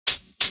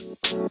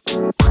What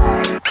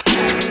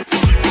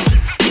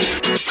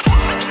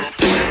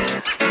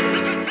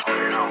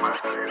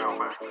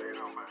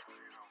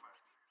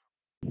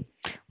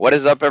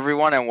is up,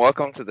 everyone, and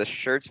welcome to the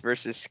Shirts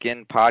versus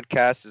Skin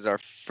podcast. This is our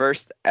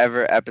first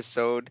ever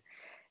episode.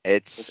 Yes,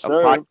 It's a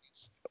sir.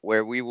 podcast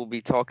where we will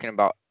be talking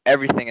about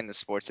everything in the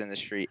sports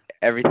industry,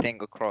 everything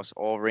across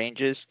all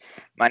ranges.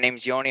 My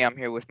name's Yoni. I'm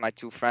here with my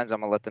two friends.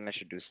 I'm gonna let them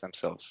introduce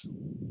themselves.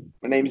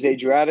 My name is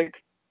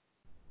Adriatic.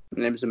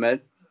 My name's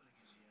Ahmed.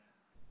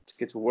 Let's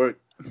get to work.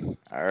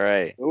 All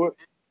right, Do it.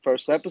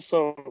 First S-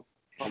 episode.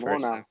 Come on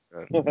first now.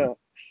 episode.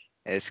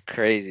 It's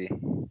crazy. All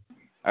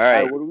All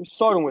right, right, what are we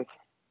starting with?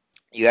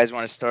 you guys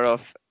want to start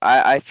off?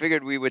 I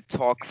figured we would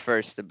talk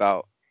first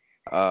about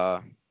uh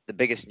the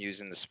biggest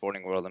news in the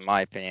sporting world, in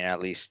my opinion, at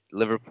least.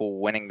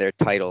 Liverpool winning their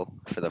title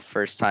for the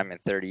first time in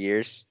 30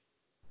 years.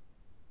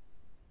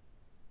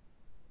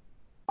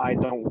 I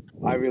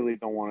really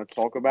don't want to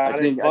talk I about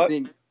it, think I but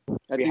think I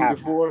we think have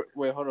before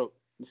wait, hold up.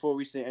 Before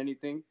we say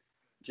anything,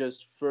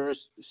 just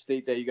first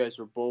state that you guys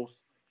are both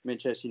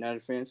Manchester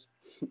United fans.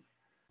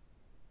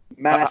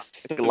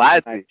 massive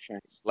Gladly. United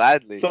fans.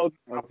 Gladly. So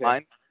Okay.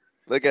 Fine.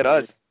 Look at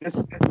us.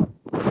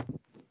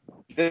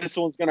 this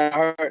one's gonna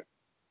hurt.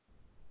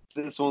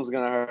 This one's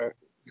gonna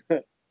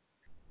hurt.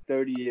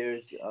 30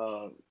 years,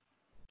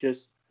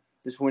 just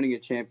winning a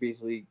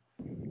Champions League,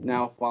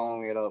 now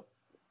following it up.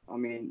 I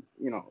mean,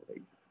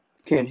 like,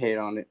 can't hate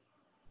on it.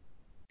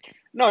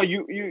 No,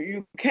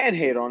 you can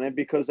hate on it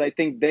because I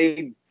think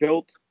they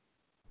built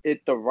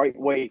it the right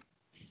way,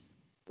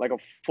 like a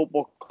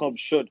football club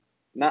should.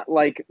 Not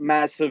like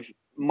massive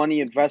money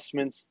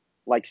investments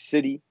like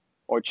City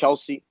or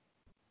Chelsea.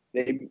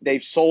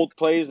 They've sold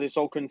players, they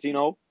sold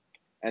Coutinho,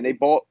 and they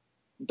bought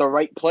the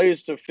right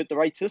players to fit the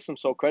right system.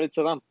 So credit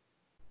to them.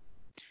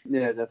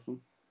 Yeah, definitely.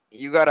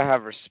 You got to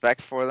have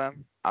respect for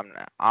them.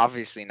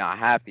 Obviously not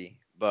happy,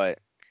 but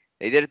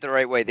they did it the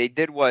right way. They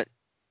did what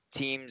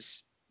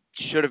teams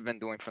should have been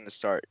doing from the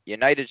start.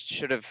 United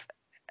should have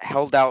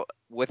held out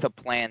with a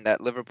plan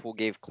that Liverpool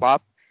gave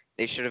Klopp.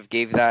 They should have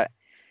gave that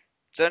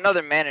to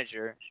another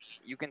manager.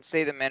 You can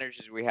say the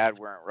managers we had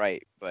weren't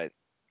right, but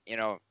you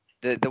know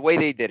the way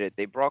they did it,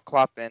 they brought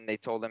Klopp in. They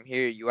told him,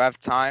 "Here, you have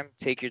time.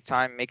 Take your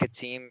time. Make a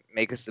team.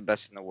 Make us the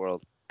best in the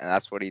world." And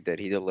that's what he did.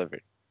 He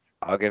delivered.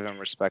 I'll give him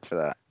respect for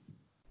that.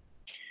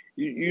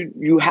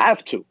 You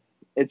have to.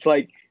 It's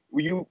like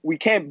we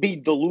can't be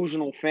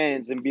delusional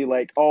fans and be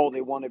like, oh,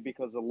 they won it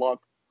because of luck.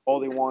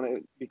 Oh, they won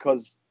it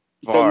because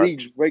the VAR,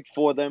 league's rigged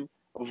for them.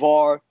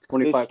 VAR, this,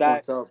 25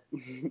 that. points up.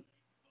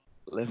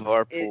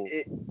 Liverpool.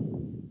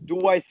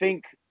 Do I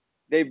think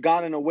they've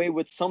gotten away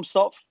with some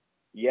stuff?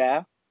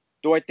 Yeah.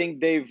 Do I think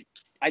they've?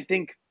 I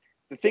think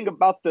the thing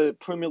about the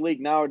Premier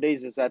League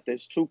nowadays is that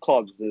there's two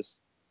clubs: there's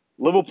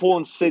Liverpool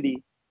and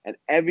City, and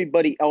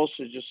everybody else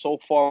is just so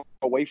far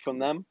away from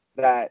them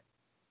that,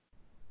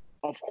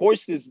 of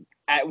course, there's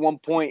at one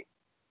point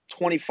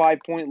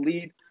 25-point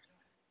lead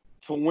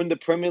to win the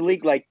Premier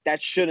League. Like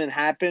that shouldn't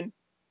happen,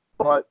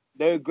 but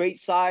they're a great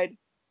side,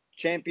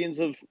 champions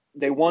of.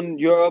 They won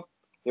Europe,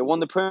 they won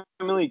the Premier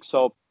League.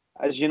 So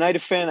as a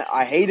United fan,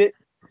 I hate it,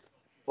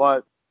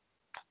 but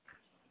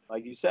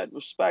like you said,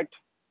 respect.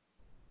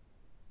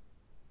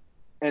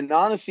 And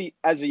honestly,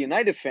 as a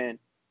United fan,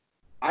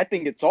 I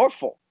think it's our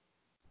fault.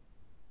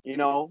 You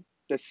know,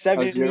 the How's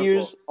 7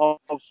 years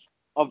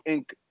of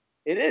ink.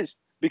 It is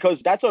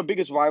because that's our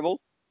biggest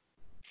rival.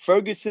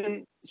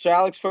 Sir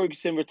Alex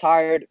Ferguson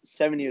retired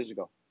 7 years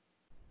ago.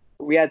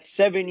 We had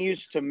 7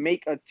 years to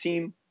make a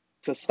team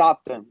to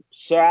stop them.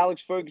 Sir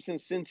Alex Ferguson,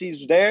 since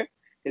he's there,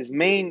 his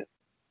main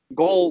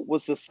goal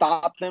was to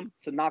stop them,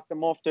 to knock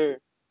them off the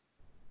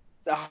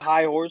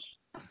high horse.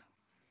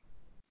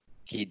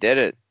 He did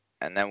it,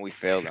 and then we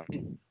failed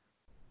him.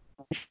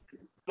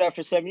 That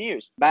for 7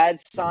 years. Bad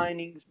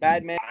signings,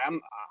 bad man.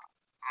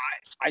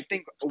 I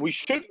think we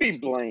should be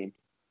blamed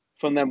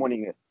from them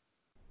winning it.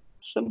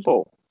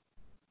 Simple.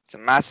 It's a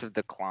massive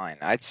decline.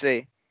 I'd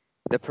say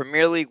the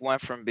Premier League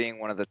went from being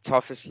one of the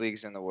toughest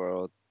leagues in the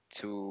world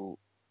to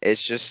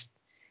it's just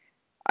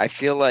I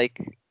feel like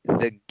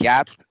the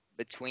gap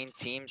between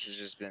teams has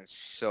just been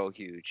so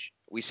huge.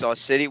 We saw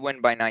City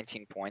win by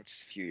 19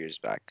 points a few years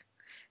back.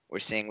 We're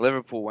seeing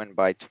Liverpool win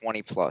by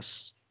 20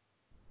 plus.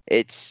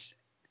 It's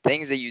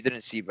things that you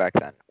didn't see back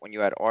then. When you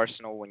had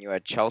Arsenal, when you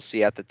had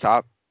Chelsea at the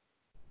top,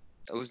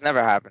 it was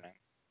never happening.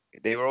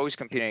 They were always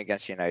competing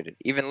against United.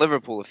 Even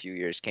Liverpool a few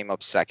years came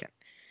up second.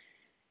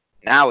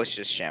 Now it's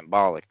just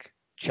shambolic.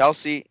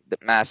 Chelsea, the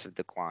massive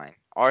decline.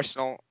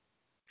 Arsenal,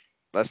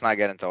 let's not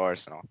get into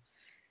Arsenal.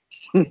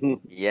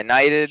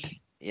 United,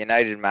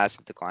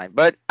 massive decline.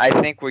 But I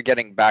think we're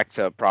getting back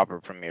to a proper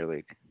Premier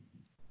League.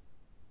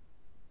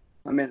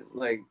 I mean,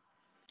 like,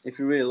 if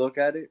you really look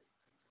at it,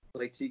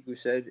 like Tiku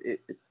said,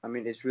 I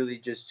mean, it's really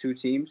just two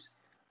teams.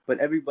 But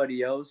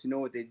everybody else, you know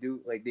what they do?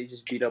 Like, they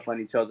just beat up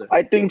on each other.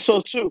 I think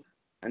so too.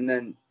 And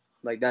then,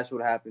 like, that's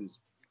what happens.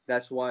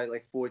 That's why,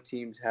 like, four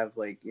teams have,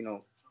 like,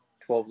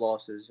 12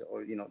 losses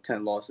or,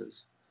 10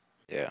 losses.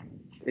 Yeah.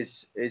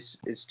 It's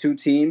two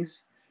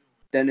teams.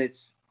 Then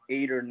it's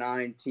 8 or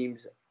 9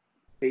 teams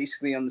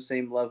basically on the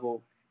same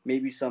level.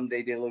 Maybe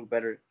someday they look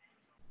better,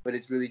 but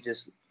it's really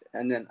just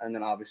and then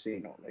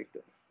obviously like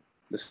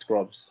the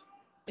scrubs.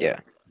 Yeah.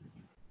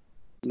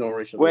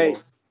 Norwich of the Wait,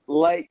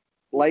 world.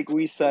 like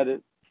we said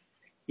it.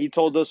 He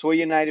told us we're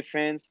United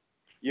fans.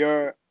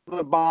 You're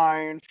the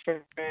Bayern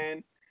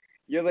fan.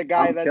 You're the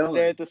guy I'm that's chilling.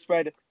 there to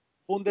spread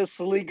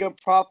Bundesliga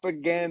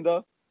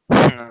propaganda.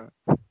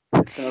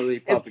 It's not really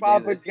It's propaganda. It's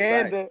fact.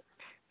 propaganda.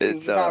 It's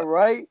Is that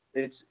right?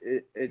 It's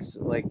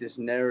like this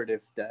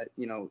narrative that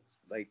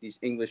like these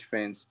English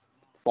fans,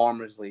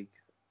 Farmers League.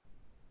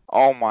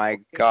 oh my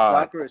God.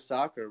 Soccer is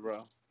soccer, bro.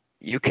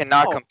 You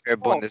cannot Oh, compare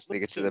oh,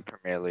 Bundesliga to listen. the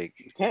Premier League.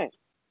 You can't.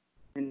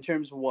 In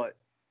terms of what?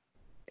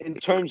 In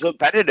terms of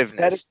Competitiveness.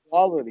 competitive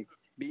quality,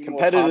 Being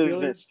more popular?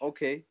 competitiveness,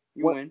 Okay,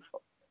 you What- win.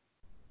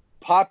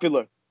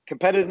 popular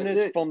That's competitiveness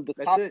it. from the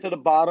That's top it. to the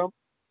bottom.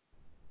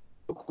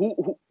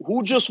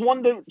 Who just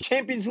won the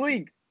Champions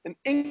League? An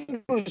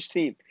English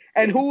team.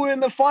 And who were in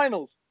the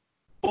finals?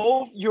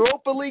 Both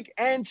Europa League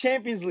and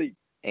Champions League.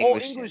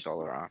 English English. teams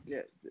all around.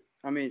 Yeah,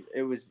 I mean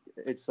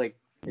it's like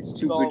it's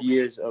two So- good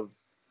years of,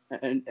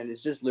 and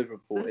it's just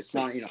Liverpool. It's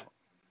not I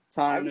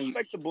Tottenham.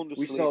 respect the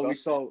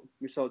Bundesliga.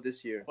 We saw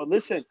this year. But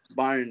listen,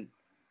 Bayern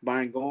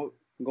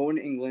go in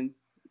England.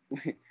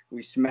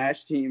 We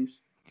smash teams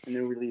and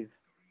then we leave.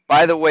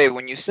 By the way,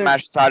 when you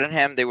smashed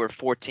Tottenham, they were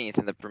 14th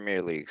in the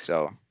Premier League.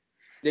 So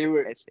They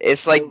were it's they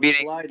like were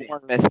beating sliding.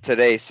 Bournemouth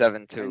today,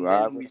 7-2. And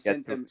I then we wouldn't get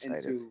sent too them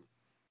excited.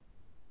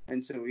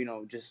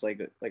 into just like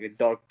a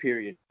dark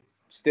period.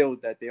 Still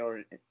that they are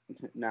in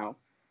now.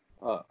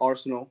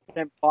 Arsenal.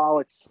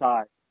 symbolic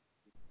side.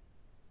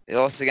 They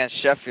lost against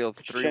Sheffield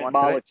 3-1.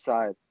 Symbolic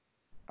side.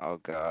 Oh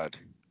God.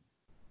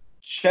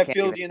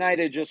 Sheffield even-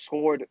 United just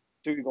scored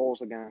 3 goals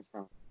against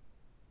them.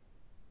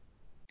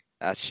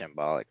 That's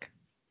symbolic.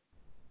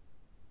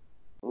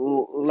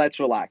 Let's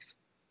relax.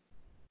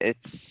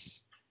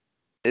 It's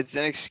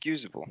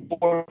inexcusable.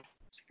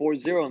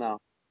 4-0 now.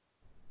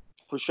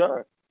 For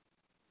sure.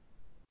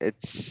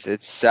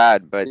 It's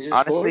sad, but They just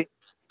honestly,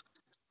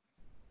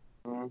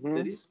 Mm-hmm.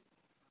 City?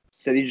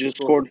 City just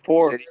scored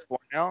 4. City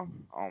 4-0.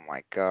 Oh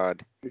my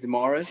God. Is it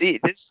Mahrez? See,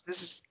 this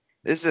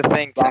is a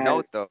thing to Bayern.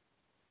 note though.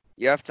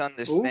 You have to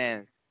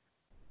understand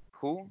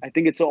who I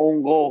think it's an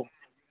own goal.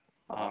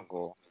 on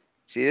goal.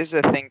 See, this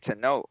is a thing to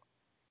note.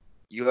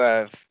 You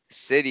have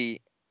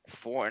City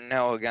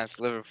 4-0 against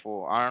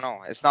Liverpool. I don't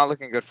know. It's not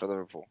looking good for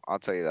Liverpool. I'll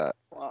tell you that.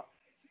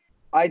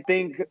 I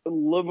think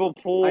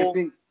Liverpool, I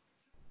think.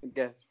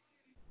 Okay.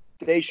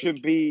 they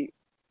should be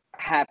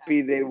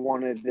happy they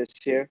won it this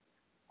year.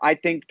 I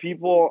think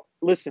people,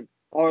 listen,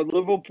 are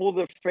Liverpool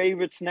the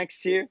favorites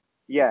next year?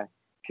 Yeah.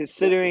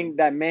 Considering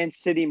that Man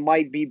City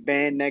might be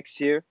banned next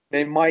year,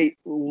 they might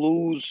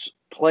lose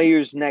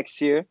players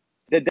next year.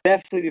 They're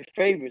definitely the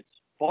favorites.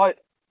 But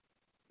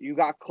you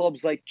got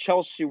clubs like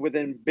Chelsea with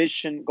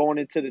ambition going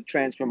into the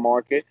transfer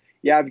market.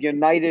 You have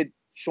United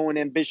showing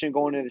ambition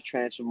going into the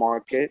transfer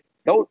market.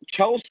 Though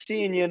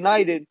Chelsea and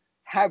United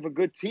have a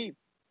good team.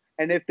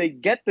 And if they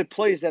get the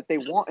players that they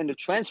want in the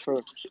transfer,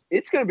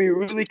 it's going to be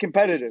really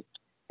competitive.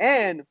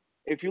 And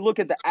if you look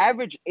at the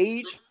average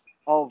age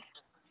of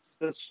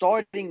the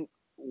starting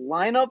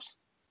lineups,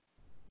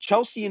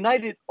 Chelsea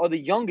United are the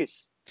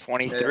youngest.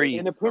 23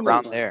 in the Premier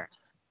around League. there.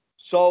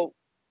 So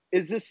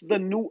is this the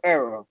new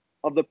era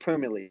of the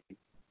Premier League?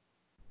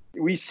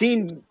 We've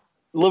seen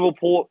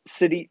Liverpool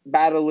City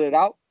battle it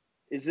out.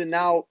 Is it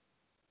now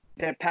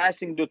they're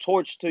passing the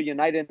torch to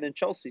United and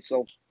Chelsea?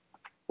 So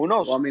who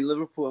knows? Well, I mean,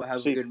 Liverpool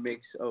have See. a good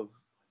mix of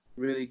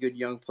really good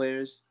young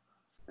players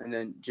and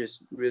then just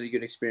really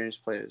good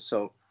experienced players.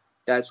 So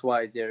that's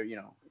why they're,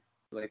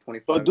 like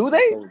 25. But do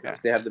they? Yeah.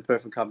 They have the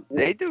perfect combination.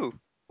 They do.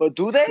 But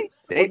do they?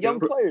 They What young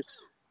do. players?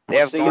 They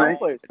have The young Frank-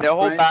 players. their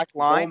whole Frank, back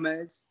line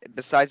Gomez,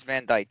 besides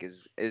Van Dijk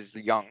is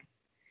young.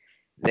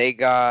 They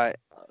got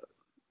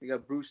we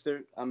got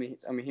Brewster. I mean,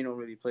 he don't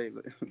really play,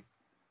 but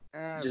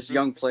just Brewster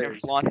young players.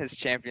 won his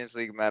Champions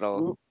League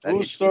medal that he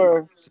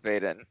Brewster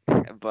participated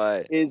in,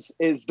 but is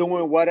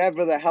doing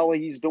whatever the hell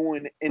he's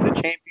doing in the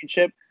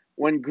championship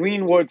when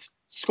Greenwood's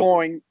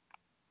scoring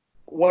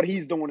what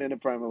he's doing in the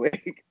Premier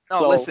League. no,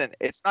 So, listen,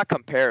 it's not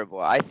comparable.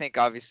 I think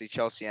obviously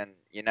Chelsea and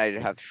United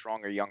have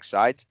stronger young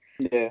sides,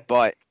 Yeah.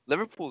 but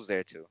Liverpool's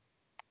there too.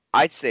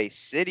 I'd say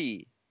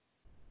City,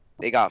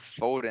 they got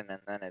Foden, and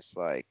then it's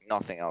like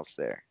nothing else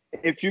there.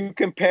 If you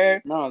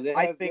compare No, they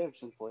I have, think-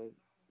 some players.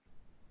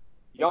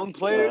 young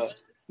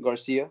players,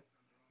 Garcia.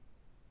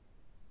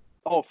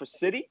 for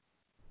City,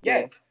 yeah,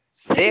 Yeah.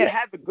 City They-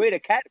 have a great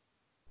academy.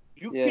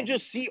 You Yeah. can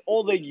just see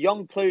all the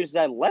young players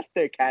that left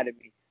the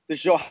academy to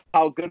show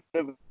how good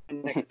of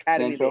an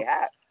academy Sancho. they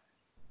have.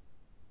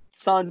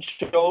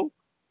 Sancho,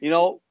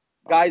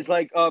 guys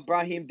like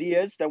Brahim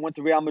Diaz that went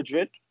to Real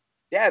Madrid.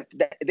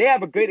 They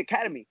have a great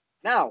academy.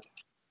 Now,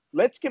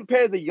 let's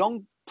compare the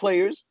young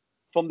players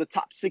from the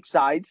top 6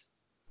 sides.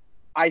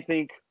 I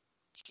think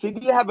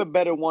City have a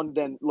better one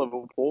than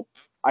Liverpool.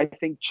 I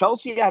think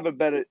Chelsea have a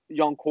better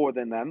young core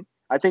than them.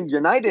 I think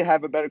United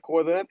have a better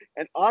core than them.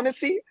 And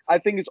honestly, I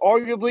think it's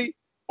arguably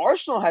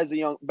Arsenal has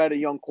a better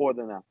young core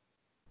than them.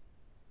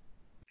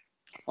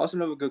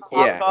 Arsenal have a good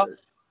Yeah. core.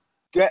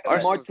 Get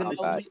Arsenal's not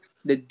Martinelli. bad.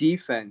 The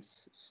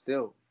defense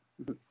still.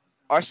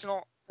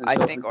 Arsenal, I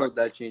think, until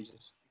that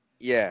changes.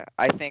 yeah,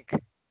 I think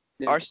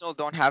Yeah. Arsenal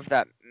don't have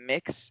that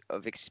mix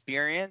of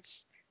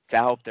experience to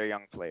help their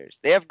young players.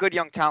 They have good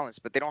young talents,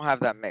 but they don't have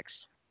that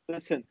mix.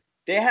 Listen,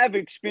 they have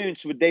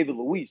experience with David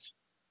Luiz,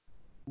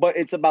 but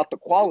it's about the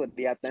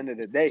quality at the end of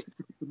the day.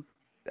 They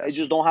That's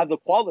just don't have the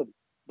quality.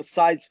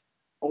 Besides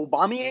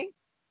Aubameyang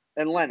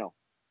and Leno.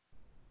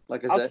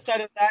 Like I said,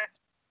 Outside of that,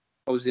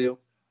 Ozil.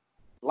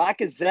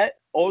 Lacazette,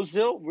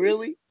 Ozil,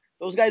 really?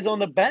 Those guys on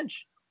the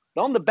bench.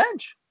 They're on the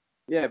bench.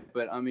 Yeah,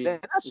 but I mean, They're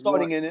not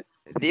starting in it.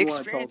 the you wanna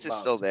experience talk is about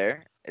still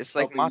there. It's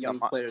like helping Mata. young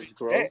players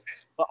grow. Hey,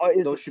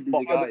 Those should be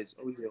the guys.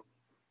 Ozil.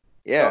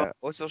 Yeah,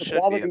 Ozil the should be a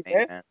quality main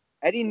there? man.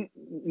 Eddie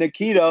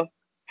Nikita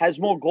has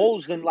more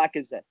goals than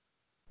Lacazette.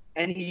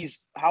 And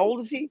he's, how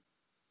old is he?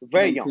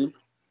 Very young. 19.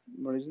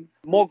 What is it?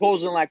 More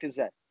goals than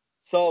Lacazette.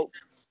 So,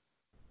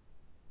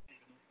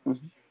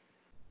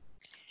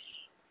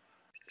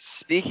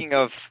 Speaking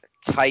of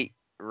tight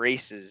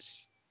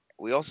races,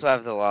 we also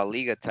have the La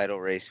Liga title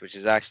race, which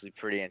is actually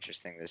pretty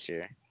interesting this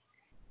year.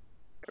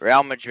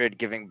 Real Madrid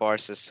giving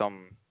Barca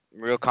some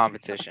real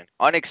competition.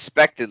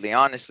 Unexpectedly,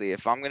 honestly,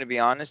 if I'm going to be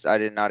honest, I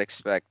did not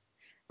expect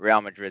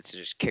Real Madrid to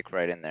just kick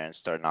right in there and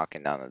start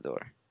knocking down the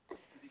door.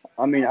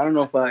 I mean, I don't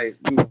know if I, like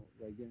getting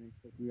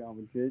into Real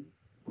Madrid,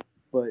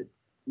 but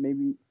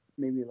maybe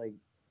like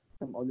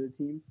some other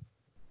teams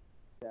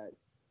that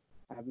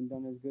haven't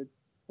done as good.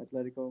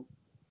 Atletico,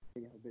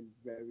 they have been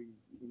very,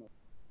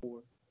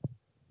 poor.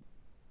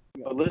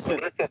 but listen,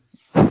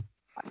 I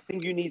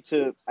think you need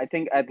to, I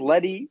think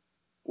Atleti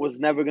was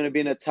never going to be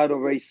in a title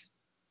race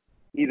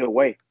either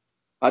way.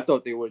 I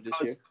thought they were this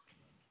year.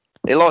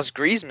 They lost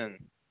Griezmann.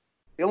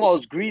 They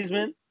lost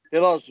Griezmann, they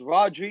lost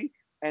Rodri,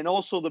 and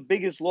also the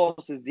biggest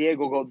loss is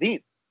Diego Godin.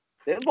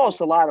 They lost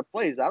a lot of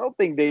players. I don't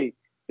think they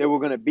were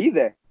going to be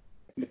there.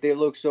 But they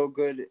look so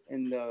good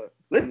in the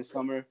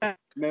summer.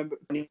 Remember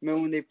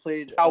when they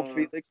played Al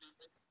Felix.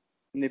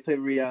 when they played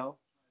Real?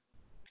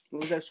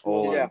 What was that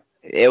score? Oh, Yeah.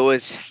 it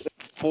was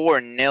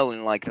 4-0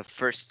 in like the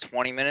first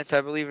 20 minutes,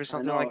 I believe, or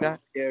something like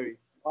that. Scary.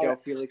 All Joe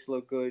right. Felix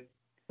looked good.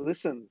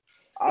 Listen,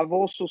 I've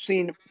also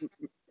seen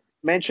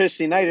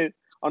Manchester United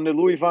under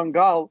Louis van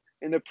Gaal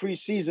in the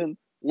preseason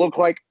look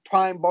like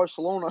prime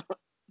Barcelona.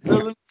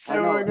 They I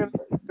know. were good.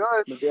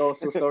 But they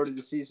also started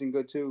the season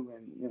good too,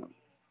 and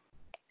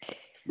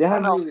they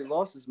haven't know. really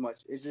lost as much.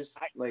 It's just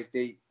like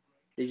they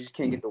just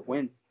can't get the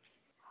win.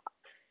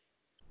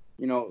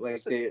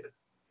 Like they.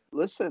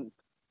 Listen,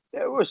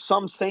 there were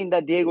some saying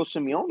that Diego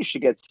Simeone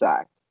should get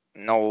sacked.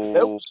 There No,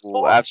 was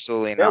talk.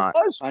 absolutely There not.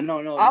 was. I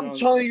know. I'm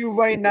telling you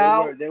right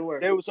now, They were.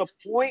 there was a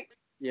point.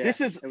 Yeah.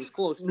 This is, It was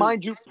close. Too.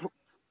 mind you,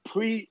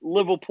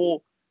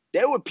 pre-Liverpool.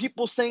 There were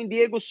people saying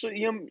Diego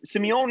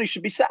Simeone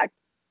should be sacked.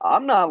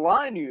 I'm not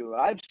lying to you.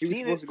 I've He was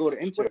seen supposed it. to go to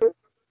Inter.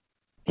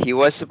 He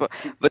was supposed,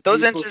 but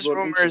those He was supposed Inter's to go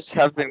to Inter. rumors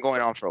have been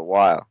going on for a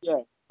while.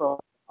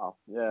 Oh,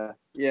 yeah.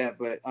 Yeah,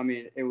 but I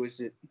mean, it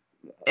was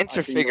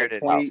Inter figured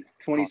it out.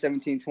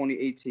 2017,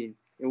 2018.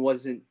 It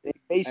wasn't. They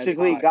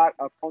basically high. got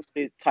a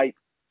Conte type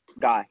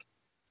guy.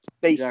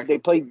 They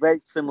played very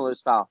similar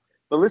style.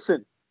 But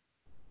listen,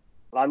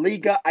 La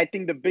Liga, I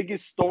think the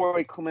biggest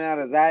story coming out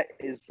of that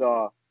is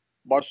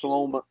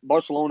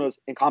Barcelona's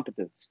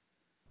incompetence.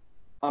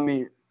 I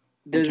mean,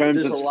 there's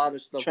terms a of lot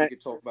of stuff tra- we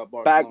could talk about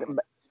Back,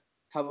 Barcelona.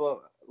 How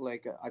about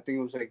I think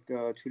it was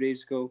 2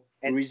 days ago,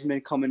 And-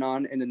 Griezmann coming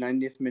on in the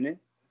 90th minute.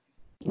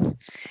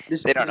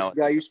 This They don't know.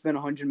 guy you spent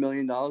 $100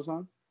 million on.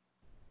 Barca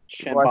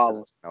Shambhala.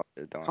 doesn't know what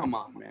they're doing. Come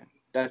on, man.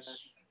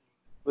 That's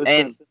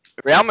Listen,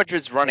 Real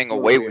Madrid's running That's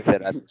away really with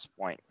it at this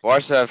point.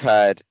 Barca have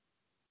had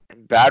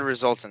bad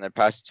results in their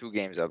past 2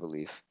 games, I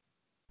believe.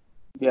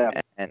 yeah.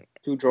 And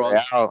 2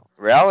 draws.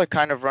 Real are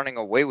kind of running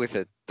away with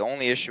it. The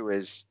only issue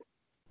is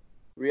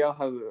Real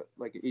have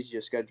an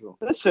easier schedule.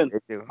 Listen,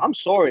 they do. I'm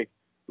sorry.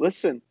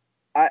 Listen,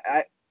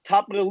 I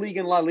top of the league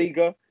in La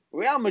Liga.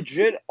 Real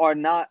Madrid are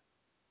not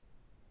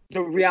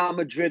the Real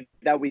Madrid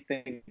that we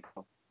think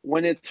of.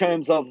 When in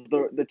terms of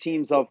the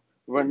teams of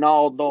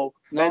Ronaldo,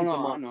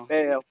 Benzema, no.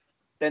 Bale,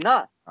 they're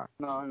not.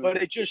 No. But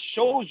it just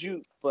shows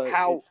you But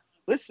how. it's-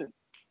 Listen,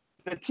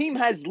 the team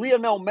has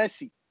Lionel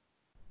Messi.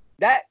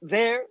 That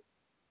there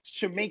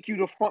should make you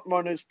the front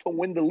runners to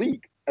win the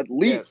league at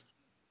least.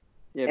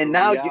 Yeah, and but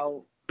now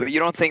Real, But you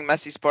don't think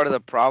Messi's part of the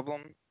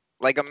problem?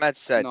 Like Ahmed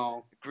said,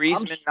 no.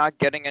 Griezmann not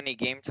getting any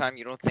game time,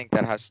 you don't think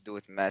that has to do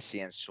with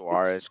Messi and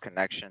Suarez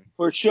connection?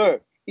 For sure,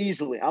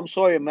 easily. I'm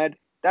sorry, Ahmed.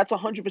 That's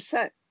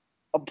 100%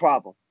 a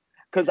problem.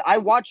 Because I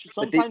watch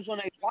sometimes when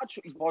I watch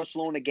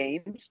Barcelona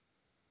games,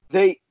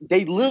 they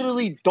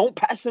literally don't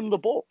pass him the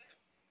ball.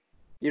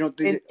 You don't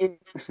think In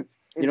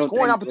you don't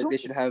scoring think opportunity.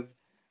 they should have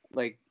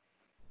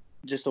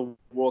just a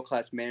world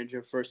class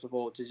manager first of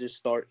all to just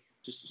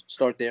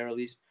start there at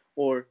least,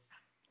 or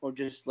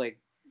just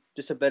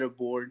a better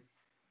board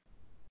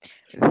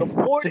The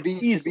board to be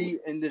easily.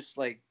 in this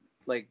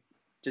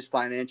just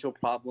financial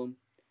problem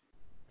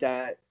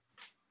that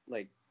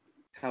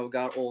how it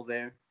got all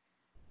there.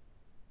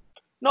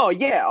 No,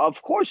 yeah,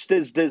 of course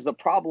there's a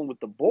problem with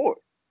the board.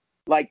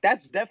 Like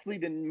that's definitely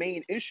the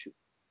main issue.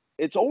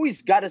 It's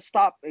always got to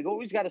stop. It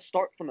always got to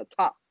start from the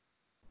top.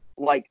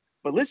 Like,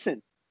 but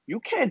listen, you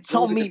can't Go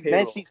tell look at the me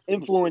payroll. Messi's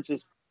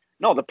influences.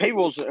 No, the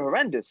payroll's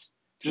horrendous.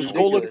 Just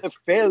go look at the Ridiculous.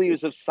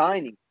 failures of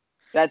signing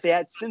that they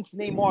had since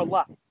Neymar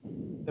left.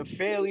 The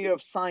failure of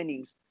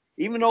signings,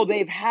 even though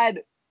they've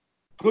had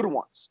good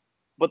ones.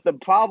 But the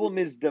problem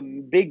is the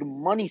big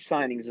money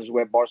signings is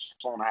where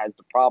Barcelona has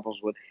the problems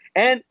with.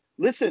 And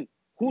listen,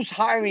 who's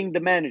hiring the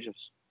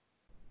managers?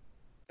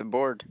 The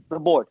board. The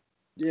board.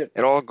 Yeah.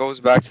 It all goes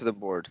back to the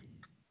board.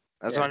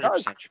 That's Yeah, it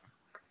 100% true.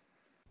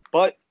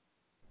 But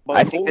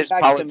I think going there's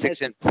back to politics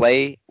Messi, in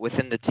play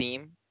within the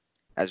team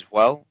as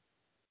well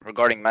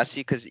regarding Messi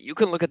because you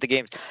can look at the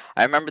games.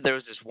 I remember there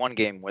was this one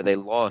game where they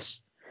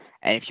lost,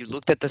 and if you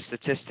looked at the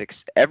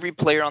statistics, every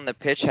player on the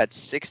pitch had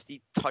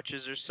 60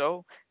 touches or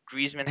so.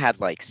 Griezmann had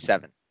like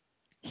 7.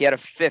 He had a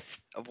fifth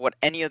of what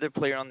any other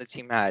player on the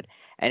team had.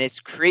 And it's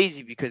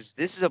crazy because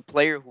this is a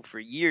player who for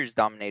years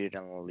dominated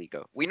in La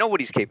Liga. We know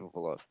what he's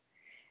capable of.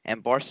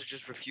 And Barca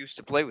just refused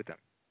to play with him.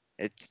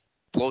 It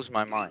blows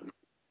my mind.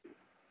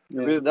 it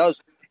really does.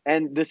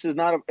 And this is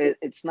not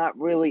it's not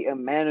really a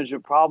manager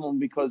problem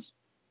because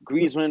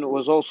Griezmann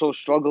was also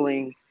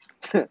struggling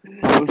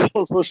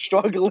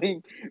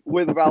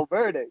with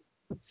Valverde.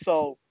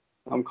 So,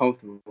 I'm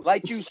comfortable.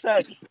 like you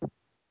said,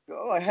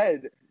 go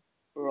ahead,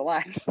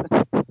 relax.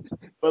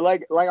 But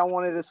like I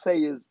wanted to say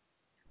is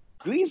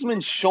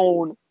Griezmann's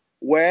shown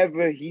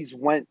wherever he's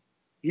went,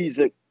 he's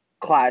a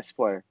class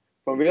player.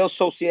 From Real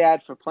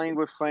Sociedad for playing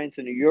with France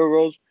in the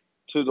Euros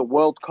to the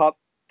World Cup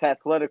to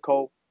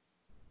Atletico,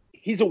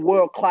 he's a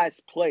world class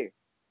player.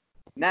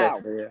 Now,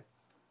 Yeah.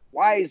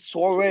 why is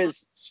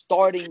Suarez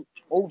starting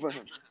over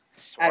him?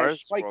 Suarez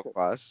is striker. world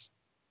class.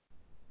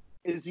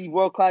 Is he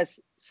world class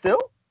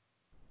still?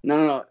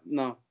 No.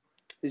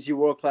 Is he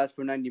world class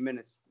for 90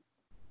 minutes?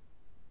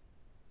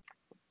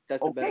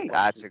 That's the better Okay.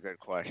 question. That's a good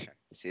question.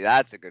 See,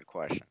 that's a good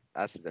question.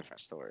 That's a different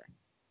story.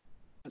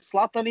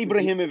 Zlatan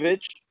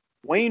Ibrahimovic,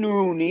 Wayne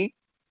Rooney,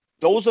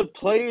 those are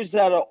players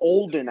that are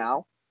older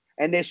now,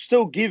 and they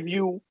still give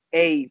you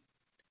a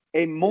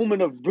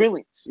moment of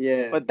brilliance.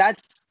 Yeah. But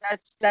that's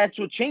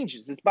what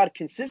changes. It's about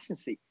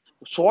consistency.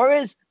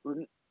 Suarez,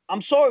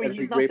 I'm sorry, Gotta be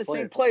he's not great the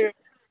same player. player.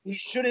 He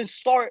shouldn't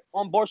start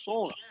on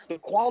Barcelona. The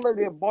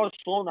quality of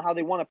Barcelona, how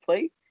they want to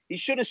play, he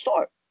shouldn't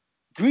start.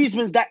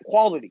 Griezmann's that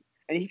quality,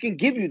 and he can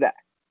give you that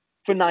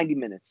for 90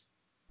 minutes.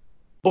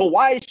 But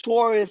why is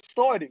Suarez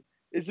starting?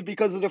 Is it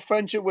because of the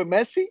friendship with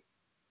Messi?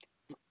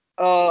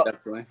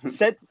 Definitely.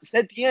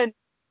 Setien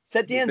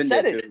been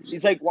said there, it. too.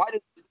 He's like, why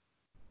did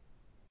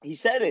he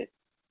said it?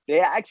 They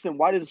asked him,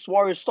 why does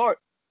Suarez start?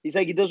 He's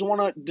like, he doesn't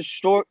want to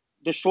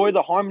destroy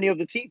the harmony of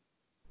the team.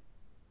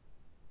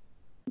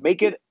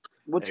 Make it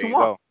what There you you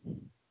want. go.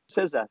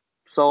 Says that.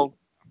 So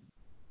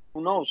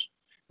who knows?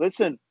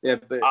 Listen, Yeah,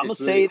 but I'ma it's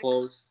say really it-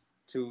 close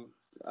to.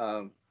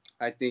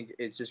 I think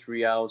it's just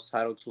Real's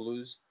title to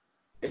lose.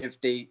 If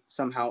they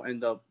somehow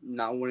end up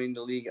not winning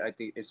the league, I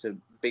think it's a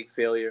big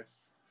failure.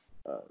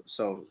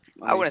 So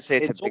I wouldn't say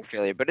it's it's a big okay.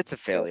 failure, but it's a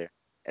failure.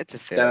 It's a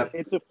failure.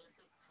 it's a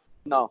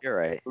no. You're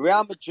right.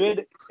 Real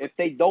Madrid, if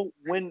they don't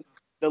win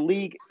the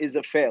league, is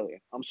a failure.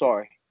 I'm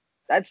sorry.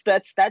 That's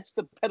the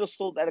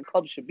pedestal that a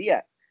club should be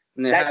at.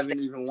 And they That's haven't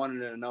even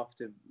won it enough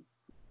to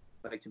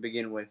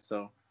begin with.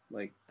 So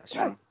That's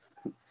yeah,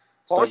 true.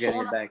 start getting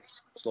Barcelona- it back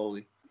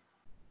slowly.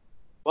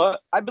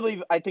 But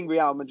I think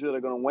Real Madrid are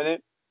gonna win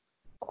it.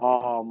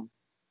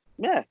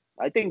 Yeah,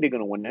 I think they're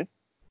gonna win it.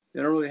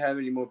 They don't really have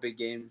any more big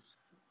games.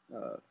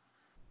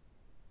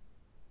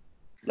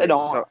 They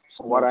don't. So-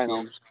 from what I know.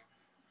 teams.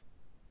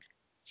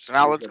 So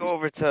now let's go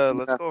over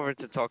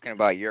to talking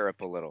about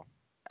Europe a little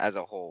as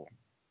a whole.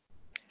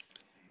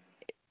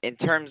 In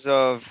terms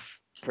of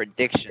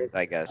predictions,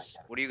 I guess.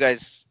 What do you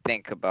guys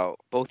think about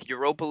both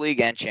Europa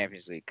League and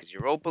Champions League? Because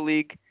Europa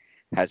League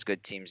has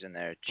good teams in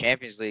there.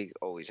 Champions League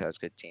always has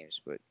good teams.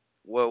 But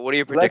what are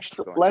your predictions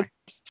going?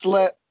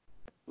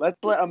 Let's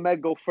let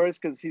Ahmed go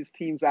first because his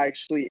team's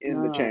actually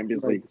in the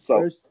Champions League. So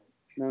First,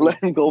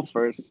 let him go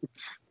first.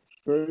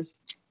 first,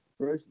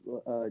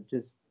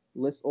 just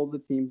list all the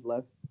teams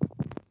left.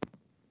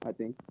 I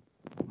think,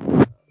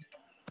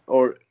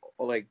 or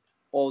like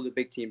all the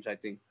big teams. I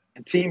think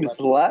The team's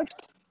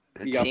left.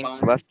 The you got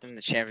teams Bayern, left in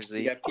the Champions you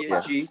League.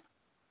 got PSG.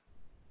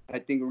 I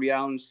think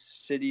Real and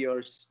City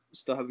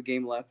still have a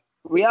game left.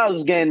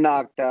 Real's getting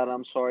knocked out.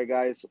 I'm sorry,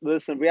 guys.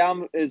 Listen,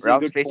 Real is in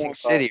Real's good facing form.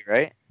 City,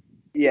 right?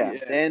 Yeah. Yeah.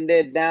 And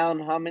they're down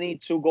how many?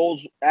 2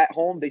 goals at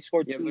home. They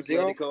scored You have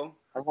 2-0 Atletico,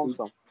 at home.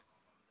 So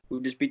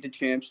who just beat the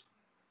champs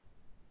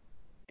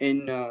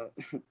in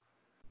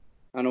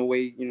on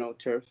away,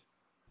 turf.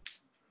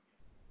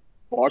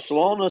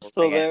 Barcelona's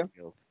still there.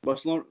 Anfield.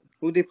 Barcelona.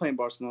 Who they play in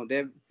Barcelona? They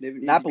have an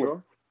easy Napoli.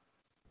 draw?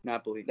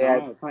 Napoli. They No,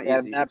 have, it's not they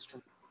have easy.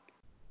 Napoli.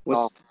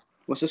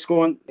 What's the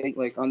score on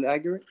the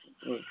aggregate?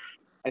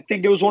 I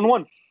think it was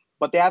 1-1,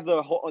 but they have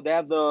the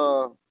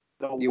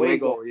The away away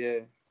goal. goal, yeah.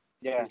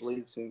 Yeah, I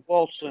believe so.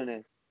 also in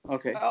it.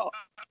 Okay. Well,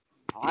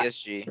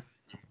 PSG.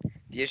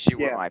 PSG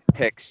were Yeah. my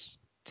picks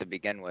to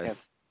begin with. Yeah,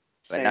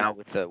 But same. now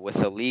with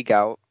the league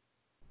out,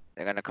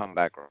 they're gonna come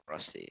back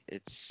rusty.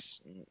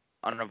 It's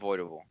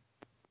unavoidable.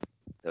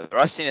 The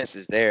rustiness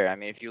is there. I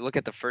mean, if you look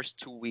at the first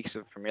 2 weeks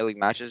of Premier League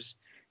matches,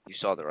 you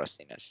saw the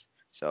rustiness.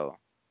 So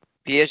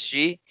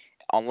PSG,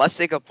 unless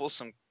they could pull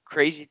some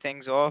crazy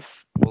things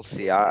off, we'll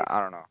see. I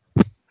don't know.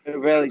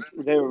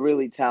 They're a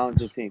really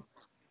talented team.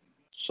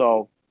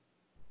 So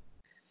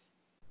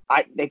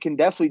they can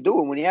definitely do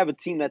it when you have a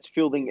team that's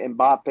fielding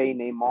Mbappe,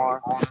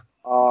 Neymar,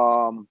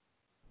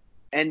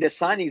 and the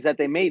signings that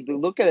they made.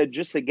 Look at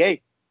Idrissa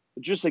Gueye.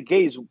 Idrissa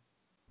Gueye is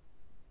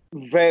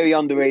very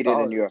underrated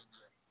in Europe.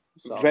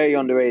 Very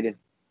underrated.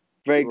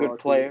 Very good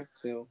player.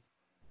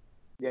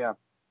 Yeah.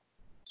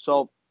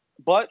 So,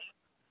 but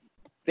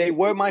they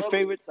were my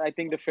favorites. I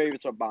think the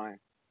favorites are Bayern.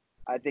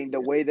 I think the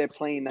way they're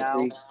playing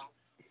now,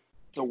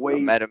 the way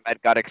Ahmed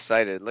got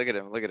excited. Look at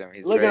him. Look at him.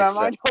 He's look very at him.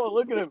 I excited. know.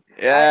 Look at him.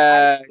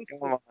 Yeah, listen,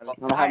 come on. I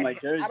don't have my I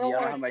jersey. I don't don't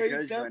wanna have my praise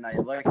jersey them. right now.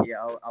 You're lucky.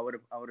 I would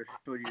have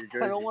showed you the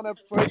jersey. I don't want to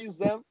praise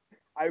them.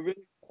 I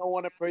really don't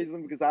want to praise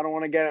them because I don't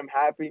want to get them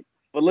happy.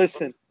 But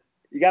listen,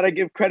 you got to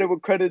give credit where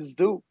credit's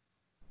due.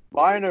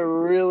 Bayern are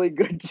a really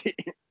good team.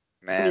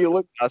 Man, When you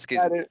look Lewandowski's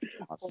at a it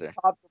from monster.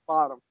 top to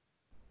bottom.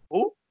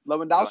 Who?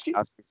 Lewandowski?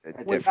 Lewandowski's a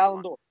Win different Ballon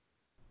one. d'Or.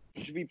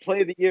 Should be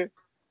Player of the Year.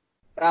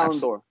 Ballon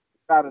d'Or.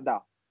 Without a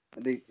doubt.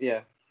 I think,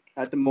 yeah.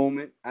 At the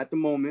moment,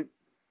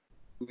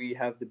 we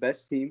have the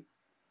best team.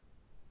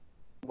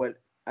 But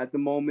at the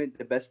moment,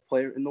 the best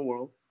player in the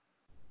world.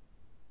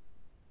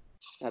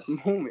 At the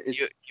moment, it's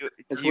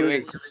what it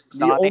is. The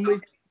Sonic? only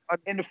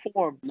In the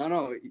form.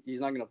 no, he's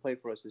not gonna play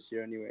for us this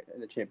year anyway in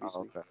the Champions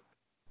Oh, League.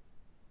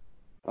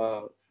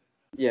 okay.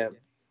 Yeah.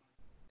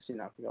 See,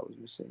 now I forgot what I was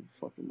gonna say.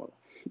 Fucking mother.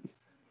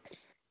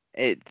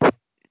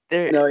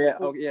 There. No, yeah,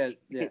 oh yeah.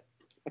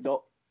 The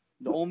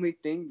only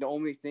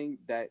thing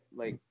that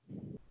like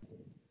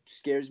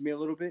scares me a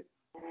little bit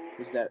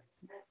is that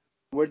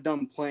we're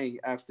done playing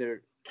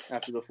after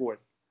the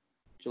 4th,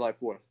 July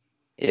 4th.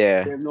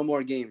 Yeah. We have no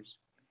more games.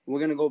 We're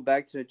gonna go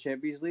back to the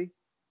Champions League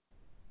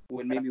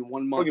with maybe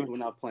 1 month we're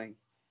not playing.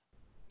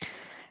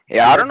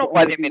 Yeah, I don't That's know the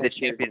why only they thing made the that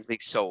scares me. Champions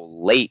League so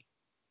late.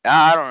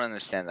 I don't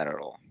understand that at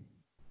all.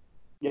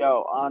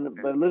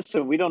 But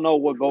listen, we don't know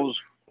what goes,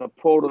 the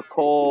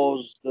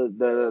protocols,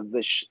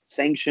 the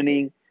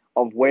sanctioning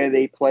of where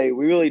they play.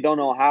 We really don't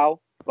know how,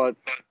 but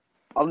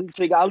at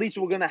least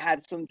we're gonna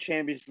have some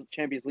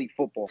Champions League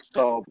football.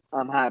 So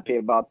I'm happy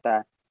about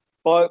that.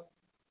 But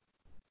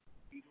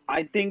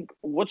I think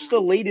what's the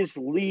latest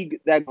league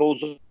that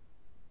goes?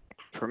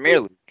 Premier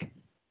League.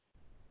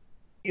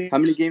 How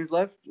many games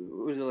left?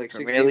 Was it like 6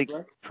 Premier games League.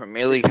 left?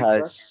 Premier League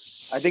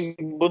has. I think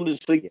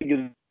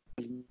Bundesliga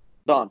is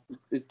done.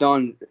 It's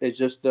done. It's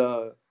just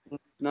no.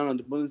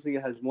 The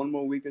Bundesliga has 1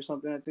 more week or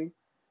something, I think.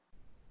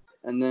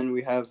 And then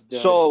we have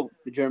the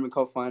German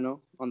Cup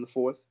final on the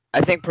 4th.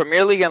 I think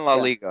Premier League and La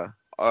Yeah. Liga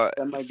are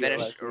That might be the finished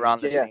last league.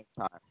 around the Yeah. same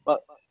time.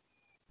 But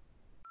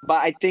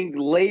I think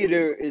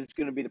later is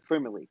going to be the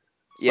Premier League.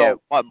 So, Yeah,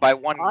 by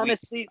 1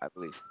 honestly, week, I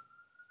believe.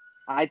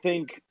 I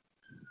think,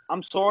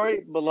 I'm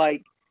sorry, but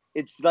like,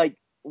 it's like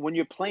when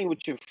you're playing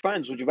with your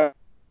friends, would you rather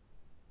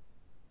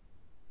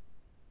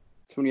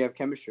It's when you have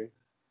chemistry.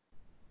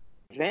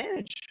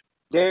 advantage?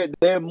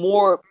 They're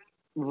more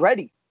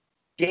ready,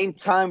 game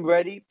time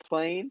ready,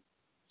 playing.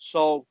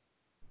 So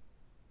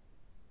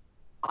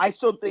I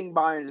still think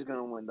Bayern is going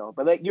to win, though.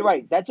 But like, you're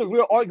right, that's a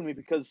real argument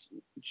because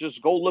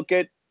just go look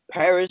at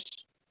Paris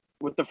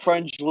with the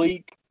French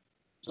league.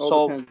 All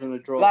So depends on the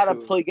draw. you gotta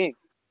too. play games.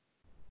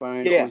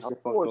 Bayern Yeah, always of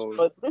get fucked course. over.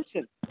 But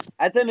listen,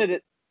 at the end of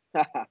it,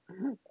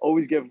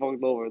 always get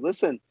fucked over.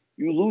 Listen,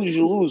 you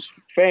lose,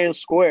 fair and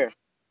square.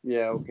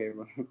 Yeah, okay,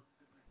 bro.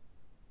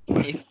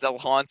 He's still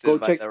haunted Go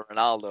by check- the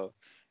Ronaldo.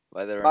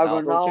 By the By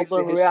Ronaldo. Go check the Ronaldo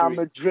and Real history.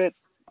 Madrid.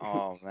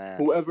 Oh man.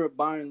 Whoever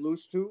Bayern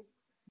lose to,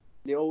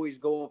 they always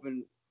go up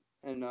and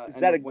Is end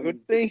that a up winning.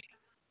 good thing?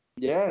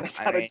 Yeah. That's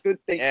I not mean, a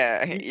good thing.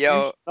 Yeah, You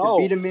yo, should know,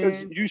 beat a 'cause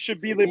man, you should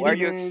be to why beat are a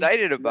you man,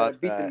 excited you gotta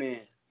about beat the that? man.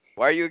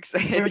 Why are you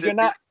excited? Because to you're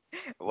not.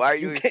 Why are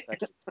you You can't.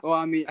 excited? Well,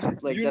 I mean,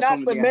 like You're that's not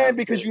the the only thing I man have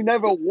because to- you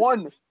never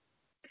won.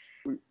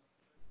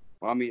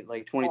 Well, I mean,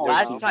 like 2013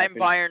 Last time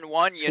happened. Bayern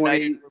won,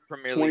 United were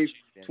Premier League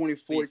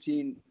champions.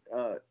 2014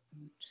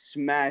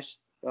 smashed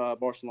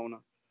Barcelona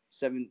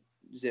 7-0.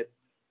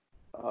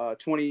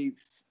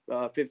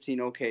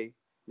 2015 okay,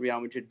 Real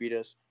Madrid beat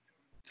us.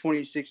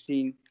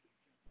 2016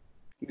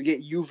 we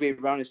get Juve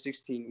round of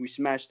 16. We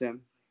smash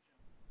them.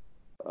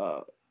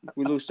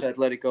 We lose to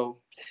Atletico.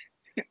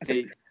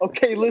 They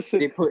Okay,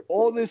 listen. put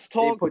All this they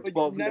talk, put but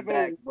 12 you in the never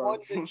back, bro. won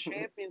the What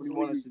Champions do you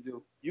want us League. to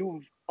do?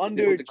 You've put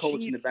the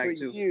coach in the underachieved back, for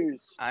too.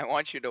 years. I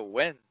want you to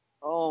win.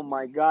 Oh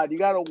my God, you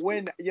gotta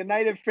win.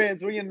 United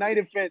fans, we're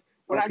United fans.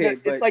 We're not Okay, gonna,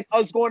 but it's like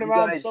us going you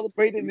around guys-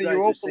 celebrating the You guys are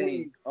Europa saying,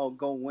 League. "Oh,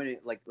 go win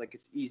it!" Like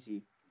it's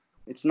easy.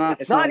 It's not.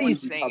 It's not not an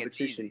easy. Saying it's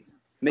competition. easy.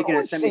 Making No a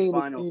one's saying it's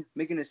semifinal. easy.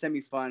 Making a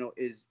semifinal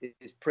is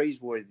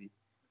praiseworthy.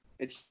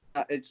 It's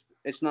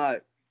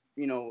not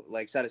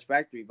like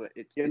satisfactory, but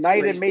it's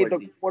United made the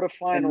praiseworthy. And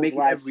quarterfinals make it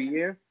last every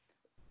year.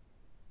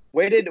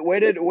 Where did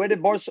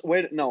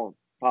Barca? No,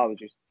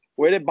 apologies.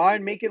 Where did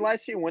Bayern make it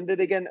last year? When did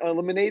they get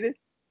eliminated?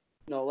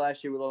 No,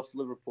 last year we lost to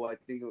Liverpool. I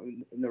think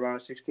in the round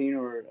of 16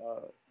 or.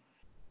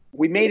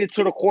 We made it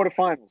to the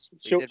quarterfinals. We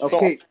So, did so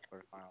Okay.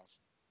 quarterfinals.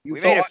 You We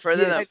made it thought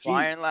further than PSG.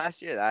 Bayern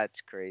last year.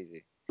 That's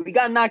crazy. we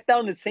got knocked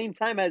down the same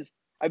time as,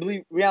 I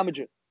believe, Real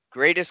Madrid.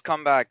 Greatest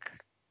comeback.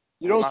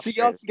 You Well, don't not see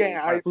greatest, us getting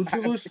but hyped. Who'd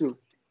you lose to?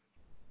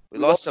 we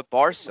lost to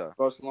Barca,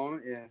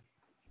 Barcelona. Yeah.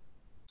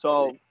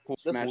 So, who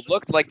Smash.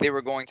 looked like they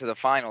were going to the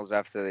finals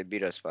after they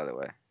beat us. By the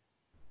way,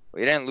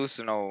 we didn't lose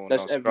to no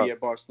That's every scrub. year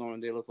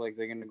Barcelona. They look like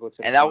they're gonna go to.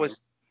 The And that final.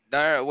 was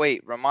no,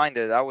 wait.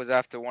 Reminder that was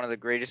after one of the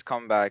greatest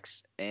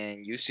comebacks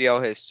in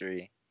UCL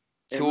history.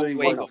 It Two really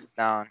away was. games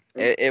down.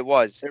 It- It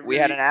was. it We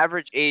had really- an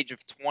average age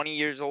of 20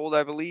 years old,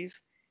 I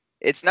believe.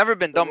 It's never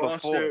been done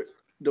before.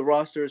 The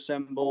roster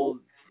assembled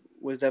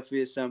was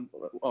definitely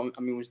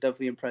was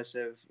definitely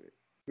impressive.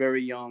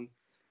 Very young,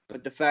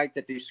 but the fact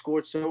that they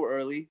scored so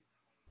early.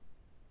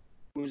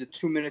 It was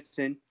 2 minutes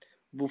in.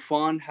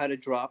 Buffon had a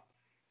drop.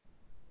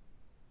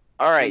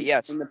 All right. And-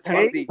 Yes. and the Luck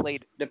penalty-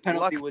 played. The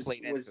penalty Luck was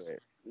played into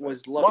it.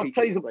 was luck lucky.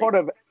 plays a like- part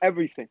of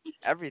everything.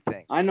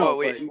 Everything. I know,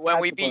 Well, but when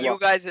we that's beat the you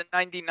luck. guys in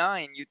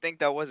 '99, you think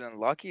that wasn't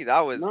lucky? That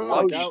was No,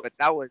 lucky, that- but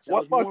that was That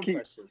What was more lucky?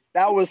 impressive.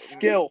 That was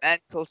skill.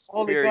 mental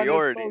Only Gunnar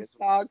superiority.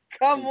 Solskjaer.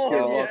 Come on,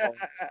 Oh.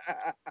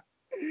 yeah.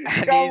 And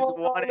Come he's on,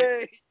 won it.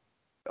 Ole.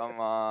 Come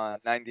on,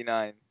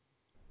 '99.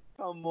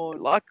 Come on.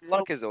 Luck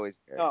So- is always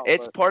there. No,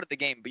 It's but- part of the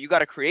game, but you got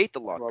to create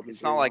the luck. Robin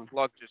It's not like Givens.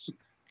 luck just.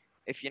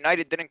 If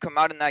United didn't come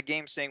out in that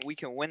game saying we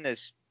can win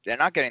this, they're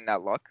not getting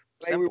that luck.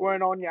 Like we Simple.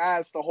 weren't on your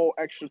ass the whole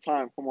extra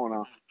time. Come on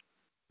now.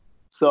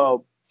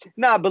 So,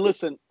 but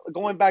listen,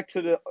 going back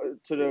to the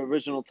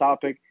original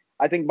topic,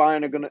 I think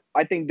Bayern are gonna.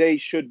 I think they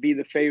should be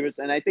the favorites,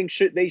 and I think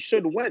they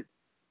should win.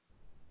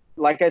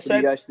 Like I What do you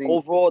said, guys think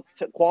overall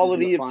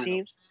quality the of final?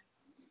 teams.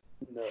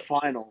 No.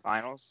 Final.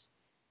 Finals.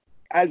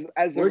 As a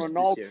Where's this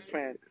Ronaldo year?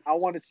 fan, I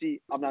want to see.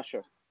 I'm not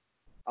sure.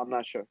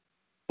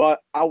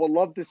 But I would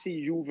love to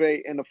see Juve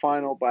in the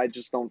final, but I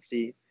just don't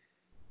see.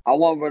 I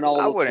want Ronaldo.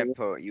 I to wouldn't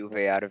put Juve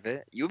out of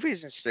it.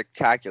 Juve's in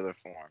spectacular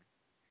form.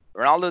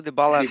 Ronaldo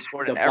Dybala have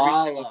scored in every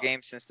single Dybala.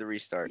 game since the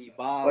restart.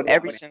 Dybala,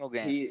 Every but single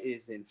game. He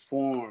is in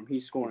form.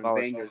 He's scoring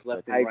Dybala's bangers form.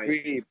 left I and right.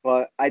 agree,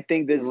 but I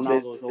think there's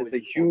Ronaldo's always a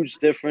in form. huge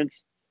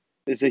difference.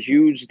 There's a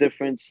huge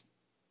difference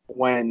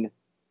when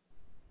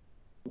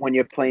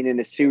you're playing in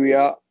the Serie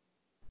A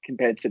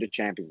compared to the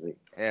Champions League.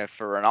 Yeah,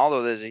 for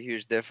Ronaldo, there's a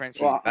huge difference.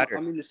 He's Well, better.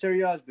 I mean, the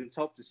Serie A has been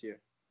tough this year.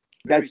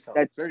 Very tough.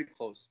 That's Very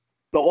close.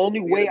 the only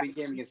We way. got a big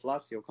game against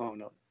Lazio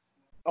coming up.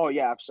 Oh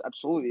yeah,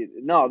 absolutely.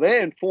 No,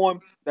 they're in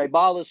form.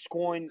 Dybala's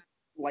scoring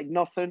like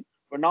nothing.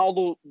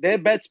 Ronaldo, their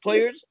best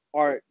players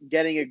are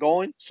getting it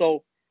going.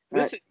 So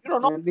listen, you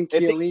don't know. I think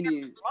If they-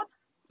 Chiellini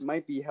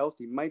might be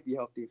healthy.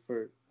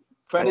 for I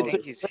Credit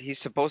think to he's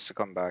supposed to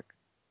come back.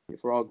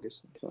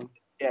 August. So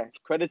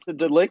credit to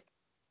De Ligt.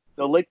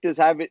 De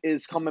Ligt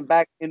is coming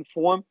back in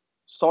form.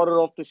 Started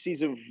off the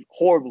season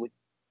horribly.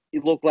 He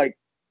looked like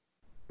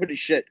pretty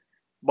shit,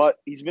 but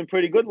he's been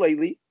pretty good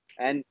lately.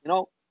 And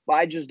but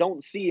I just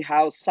don't see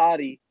how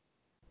Saudi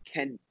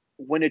can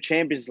win a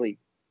Champions League,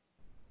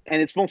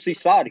 and it's mostly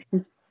Saudi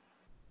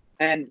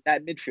and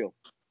that midfield.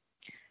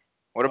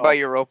 What Oh. about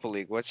Europa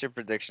League? What's your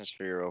predictions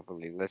for Europa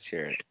League? Let's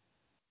hear it.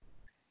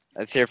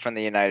 Let's hear it from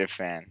the United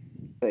fan.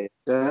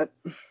 that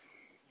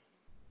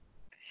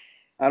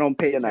I don't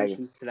pay United.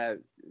 attention to that.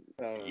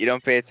 You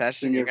don't pay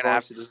attention, Junior you're gonna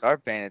have to varsity.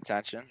 start paying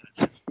attention.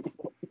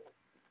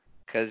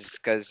 Cause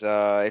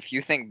if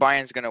you think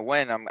Bayern's gonna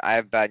win, I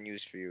have bad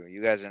news for you.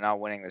 You guys are not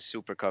winning the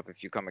Super Cup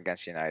if you come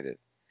against United.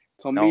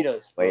 Come No meet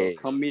us, bro. way.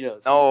 Come meet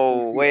us. No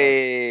Come see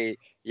way.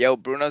 Yo,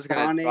 Bruno's us.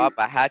 gonna drop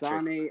a hat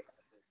trick.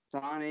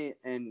 Sane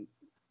and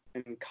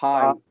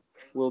Kai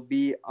will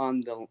be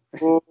on the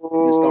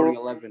starting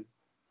 11.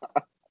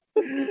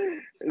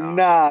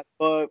 Nah,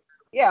 but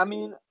yeah, I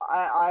mean,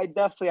 I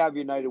definitely have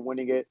United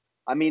winning it.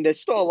 I mean, there's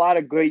still a lot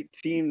of great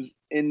teams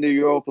in the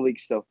Europa League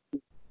still.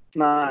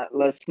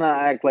 Let's not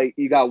act like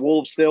you got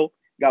Wolves still.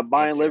 You got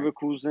Bayern Inter.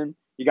 Leverkusen.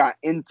 You got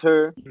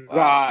Inter. You Wow.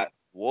 got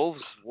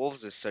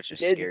Wolves is such a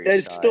scary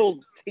there's side. still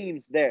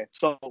teams there.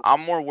 So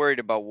I'm more worried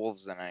about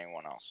Wolves than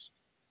anyone else.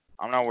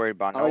 I'm not worried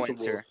about I no like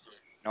the Inter,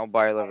 Wolves. no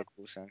Bayer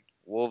Leverkusen.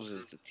 Wolves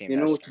is the team. You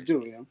know that what to scares do,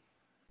 me. you know?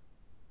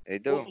 They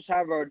do. Wolves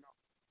have a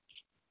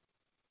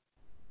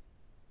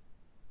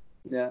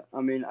Yeah,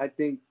 I mean, I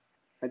think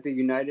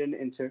United and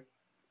Inter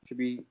should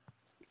be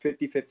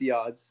 50-50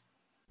 odds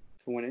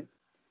to win it.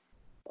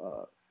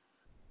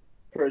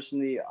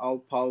 Personally, I'll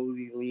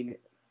probably lean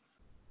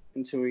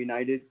into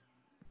United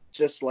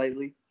just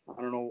slightly.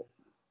 I don't know.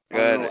 I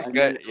don't know. Good, And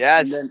good. then-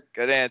 Yes, and then-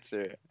 good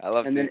answer. I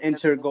love And then to.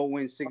 Inter go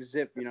win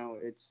 6-0. You know,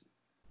 it's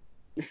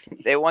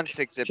They won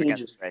 6-0 changes.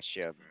 against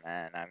Brescia,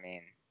 man. I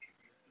mean,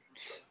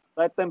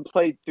 let them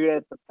play three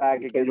at the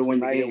back you play to against win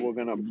the United. game. We're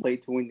gonna You play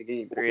to win the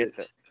game. three at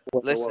the-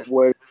 listen,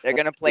 we're- they're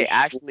gonna play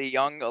It's- Ashley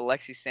Young,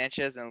 Alexis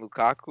Sanchez, and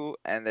Lukaku,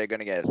 and they're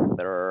gonna get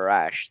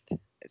thrashed.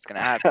 It's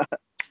gonna happen.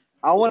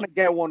 I want to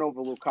get one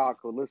over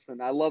Lukaku.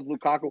 Listen, I love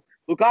Lukaku.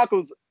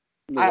 Lukaku's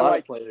There's a I lot like-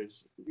 of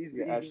players. he's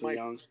Yeah, my Ashley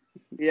Young.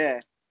 yeah.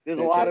 There's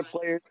a Yeah, lot okay. of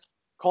players.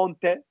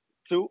 Conte,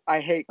 too. I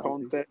hate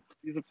Conte.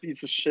 He's a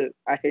piece of shit.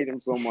 I hate him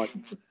so much.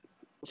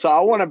 So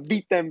I want to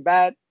beat them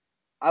bad.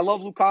 I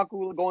love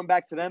Lukaku going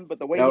back to them, but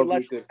the way That he would be a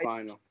left, good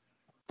final.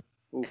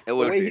 Ooh. It the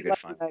would way be a he good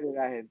left fun.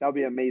 United, that'll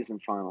be an amazing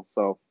final.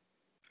 So,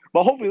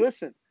 but hopefully,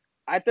 listen.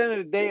 At the end of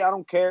the day, I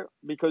don't care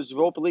because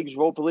Europa League is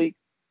Europa League.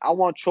 I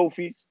want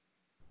trophies,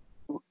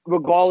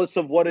 regardless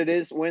of what it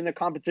is. We're in the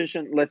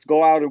competition. Let's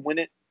go out and win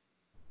it.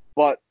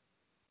 But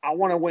I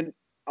want to win.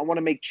 I want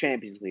to make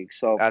Champions League.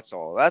 So That's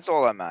all. That's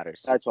all that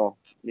matters. that's all.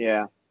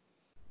 Yeah.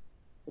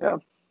 Yeah.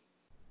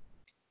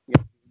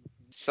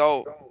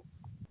 So,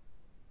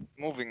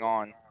 moving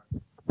on.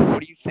 What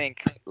do you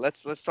think?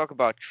 Let's talk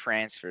about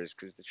transfers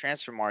because the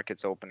transfer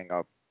market's opening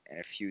up in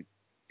a few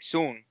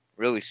soon,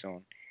 really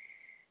soon.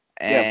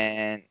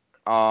 Yeah.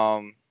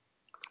 And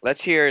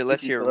let's hear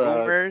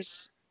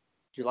rumors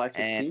July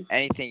and 15th.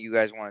 anything you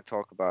guys want to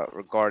talk about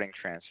regarding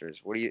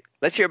transfers.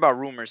 Let's hear about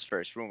rumors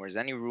first. Rumors.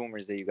 Any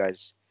rumors that you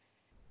guys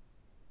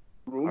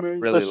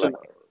Rumors. really Listen,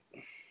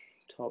 like?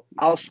 Top.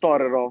 I'll start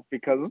it off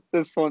because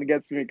this one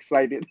gets me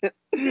excited.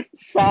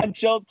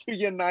 Sancho to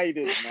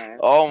United, man.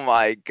 Oh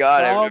my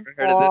God! I've never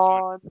heard of this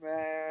one. Come on,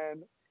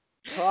 man.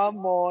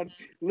 Come on.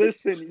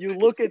 Listen, you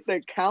look at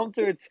the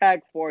counter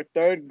attack for a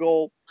third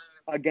goal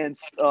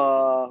against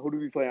who do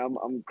we play?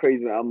 I'm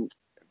crazy.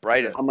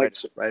 Brighton. I'm like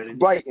Right.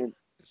 Brighton.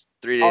 It's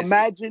 3 days.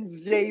 Imagine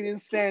Jadon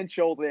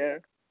Sancho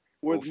there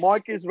with Oof.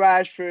 Marcus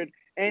Rashford,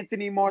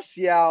 Anthony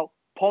Martial,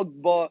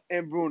 Pogba,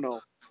 and Bruno.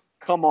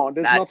 Come on,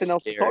 there's That's nothing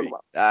else to talk scary.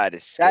 about. That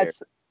is scary.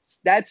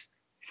 That's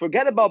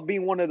forget about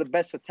being one of the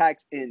best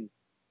attacks in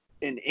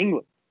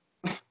England.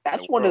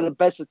 That's one of the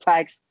best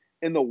attacks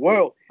in the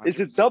world. Is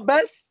it the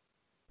best?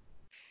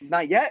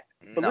 Not yet.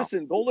 But No.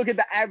 listen, go look at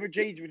the average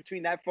age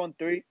between that front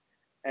three,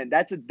 and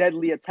that's a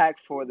deadly attack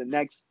for the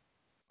next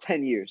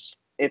 10 years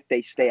if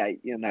they stay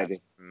at United.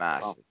 That's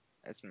massive.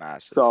 That's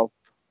massive. So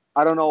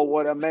I don't know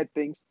what Ahmed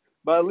thinks,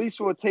 but at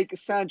least we'll take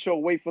Sancho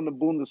away from the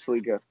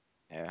Bundesliga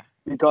Yeah.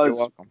 You're because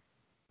welcome.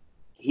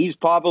 he's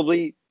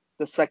probably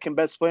the second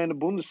best player in the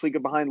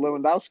Bundesliga behind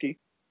Lewandowski.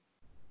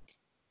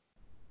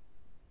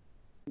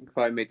 You could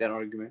probably make that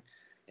argument.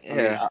 Yeah. I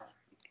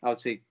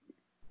mean,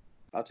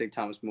 I'll take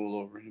Thomas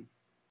Muller over him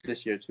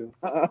this year too.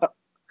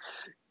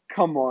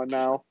 Come on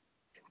now.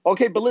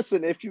 Okay, but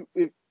listen, if you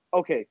had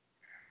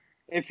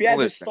Muller's to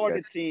been start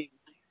good. a team,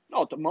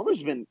 no,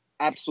 Muller's been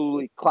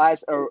absolutely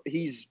class. Or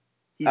he's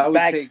I would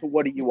back take- to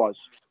what he was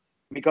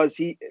because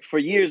he for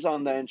years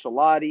on the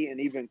Ancelotti and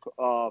even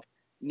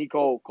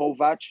Niko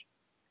Kovac,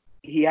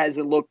 he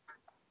hasn't looked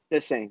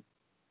the same,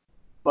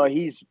 but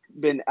he's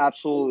been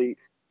absolutely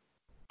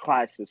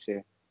class this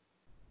year.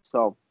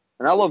 So,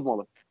 and I love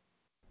Muller.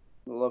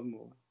 I love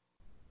Muller.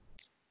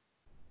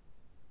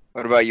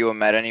 What about you,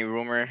 Ahmed? Any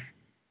rumor?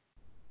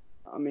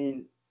 I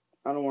mean,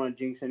 I don't want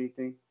to jinx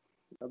anything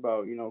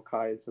about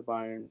Kai to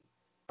Bayern.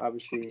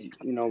 Obviously,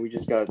 we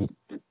just got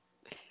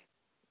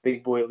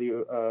big boy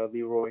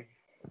Leroy.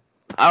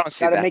 I don't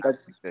see Gotta that make-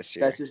 happening this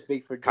year. That's just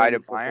big for Kai to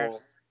German Bayern?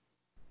 football.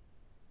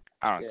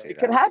 I don't Yeah. see It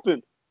that. can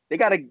happen.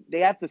 They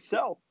have to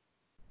sell.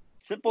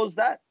 Simple as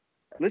that.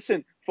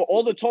 Listen, for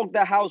all the talk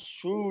that how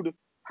shrewd,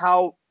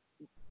 how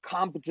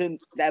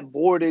competent that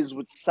board is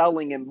with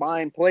selling and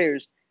buying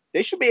players,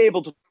 they should be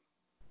able to.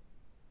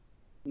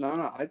 No,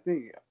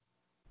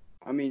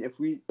 I mean, if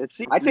we, Let's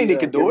see. I think they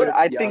can get do rid it. of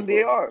I think they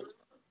Thiago. are.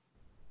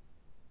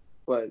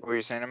 but What were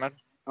you saying, Ahmed?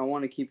 I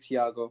want to keep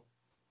Thiago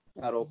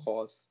at all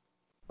costs.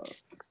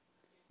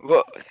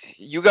 Well,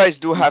 you guys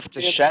do have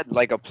to shed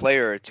like a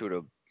player or two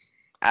to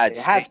add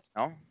They have space,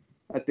 no?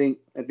 I think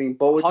 100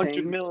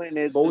 Boateng. million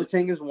is.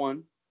 Boateng is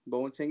one.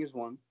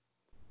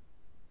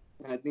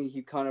 And I think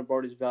he kind of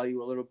brought his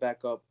value a little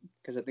back up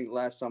because I think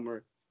last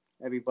summer,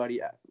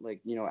 everybody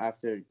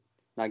after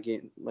not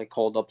getting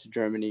called up to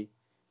Germany,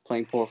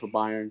 playing poor for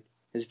Bayern,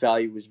 his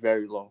value was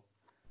very low.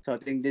 So I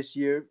think this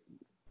year,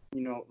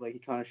 he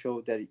kind of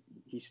showed that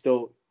he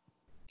still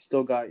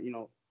got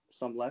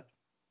some left.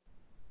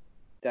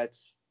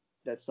 That's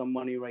some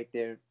money right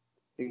there.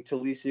 I think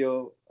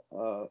Tolisso,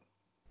 you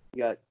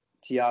got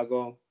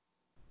Thiago.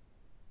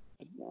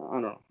 I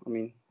don't know. I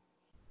mean,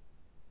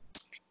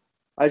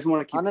 I just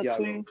want to keep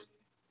Honestly, Thiago.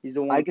 He's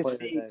the I one can player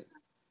see- that.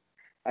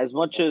 As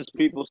much as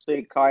people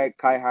say Kai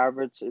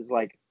Havertz is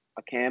like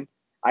a cam,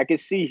 I can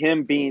see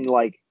him being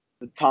like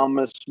the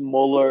Thomas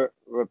Muller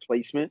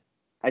replacement.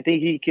 I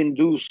think he can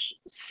do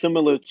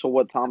similar to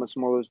what Thomas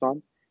Muller's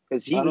done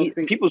because I don't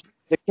think- people say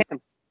he's a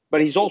cam,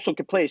 but he's also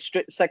can play a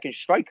second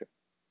striker.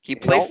 He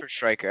played know? for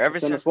striker. Ever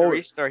Center since the forward.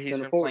 restart, he's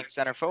Center been forward. playing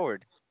center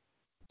forward.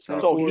 Center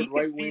So forward, he can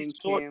right be wing,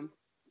 sort- cam.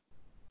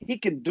 He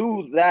can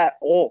do that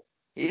all.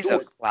 He's do a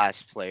it.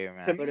 class player,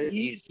 man. But it-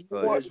 He's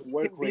good. more- His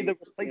work he'll be the rate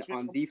replacement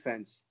on for-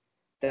 defense.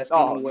 That's Oh,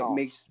 kind of what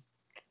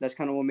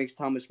no. makes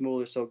Thomas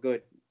Muller so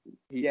good.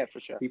 Yeah,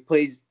 for sure. He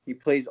plays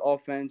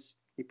offense.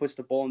 He puts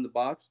the ball in the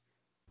box,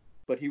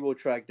 but he will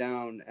track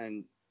down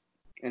and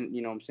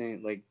you know what I'm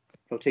saying, like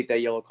he'll take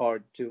that yellow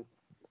card too.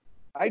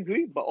 I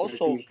agree, but for the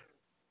also team.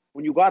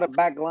 when you got a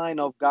back line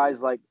of guys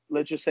like,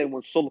 let's just say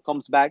when Sula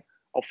comes back,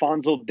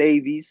 Alfonso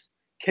Davies,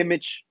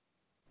 Kimmich,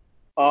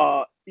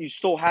 you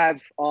still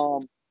have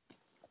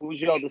who's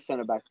your other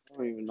center back? I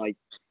don't even like.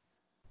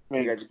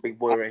 I got the big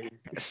boy right here.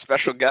 A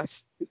special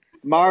guest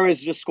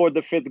Mahrez just scored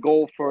the 5th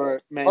goal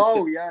for Man City.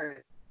 Oh yeah.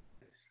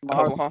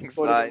 Mahrez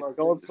scored alongside the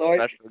goal. the Sorry,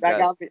 special that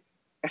guest. got me.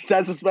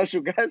 That's a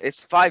special guest.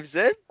 It's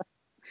 5-zip.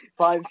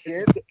 5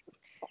 shit.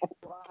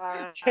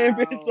 Wow.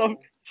 Champions Bro,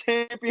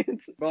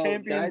 champions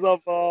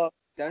that's- of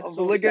That's of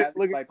so Liga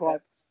savage by Club.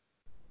 Pep.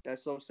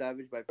 That's so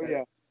savage by Pep.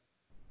 Yeah.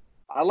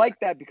 I like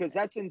that because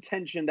that's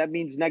intention. That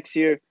means next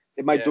year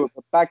they might Yeah. do it.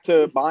 But back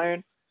to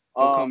Bayern.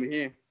 Don't come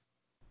here.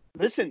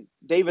 Listen,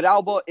 David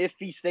Alba, if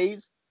he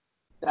stays,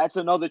 that's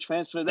another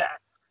transfer that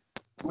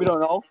we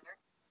don't know.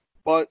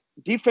 But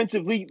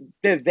defensively,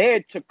 they're there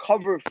to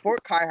cover for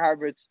Kai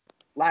Havertz's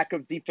lack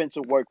of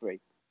defensive work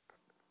rate.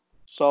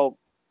 So,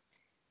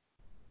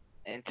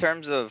 In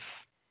terms of,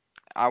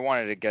 I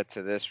wanted to get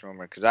to this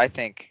rumor because I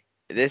think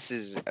this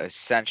is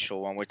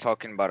essential when we're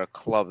talking about a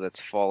club that's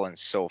fallen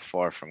so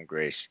far from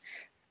grace.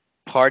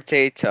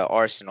 Partey to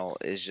Arsenal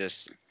is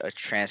just a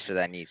transfer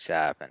that needs to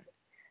happen.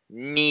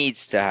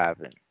 Needs to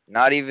happen.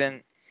 Not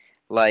even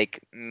like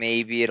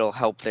maybe it'll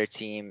help their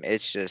team.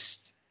 It's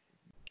just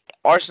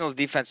Arsenal's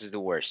defense is the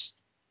worst.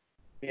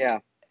 yeah.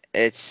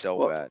 It's so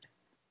Well, bad.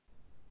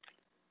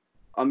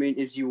 I mean,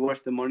 is he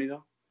worth the money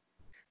though?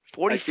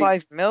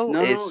 45 mil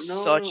No, is no,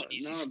 such an no,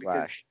 easy because-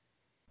 splash.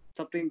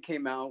 Something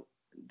came out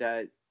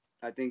that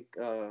I think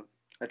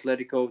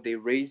Atletico they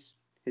raised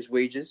his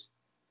wages,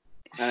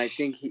 and I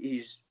think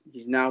he's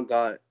now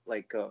got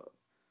like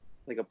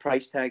a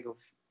price tag of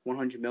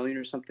 100 million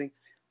or something.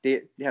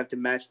 They have to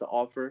match the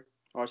offer.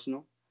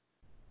 Arsenal.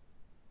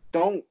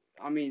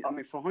 I mean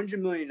for $100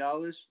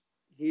 million,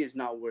 he is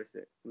not worth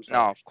it. I'm sorry.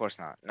 No, of course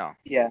not. No.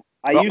 Yeah.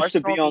 I But used to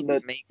be Arsenal on need the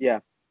to make- yeah.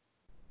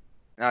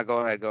 No, go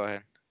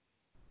ahead.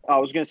 I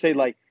was gonna say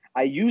like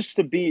I used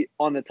to be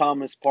on the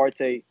Thomas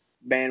Partey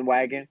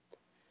bandwagon.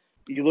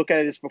 You look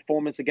at his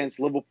performance against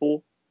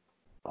Liverpool.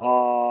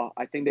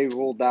 I think they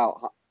ruled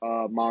out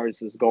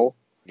Mahrez's goal.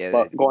 Yeah,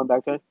 But going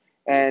back to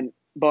it,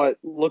 but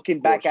looking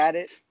back at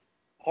it,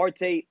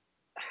 Partey,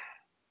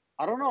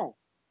 I don't know.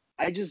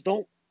 I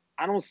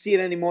don't see it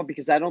anymore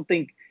because I don't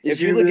think Is if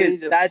he you look really at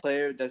the stats,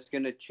 player that's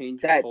gonna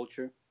change that- the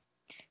culture?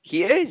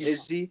 he is.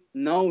 Is he?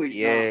 No, he's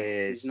He not.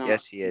 is. He's not.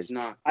 Yes, he He's is.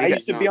 not. I He's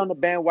used to be not. on the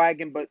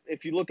bandwagon, but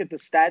if you look at the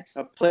stats,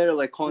 A player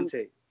like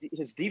Conte.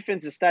 his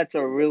defensive stats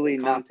are really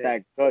not Conte.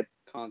 that good.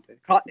 Conte.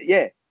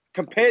 Yeah,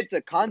 compared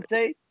to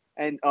Conte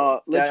and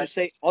let's just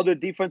say other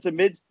defensive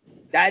mids,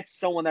 that's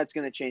someone that's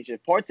going to change it.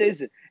 Partey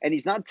isn't, and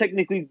he's not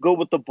technically good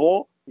with the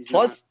ball. He's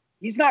Plus,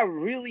 he's not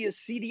really a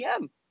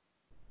CDM.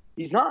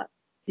 He's not.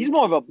 He's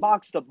more of a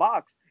box to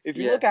box. If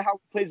you Yeah. look at how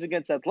he plays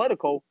against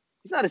Atletico,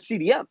 he's not a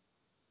CDM.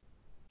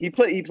 He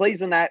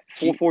plays in that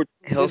 4-4.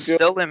 He'll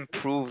still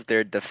improve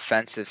their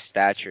defensive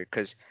stature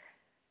because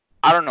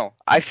I don't know.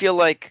 I feel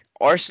like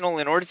Arsenal,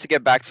 in order to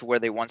get back to where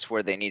they once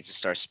were, they need to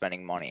start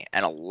spending money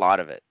and a lot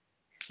of it.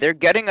 They're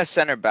getting a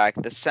center back.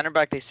 The center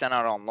back they sent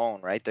out on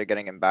loan, right? They're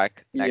getting him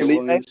back Yeah, next Felipe,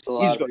 year. Williams, he's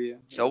good. Calabria.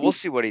 So we'll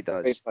see what he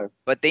Great does. player.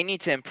 But they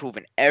need to improve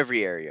in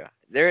every area.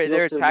 Their He's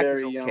also attack is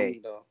very okay.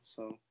 young, though,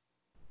 so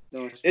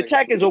don't The expect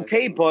attack too is much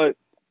okay, from him.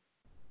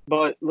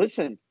 but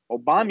listen,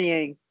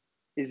 Aubameyang,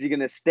 is he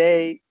gonna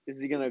stay? Is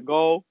he gonna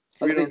go?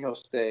 I We think don't- he'll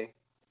stay.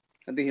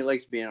 I think he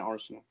likes being at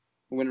Arsenal.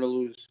 Win or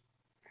lose.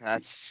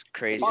 That's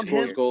crazy. On to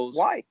scores him, hear. goals.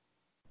 Why?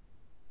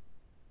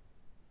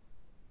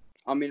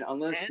 I mean,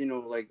 unless And-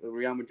 like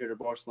Real Madrid or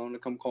Barcelona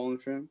come calling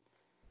for him.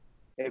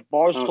 If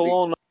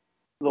Barcelona,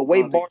 the way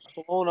I don't think-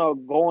 Barcelona are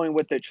going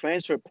with their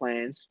transfer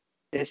plans,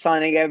 they're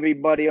signing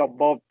everybody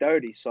above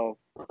 30. So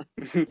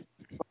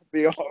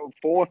be all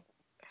 4.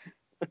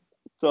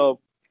 So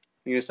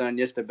You're gonna sign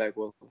Yester back,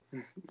 well.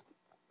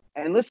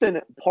 and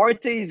listen,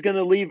 Partey is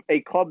gonna leave a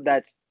club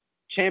that's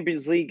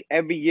Champions League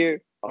every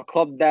year, a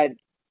club that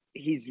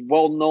he's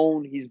well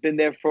known. He's been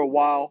there for a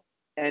while,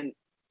 and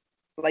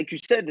like you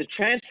said, the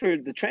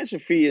transfer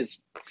fee is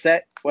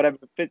set, whatever,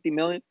 50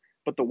 million.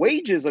 But the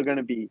wages are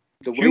gonna be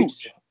The huge.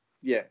 wage,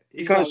 yeah,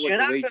 he's because not you're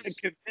worth not the going wages.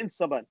 to convince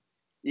somebody.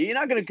 You're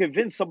not going to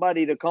convince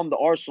somebody to come to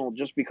Arsenal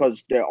just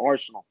because they're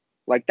Arsenal.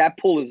 Like that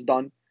pull is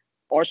done.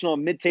 Arsenal, a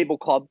mid-table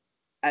club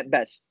at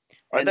best.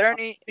 Are And there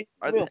any?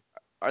 I will.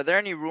 Are there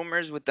any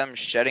rumors with them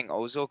shedding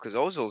Ozil? Because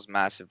Ozil's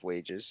massive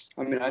wages.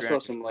 I mean, I saw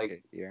some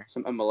 350K a year.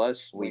 some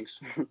MLS Weak.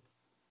 links.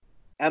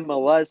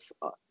 MLS,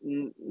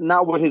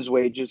 not with his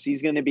wages.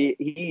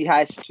 He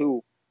has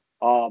to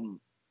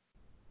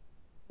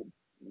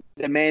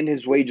demand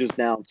his wages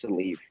down to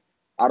leave.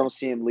 I don't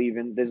see him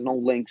leaving. There's no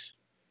links.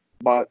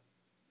 But,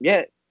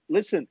 yeah,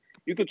 listen,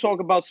 you could talk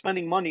about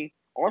spending money.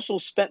 Arsenal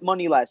spent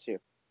money last year.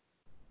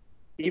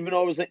 Even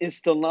though it was an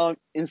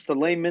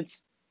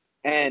installments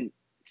and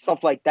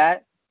stuff like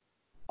that.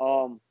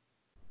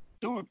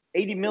 Dude,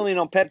 80 million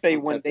on Pepe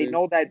On when Pepe. they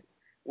know that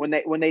when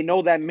they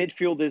know that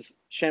midfield is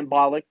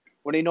shambolic,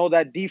 when they know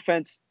that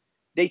defense,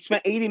 they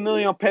spent 80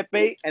 million on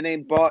Pepe and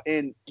then brought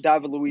in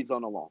David Luiz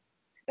on the loan.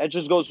 That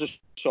just goes to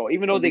show.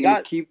 Even though Are they gonna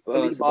got keep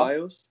Saliba.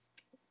 Ceballos.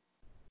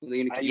 Are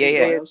they gonna keep Yeah, they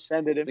Ceballos?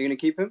 extended him. They're gonna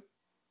keep him.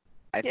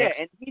 I Yeah,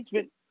 think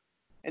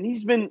and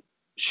he's been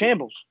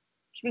shambles.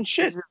 It's been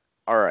shit.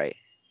 All right,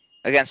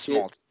 against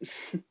Yeah. small.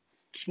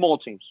 Small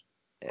teams.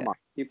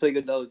 He played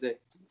good the other day.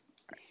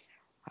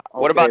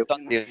 What Okay. about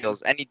done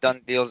deals? Any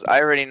done deals?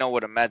 I already know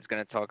what Ahmed's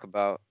gonna talk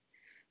about.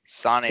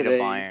 Sane to Today,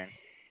 Bayern.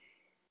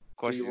 Of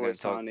course, he's Leroy gonna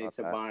talk Sané about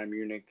to that. Bayern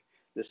Munich.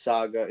 The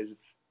saga is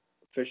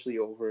officially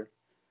over.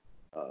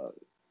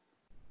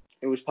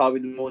 It was probably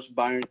the most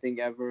Bayern thing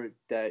ever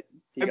that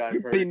he got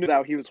Everybody hurt. knew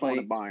that he was going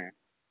to playing- Bayern.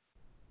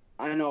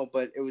 I know,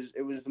 but it was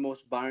the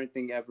most Bayern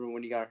thing ever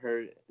when he got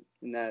hurt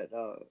in that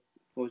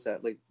what was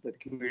that, like the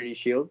Community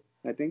Shield,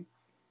 I think,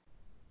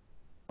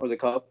 or the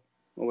Cup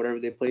or whatever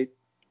they played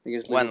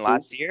against When Liverpool.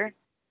 last year?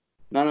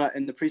 No,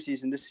 in the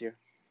preseason this year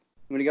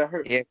when he got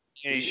hurt. Yeah,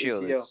 Community His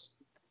Shield. ACL. is-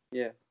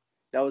 Yeah,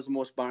 that was the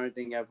most Bayern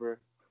thing ever.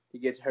 He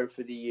gets hurt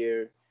for the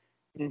year.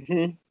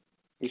 Mm-hmm.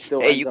 He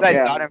still Hey, ends you up guys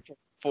Yeah. got him for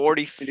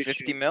 40, Community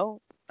 50 Shield.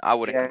 mil? I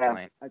wouldn't Yeah.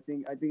 complain. I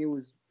think it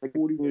was like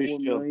 44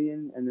 Community Shield.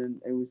 million, and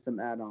then it was some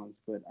add-ons.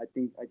 But I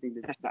think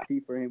the fee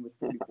for him was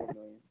 44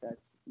 million.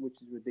 Which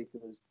is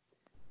ridiculous.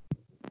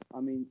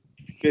 I mean,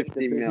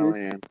 50 business-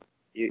 million.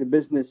 the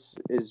business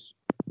is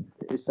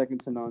second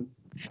to none,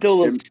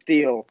 Still a They're-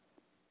 steal.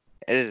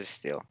 It is a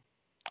steal.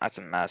 That's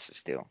a massive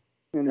steal.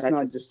 and it's That's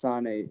not a- just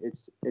Sane.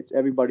 It's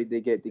everybody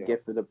they get Yeah.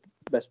 for the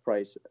best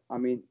price. I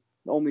mean,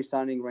 the only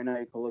signing right now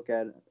you can look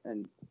at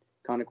and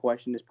kind of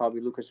question is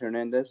probably Lucas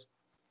Hernandez,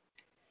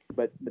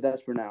 but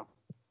that's for now.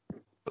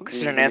 Lucas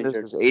He's Hernandez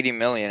injured. was 80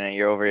 million, and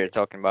you're over here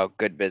talking about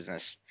good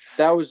business.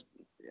 That was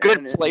Good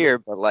and player,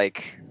 but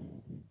like,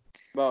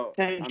 Well,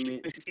 I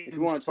mean, if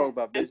you want to talk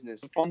about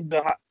business, from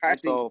the I think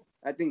so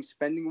I think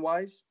spending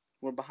wise,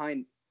 we're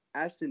behind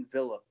Aston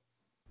Villa.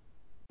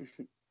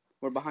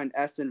 We're behind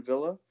Aston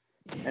Villa,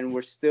 and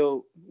we're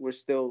still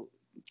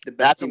the best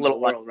that's a team in little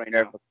the world right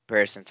unfair now. of a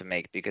comparison to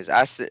make because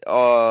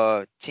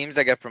teams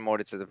that get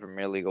promoted to the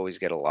Premier League always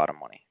get a lot of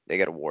money. They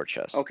get a war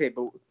chest. Okay,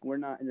 but we're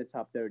not in the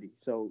top 30.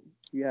 So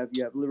you have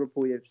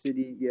Liverpool, you have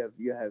City, you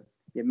have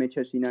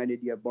Manchester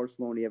United, you have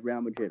Barcelona, you have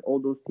Real Madrid. All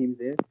those teams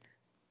there,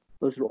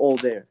 those are all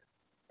there.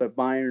 But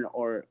Bayern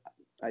are,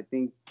 I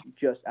think,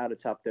 just out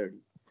of top 30.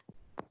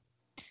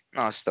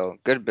 No, still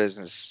good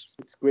business.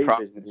 It's great Prop-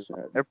 business.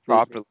 They're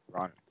properly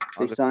run.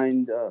 They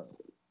signed.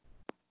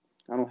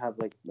 I don't have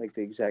like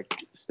the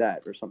exact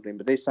stat or something,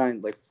 but they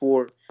signed like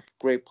 4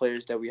 great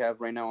players that we have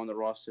right now on the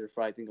roster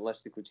for I think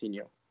less than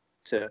Coutinho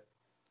to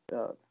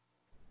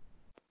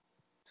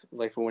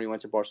like for when he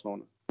went to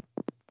Barcelona.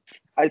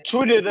 I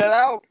tweeted it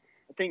out,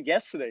 I think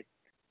yesterday.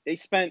 They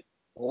spent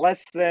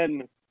less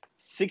than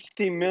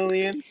 60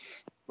 million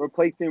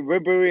replacing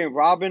Ribery and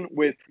Robin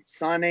with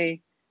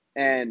Sane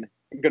and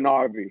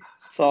Gnabry.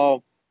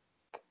 So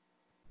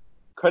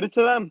credit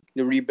to them.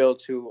 The rebuild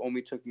too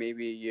only took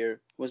maybe a year.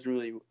 Wasn't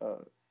really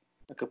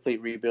a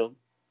complete rebuild.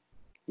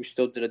 We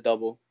still did a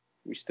double.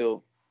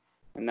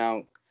 And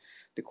now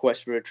the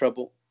quest for a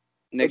treble.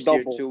 Next year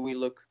double.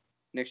 too,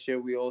 next year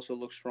we also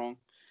look strong.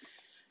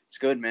 It's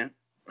good, man.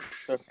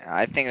 Yeah,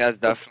 I think that's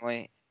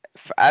definitely,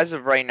 as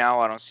of right now,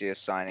 I don't see a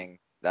signing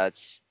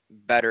that's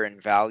better in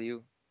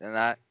value than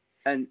that.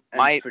 And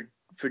My-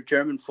 for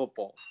German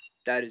football,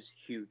 that is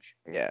huge.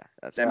 Yeah,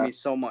 that's That means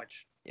so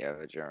much. yeah,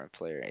 a German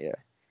player. Yeah,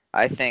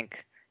 I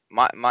think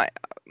my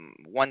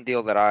one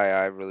deal that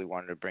I really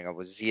wanted to bring up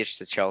was Ziyech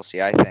to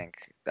Chelsea. I think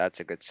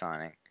that's a good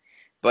signing,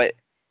 but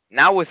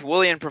now with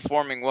Willian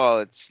performing well,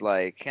 it's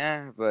like,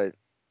 but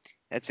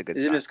it's a good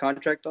Isn't signing. his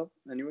contract up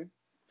anyway?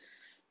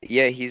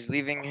 Yeah, he's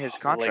leaving his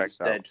contract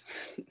out. dead.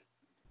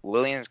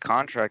 Willian's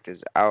contract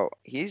is out.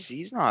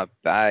 He's not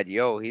bad,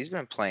 yo. He's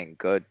been playing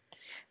good,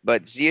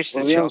 but Ziyech to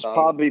Williams Chelsea.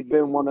 probably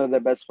been one of their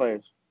best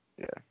players.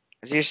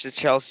 Ziyech to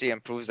Chelsea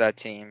improves that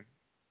team.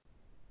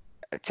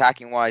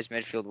 Attacking wise,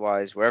 midfield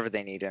wise, wherever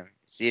they need him.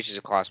 Ziyech is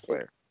a class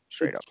player,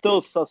 straight up. It's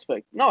still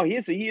suspect. No, he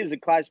is a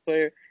class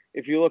player.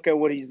 If you look at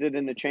what he's did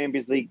in the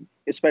Champions League,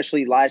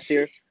 especially last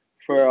year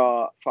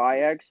for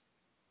Ajax,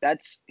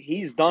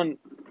 he's done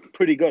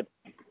pretty good.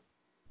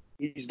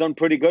 He's done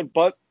pretty good,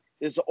 but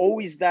there's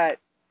always that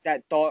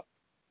thought: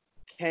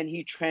 can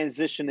he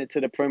transition into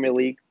the Premier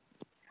League?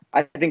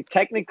 I think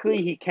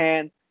technically he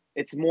can.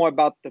 It's more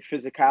about the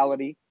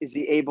physicality. Is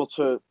he able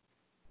to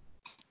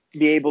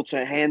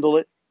handle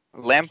it?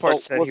 Lampard So,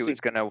 said we'll he see.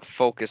 was going to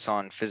focus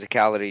on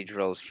physicality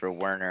drills for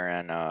Werner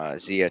and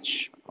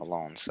Ziyech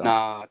alone. So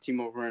Nah,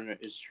 Timo Werner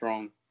is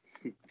strong.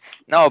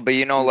 no, but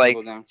you know, He like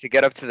can go down. to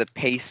get up to the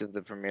pace of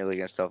the Premier League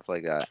and stuff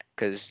like that,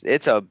 because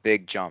it's a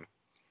big jump.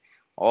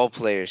 All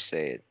players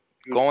say it.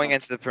 Going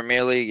into the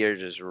Premier League, you're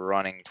just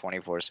running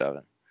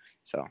 24/7.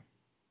 So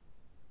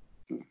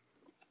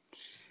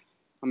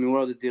I mean, what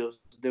are the deals?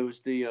 There was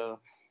the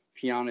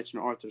Pjanic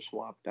and Arthur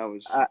swap. That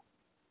was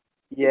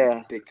Yeah.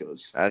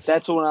 ridiculous.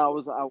 That's when I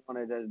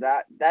wanted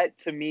that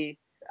to me.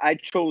 I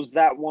chose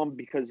that one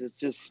because it's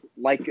just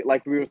like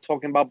we were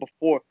talking about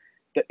before,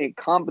 the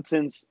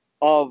incompetence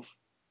of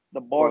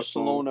the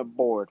Barcelona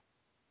board.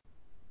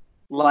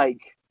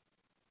 Like,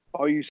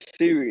 are you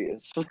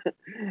serious?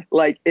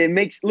 Like,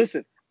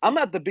 listen, I'm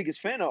not the biggest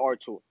fan of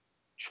Artur.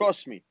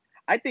 Trust me.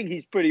 I think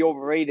he's pretty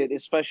overrated,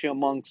 especially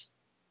amongst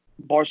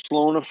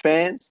Barcelona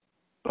fans.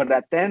 But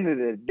at the end of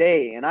the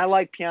day, and I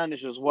like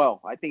Pjanic as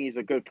well. I think he's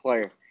a good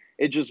player.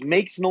 It just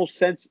makes no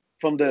sense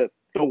from the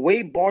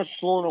way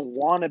Barcelona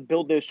want to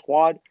build their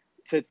squad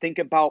to think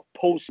about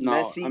post No,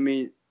 Messi I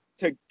mean,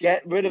 to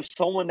get rid of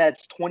someone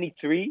that's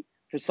 23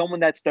 for someone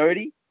that's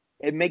 30.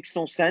 It makes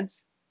no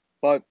sense.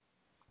 But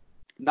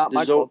not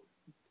my there's club.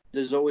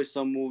 there's always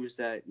some moves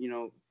that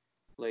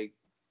like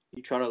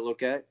you try to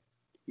look at,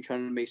 you try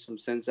to make some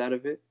sense out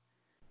of it.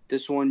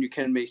 This one you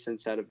can make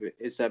sense out of it.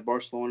 It's that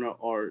Barcelona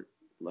are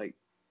like,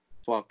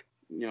 fuck,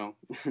 they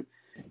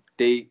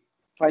need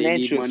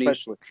Financial, money.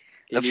 especially.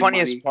 They The need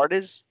funniest money. part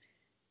is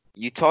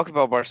you talk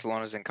about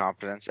Barcelona's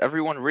incompetence.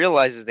 Everyone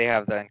realizes they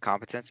have that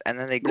incompetence, and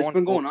then they But go it's and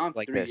been pull going on for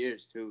like 3 years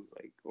this. too,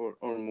 like or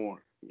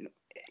more.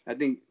 I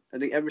think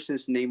ever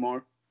since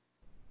Neymar,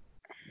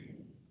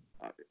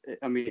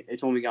 I mean,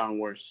 it's only gotten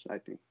worse. I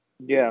think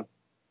Yeah.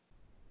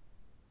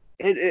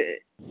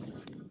 It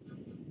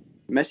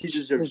Messi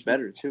deserves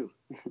better too.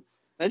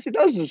 Messi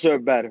does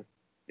deserve better.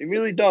 He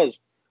really does.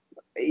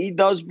 He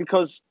does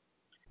because,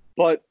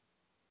 but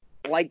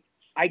like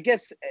I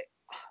guess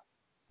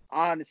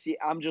honestly,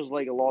 I'm just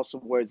like a loss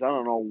of words. I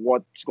don't know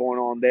what's going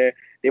on there.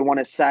 They want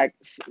to sack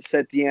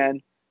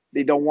Setien.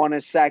 They don't want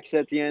to sack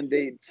Setien.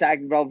 They sack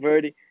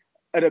Valverde.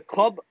 At a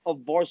club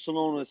of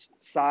Barcelona's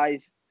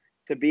size,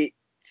 to be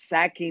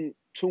sacking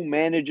two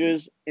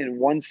managers in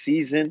one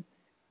season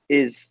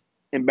is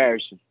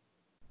embarrassing.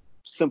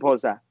 Simple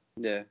as that.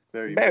 Yeah,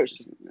 very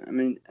Embarrassing. embarrassing. I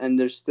mean, and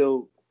they're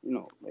still,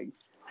 like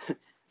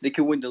they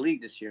could win the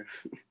league this year,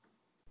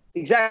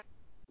 Exactly.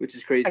 which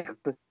is crazy.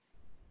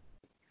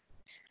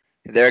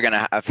 They're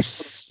gonna have League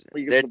is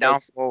their the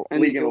best downfall. And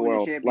league they in the could win the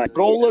world. Champions Like, League.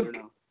 go You never look.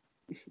 know.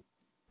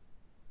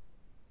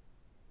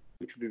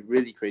 Which would be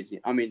really crazy.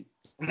 I mean,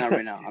 not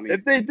right now. I mean,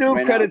 If they do,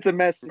 right credit to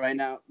Messi. right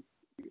now,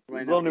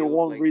 There's now only they look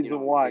one like, reason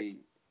why.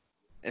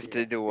 If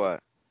they do what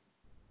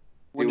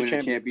They win the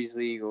Champions Champions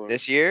League or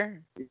this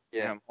year,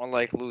 yeah. more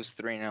like lose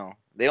 3-0.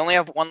 They only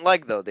have one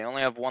leg though. They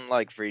only have one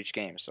leg for each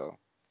game, so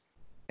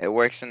it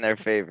works in their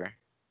favor.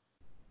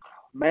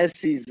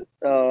 Messi's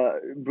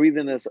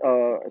breathing a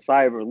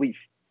sigh of relief.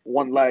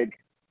 One leg.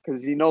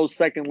 Because he knows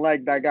second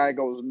leg, that guy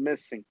goes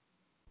missing.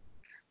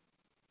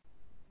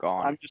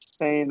 Gone. I'm just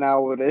saying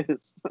how it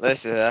is.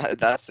 Listen,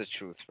 that's the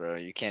truth, bro.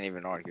 You can't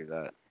even argue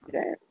that.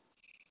 Yeah.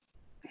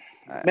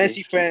 Uh,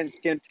 Messi fans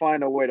can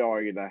find a way to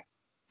argue that.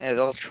 Yeah,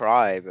 they'll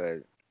try, but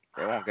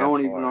they won't I get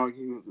won't far. even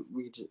argue.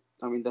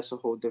 I mean, that's a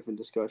whole different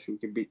discussion.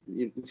 We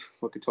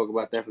could talk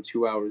about that for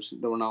 2 hours.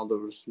 The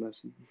Ronaldo versus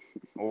Messi.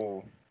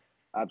 Oh,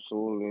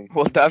 Absolutely.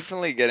 we'll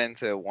definitely get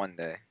into it one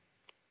day.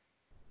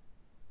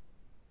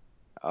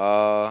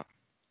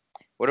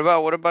 What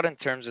about in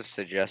terms of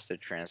suggested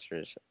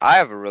transfers? I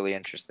have a really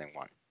interesting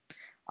one.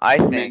 I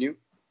think Menu.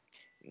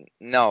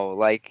 no,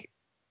 like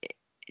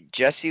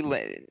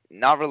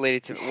not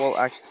related to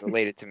actually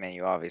related to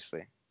Manu,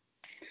 obviously.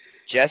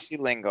 Jesse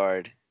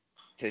Lingard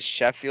to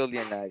Sheffield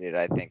United,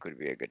 I think would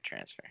be a good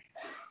transfer.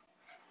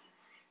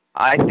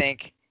 I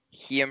think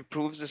he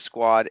improves the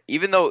squad,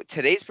 even though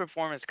today's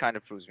performance kind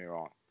of proves me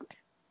wrong.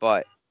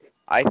 But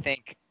I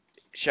think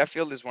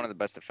Sheffield is one of the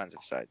best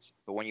defensive sides.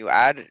 But when you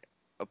add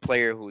a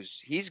player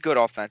he's good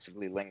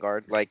offensively,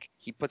 Lingard, like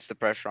he puts the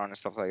pressure on and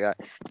stuff like that,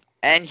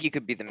 and he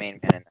could be the main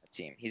man in that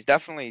team. He's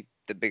definitely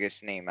the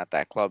biggest name at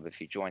that club if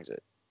he joins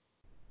it,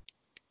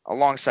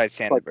 alongside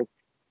Sandberg.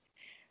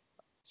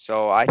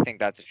 So I think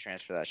that's a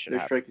transfer that should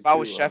happen. If I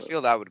was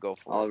Sheffield, I would go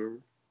for Oliver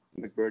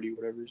McBurdy,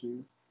 whatever his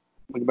name.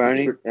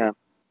 McBurney? Yeah.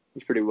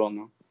 He's pretty well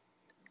known.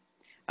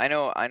 I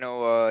know,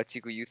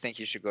 Tiku, you think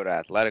he should go to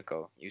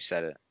Atletico. You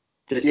said it.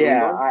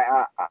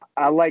 Yeah,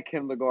 I like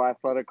him to go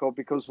Atletico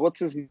because what's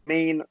his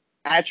main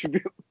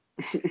attribute?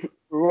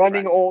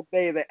 Running all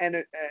day, the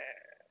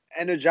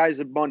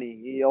Energizer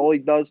Bunny. All he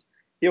does,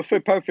 he'll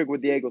fit perfect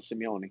with Diego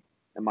Simeone,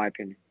 in my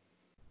opinion.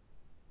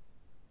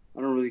 I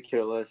don't really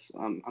care less.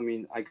 I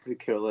mean, I could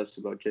care less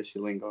about Jesse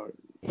Lingard.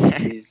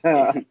 I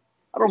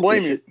don't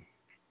blame you.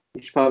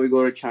 He should probably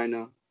go to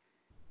China.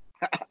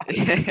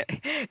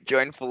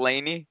 Join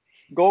Fellaini.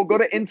 Go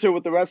to Inter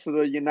with the rest of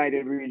the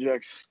United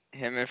rejects.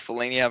 Him and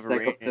Fellaini have a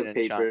reunion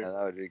in China.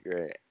 That would be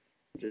great.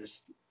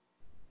 Just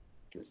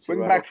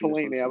bring back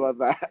Fellaini. How about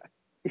that?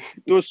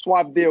 Do a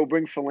swap deal.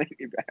 Bring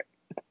Fellaini back.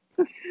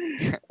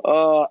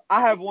 I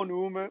have one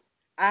rumor.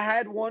 I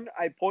had one.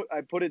 I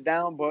put it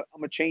down, but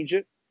I'm gonna change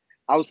it.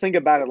 I was thinking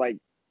about it like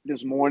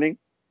this morning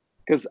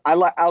because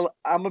I'm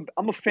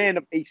a fan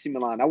of AC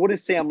Milan. I wouldn't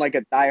say I'm like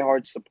a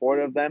diehard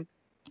supporter of them,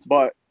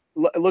 but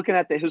looking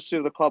at the history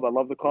of the club, I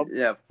love the club.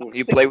 Yeah, of course.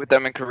 You play with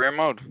them in career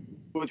mode.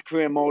 With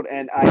career mode,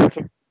 and I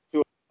took to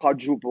a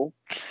quadruple,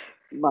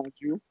 mind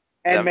you.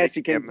 And that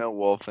Messi came.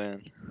 Millwall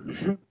fan.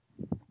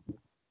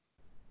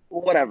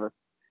 Whatever.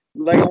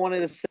 Like I wanted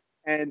to say,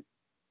 and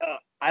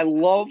I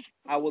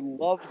would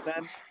love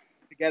them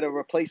to get a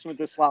replacement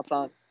to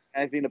Zlatan.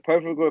 And I think the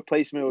perfect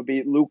replacement would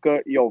be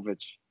Luka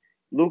Jovic.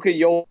 I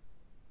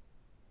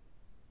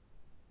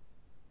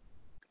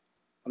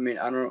mean,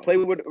 I don't know. Play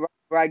with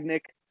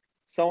Ragnick,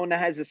 someone that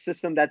has a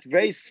system that's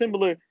very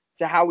similar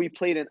to how we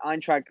played in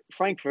Eintracht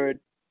Frankfurt,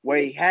 where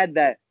he had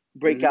that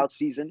breakout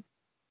season,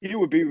 he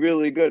would be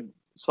really good.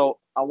 So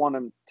I want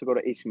him to go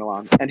to AC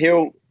Milan, and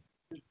he'll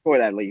destroy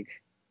that league.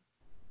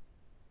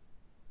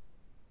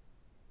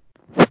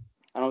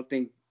 I don't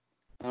think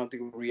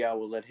Real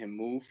will let him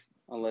move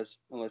unless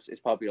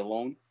it's probably a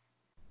loan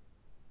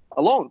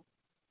Alone.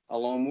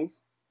 move.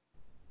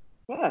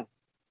 Yeah. And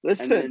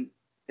Listen, then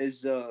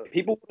is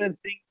people wouldn't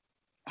think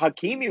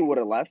Hakimi would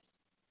have left.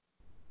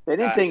 They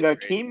didn't That's think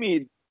crazy.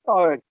 Hakimi.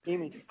 Oh,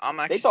 Hakimi. I'm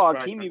They actually thought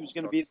surprised Hakimi no was one's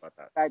going to talking be. about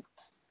that.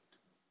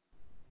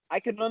 I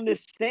can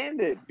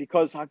understand it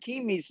because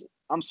Hakimi's.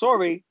 I'm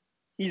sorry,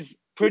 he's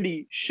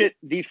pretty shit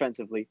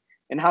defensively.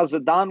 And how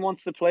Zidane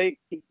wants to play,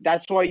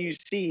 that's why you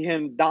see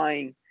him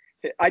dying.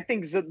 I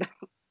think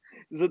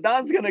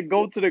Zidane's gonna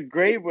go to the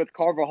grave with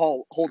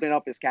Carvajal holding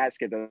up his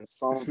casket or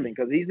something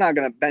because he's not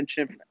gonna bench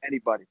him for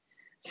anybody.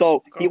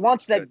 So he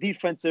wants that Good.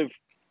 defensive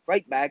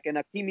right back, and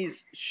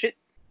Hakimi's shit.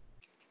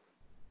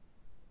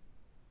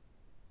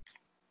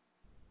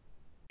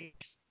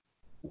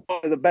 One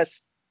of the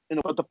best.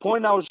 But the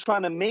point I was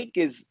trying to make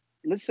is,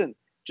 listen,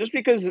 just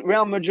because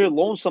Real Madrid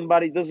loans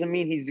somebody doesn't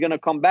mean he's gonna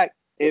come back.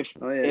 If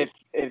oh yeah,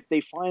 if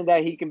they find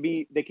that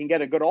they can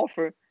get a good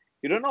offer.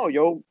 You don't know.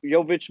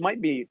 Jovic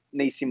might be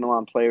an AC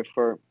Milan player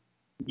for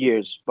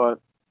years, but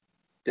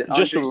did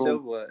just a Andre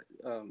rumor.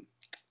 Silva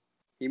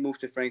he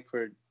moved to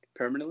Frankfurt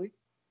permanently?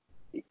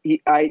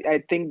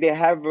 I think they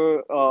have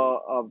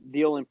a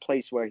deal in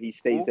place where he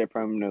stays Who? there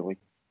permanently.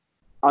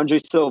 Andre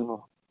Silva,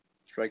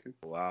 Striker.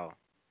 Wow.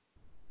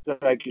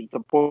 like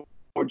the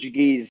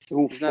Portuguese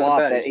who He's not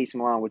flopped bad. at AC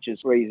Milan, which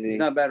is crazy. He's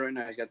not bad right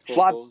now. He's got 12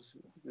 Flops. goals.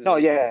 No,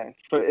 yeah,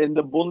 in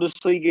the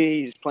Bundesliga,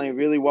 he's playing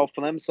really well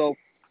for them. So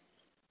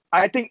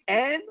I think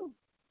Jovic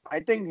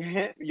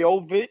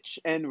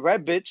and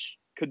Rebic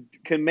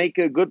can make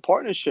a good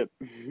partnership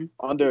Mhm.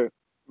 under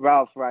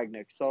Ralph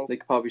Ragnick. So They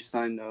could probably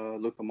sign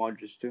Luka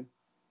Modric too.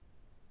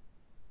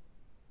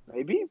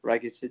 maybe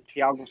Rakitic.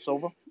 Thiago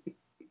Silva.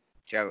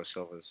 Thiago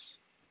Silva's.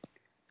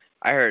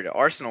 I heard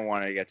Arsenal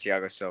wanted to get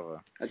Thiago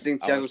Silva. I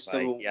think I Thiago was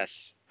Silva. like,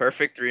 yes,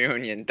 perfect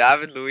reunion.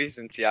 David Luiz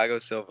and Thiago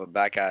Silva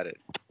back at it.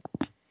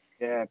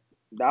 Yeah,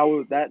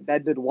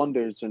 that did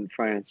wonders in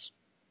France.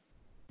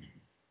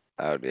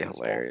 That would be That's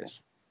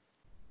hilarious.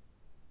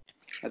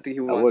 I think he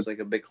I wants would. like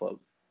a big club.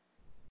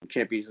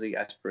 Champions League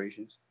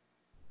aspirations.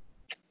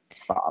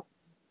 Stop.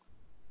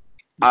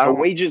 I The don't.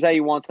 wages that he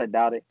wants, I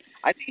doubt it.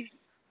 I think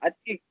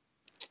He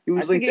I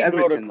was think linked he to can go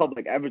to a Everton. club though.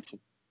 like Everton.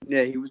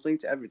 Yeah, he was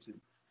linked to Everton.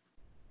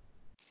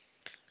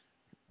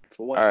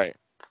 For what? All right.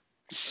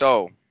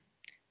 So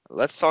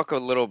let's talk a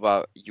little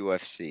about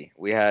UFC.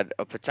 We had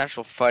a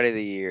potential fight of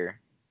the year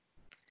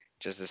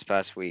just this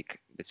past week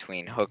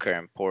between Hooker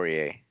and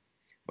Poirier.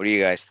 What are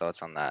you guys'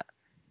 thoughts on that?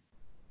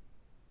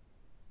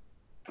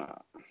 I'm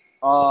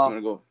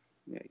gonna go.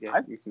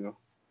 Yeah, you can go.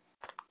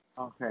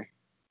 Okay.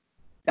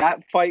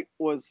 That fight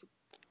was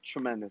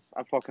tremendous.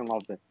 I fucking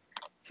loved it.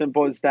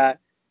 Simple as that.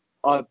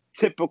 A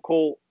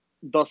typical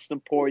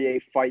Dustin Poirier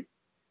fight.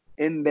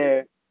 In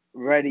there,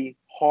 ready,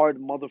 hard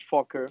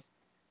motherfucker.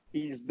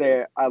 He's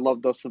there. I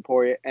love Dustin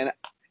Poirier. And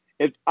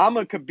if I'm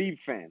a Khabib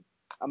fan,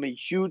 I'm a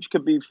huge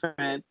Khabib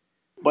fan.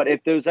 But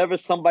if there's ever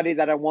somebody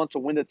that I want to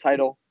win the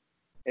title,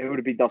 it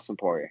would be Dustin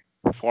Poirier.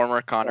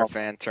 Former Conor Oh.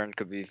 fan turned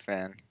Khabib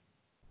fan.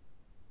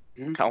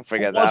 Mhm. Don't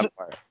forget wasn't- that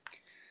part.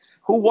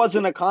 Who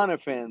wasn't a Conor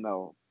fan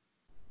though?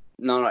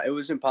 No, it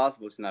was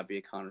impossible to not be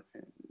a Conor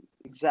fan.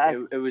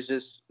 Exactly. It was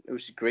just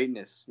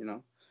greatness, you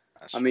know.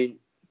 That's I mean,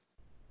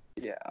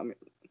 yeah. I mean,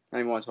 I don't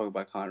even want to talk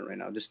about Conor right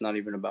now. This is not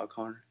even about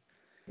Conor.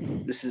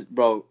 This is,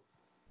 bro.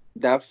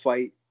 That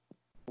fight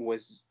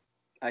was,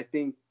 I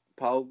think,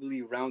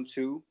 probably round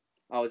 2.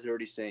 I was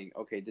already saying,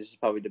 okay, this is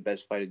probably the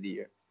best fight of the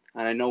year.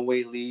 And I know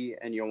Wei Lee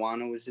and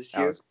Joanna was this that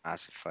year. was a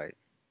massive fight.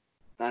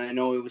 And I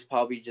know it was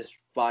probably just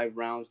 5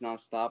 rounds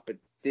nonstop, but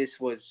this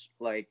was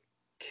like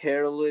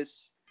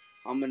careless.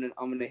 I'm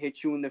gonna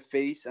hit you in the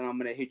face, and I'm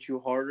gonna hit you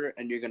harder,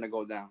 and you're gonna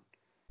go down.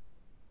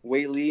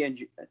 Wei Lee and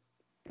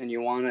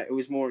Joanna, it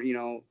was more, you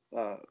know,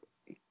 I'm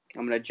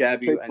gonna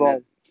jab you, Trick and ball.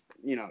 then,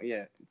 you know,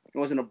 yeah, it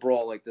wasn't a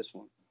brawl like this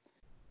one.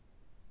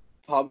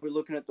 Probably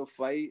looking at the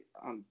fight,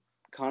 I'm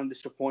kind of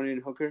disappointed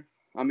in Hooker.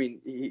 I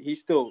mean, he's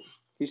still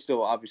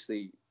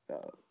obviously,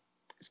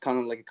 it's kind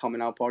of like a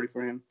coming out party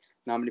for him.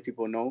 Not many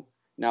people know.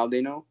 Now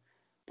they know,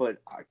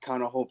 but I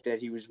kind of hope that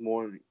he was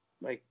more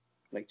like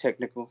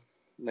technical,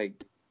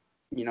 like,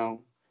 you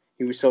know,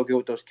 he was so good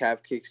with those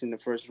calf kicks in the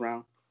first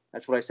round.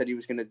 That's what I said he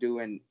was gonna do,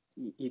 and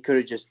he could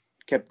have just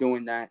kept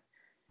doing that,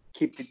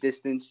 keep the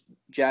distance,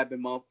 jab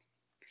him up.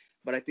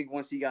 But I think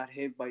once he got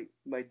hit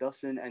by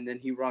Dustin and then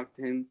he rocked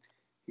him,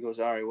 he goes,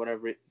 all right,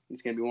 whatever.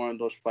 It's gonna be one of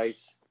those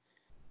fights.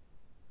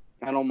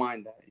 I don't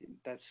mind that.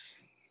 That's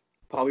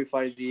probably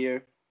fight of the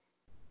year.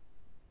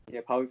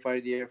 Yeah, probably fight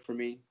of the year for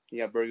me. You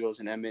got Burgos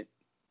and Emmett.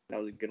 That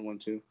was a good one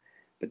too.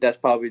 But that's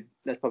probably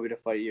the fight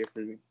of the year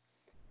for me.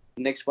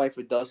 Next fight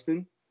for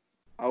Dustin,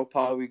 I would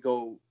probably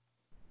go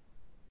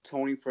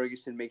Tony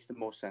Ferguson makes the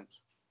most sense.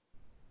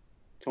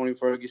 Tony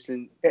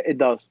Ferguson. It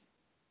does.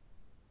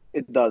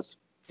 It does.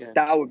 Yeah.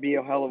 That would be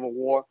a hell of a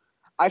war.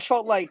 I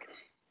felt like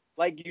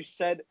like you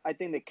said, I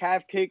think the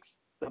calf kicks,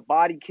 the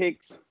body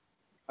kicks.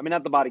 I mean,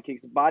 not the body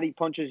kicks, the body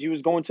punches. He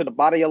was going to the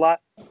body a lot.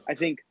 I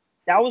think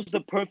that was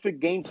the perfect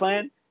game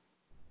plan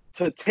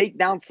to take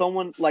down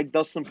someone like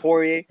Dustin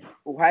Poirier,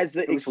 who has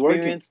the It was working.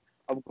 experience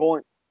of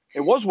going.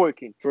 It was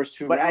working, First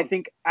two but rounds. I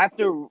think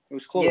after It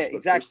was close. yeah, But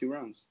exactly. First 2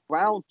 rounds.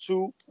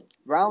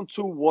 round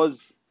two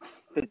was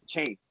the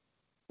change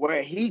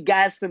where he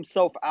gassed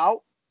himself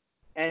out,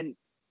 and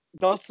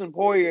Dustin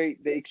Poirier,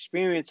 the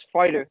experienced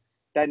fighter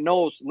that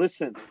knows,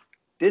 listen,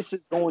 this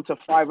is going to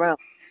 5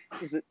 rounds.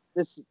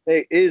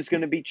 There is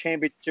going to be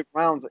championship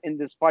rounds in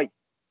this fight.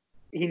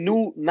 He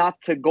knew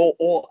not to go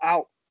all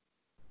out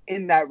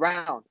in that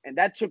round, and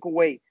that took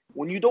away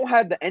when you don't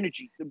have the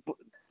energy.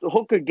 The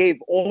Hooker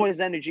gave all his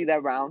energy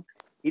that round.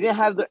 He didn't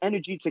have the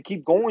energy to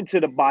keep going to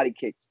the body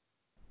kicks.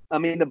 I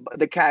mean,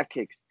 the calf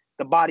kicks,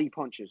 the body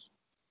punches.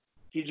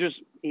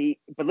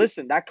 But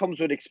listen, that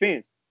comes with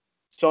experience.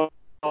 So,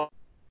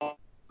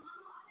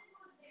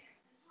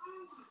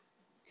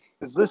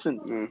 because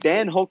listen,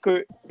 Dan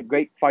Hooker, a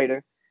great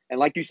fighter, and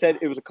like you said,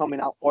 it was a coming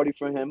out party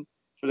for him,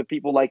 for the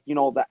people like,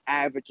 the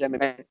average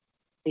MMA.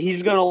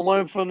 He's gonna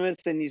learn from this,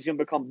 and he's gonna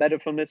become better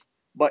from this.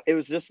 But it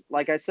was just,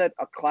 like I said,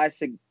 a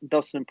classic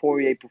Dustin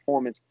Poirier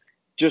performance.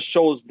 Just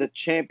shows the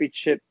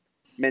championship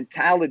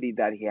mentality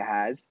that he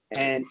has,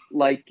 and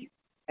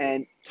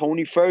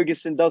Tony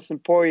Ferguson, Dustin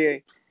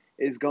Poirier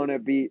is gonna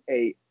be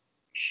a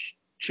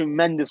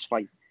tremendous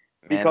fight.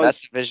 Man, because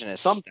that division is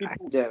some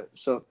stacked. people Yeah.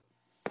 So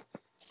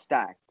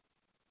stacked.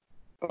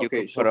 You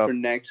okay. could So put up- for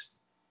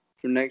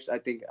next, I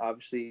think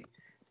obviously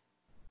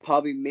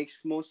probably makes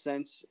most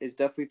sense. It's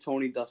definitely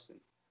Tony Dustin.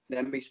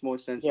 That makes more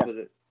sense Yeah. for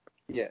the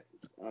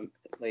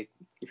like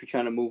if you're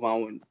trying to move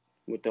on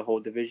with the whole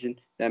division,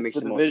 that makes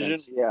The the most division,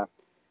 sense.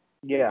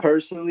 yeah.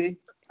 Personally,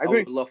 I I agree.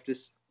 would love to.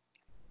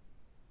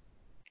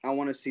 I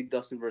want to see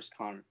Dustin versus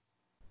Conor.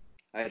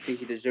 I think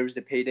he deserves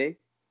the payday.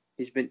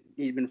 He's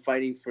been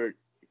fighting for,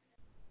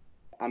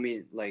 I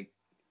mean, like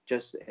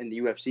just in the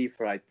UFC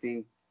for I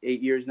think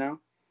 8 years now.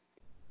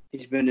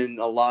 He's been in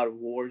a lot of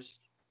wars.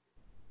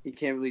 He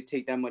can't really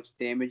take that much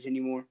damage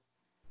anymore.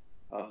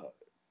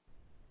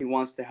 He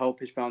wants to help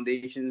his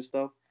foundation and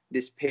stuff.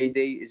 This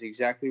payday is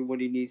exactly what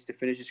he needs to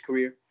finish his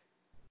career.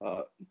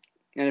 And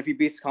if he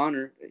beats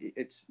Conor,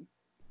 it's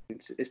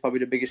probably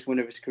the biggest win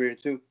of his career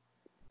too.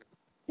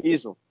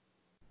 Easily.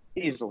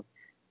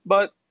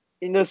 But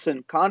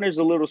listen, Connor's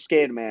a little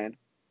scared, man.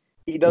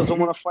 He doesn't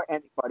want to fight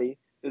anybody.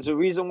 There's a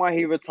reason why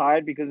he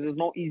retired, because there's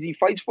no easy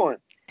fights for him.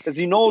 Because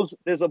he knows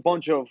there's a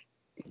bunch of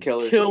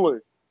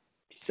killers.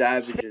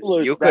 Savages.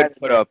 Killers. You could that-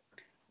 put up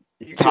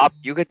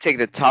You could take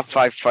the top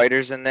 5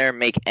 fighters in there,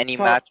 make any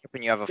Top- matchup,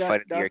 and you have a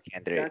fight of the year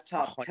candidate. that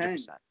top 10.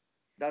 100%.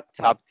 That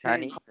Top top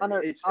 10.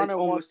 10. It's Conor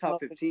almost wants top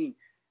 15.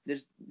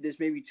 There's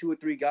maybe 2 or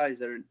 3 guys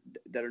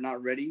that are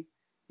not ready.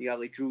 You got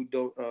like Drew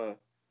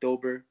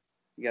Dober.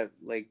 You got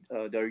like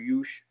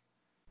Dariush,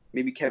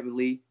 maybe Kevin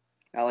Lee,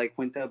 Ali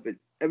Quinta, but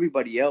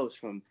everybody else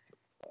from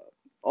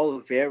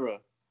Oliveira,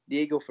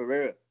 Diego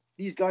Ferreira.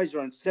 These guys are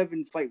on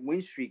 7-fight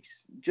win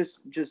streaks, just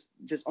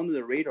under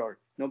the radar.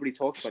 Nobody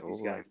talks about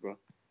these guys, bro.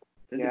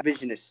 The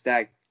division is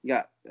stacked. You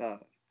got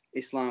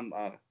Islam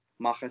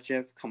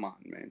Makhachev. Come on,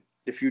 man.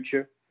 The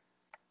future.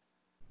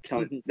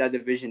 That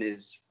division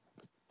is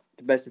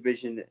the best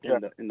division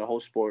in the whole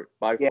sport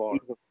by far.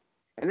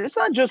 And it's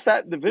not just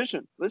that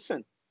division.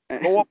 Listen,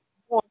 go up.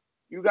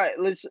 You got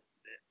listen.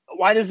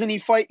 Why doesn't he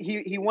fight?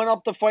 He went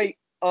up to fight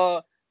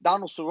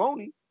Donald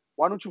Cerrone.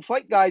 Why don't you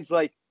fight guys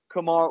like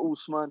Kamaru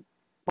Usman?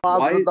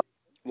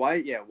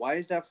 Why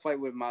is that fight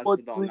with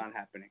Masvidal not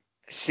happening?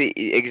 See,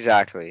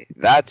 exactly.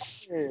 That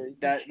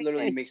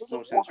literally makes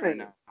no sense right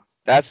now.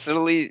 That's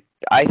literally,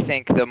 I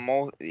think, the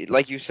most,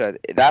 like you said,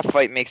 that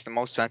fight makes the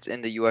most sense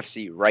in the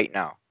UFC right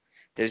now.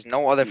 There's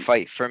no other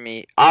fight for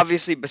me,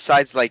 obviously,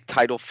 besides like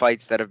title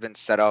fights that have been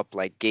set up,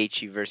 like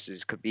Gaethje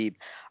versus Khabib,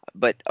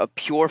 but a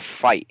pure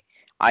fight.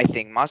 I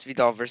think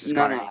Masvidal versus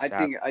Conor.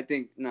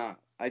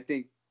 I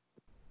think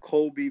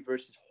Colby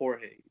versus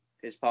Jorge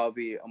is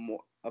probably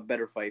a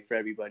better fight for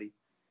everybody.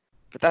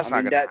 But that's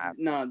not gonna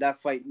happen. No, that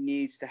fight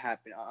needs to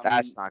happen.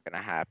 That's not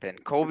gonna happen.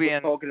 Colby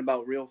and talking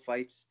about real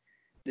fights.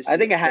 I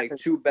think it like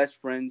 2 best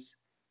friends.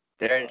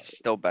 They're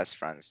still best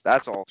friends.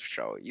 That's all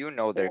show. You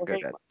know they're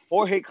good at.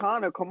 Jorge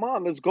Conor, come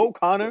on, let's go,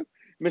 Conor,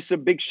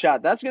 Mr. Big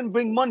Shot. That's gonna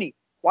bring money.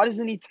 Why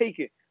doesn't he take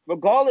it?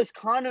 Regardless,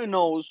 Conor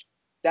knows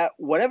that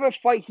whatever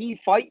fight he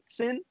fights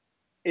in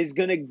is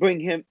gonna bring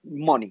him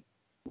money.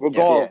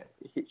 Regardless.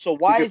 Yeah. So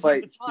why is he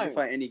retiring? He can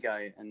fight any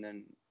guy, and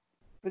then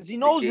because he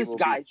knows this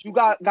guys. You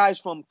got guys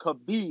from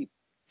Khabib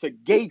to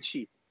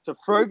Gaethje to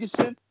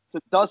Ferguson to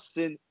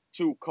Dustin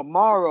to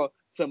Kamara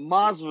to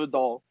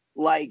Masvidal,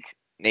 like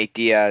Nate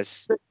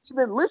Diaz. To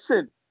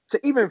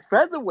even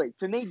featherweight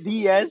to Nate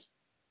Diaz,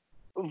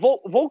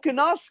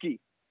 Volkanovski.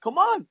 Come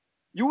on,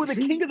 you were the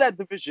king of that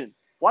division.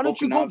 Why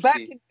don't you go back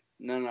and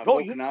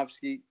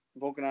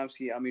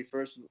Volkanovski. I mean,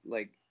 first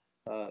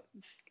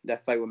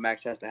that fight with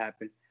Max has to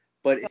happen,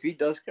 but if he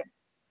does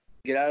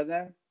get out of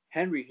that,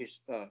 Henry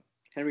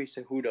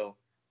Cejudo.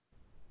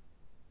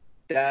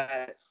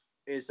 That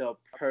is a agree.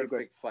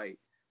 perfect fight.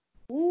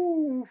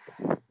 Ooh.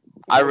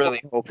 I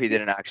really hope he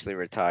didn't actually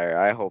retire.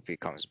 I hope he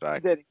comes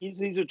back.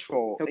 He's a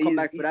troll. He'll come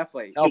back for that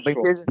fight. No, He's a but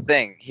troll. here's the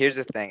thing. Here's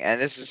the thing, and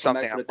this is He'll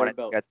come back something for I the third wanted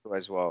to belt. get to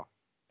as well.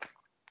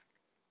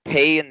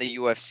 Pay in the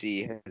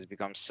UFC has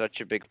become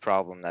such a big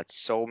problem that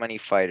so many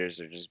fighters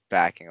are just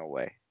backing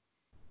away,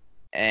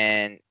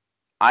 and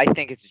I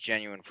think it's a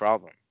genuine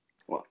problem.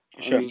 Well,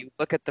 Sure. I mean, You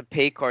look at the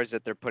pay cards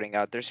that they're putting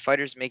out. There's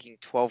fighters making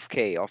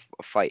 12K off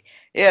a fight.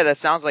 Yeah, that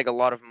sounds like a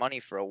lot of money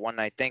for a one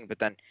night thing, but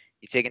then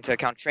you take into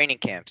account training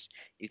camps.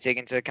 You take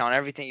into account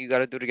everything you got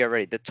to do to get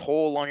ready. The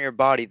toll on your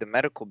body, the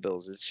medical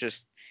bills.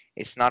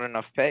 It's not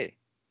enough pay.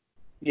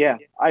 Yeah,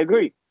 I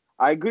agree.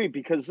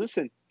 Because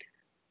listen,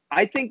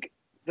 I think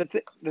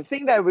the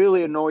thing that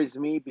really annoys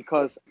me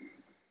because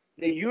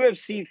the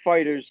UFC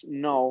fighters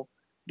know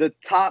the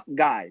top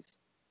guys,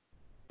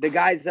 the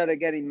guys that are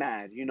getting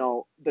mad,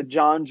 the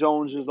John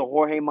Joneses, the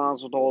Jorge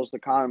Masvidals, the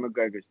Conor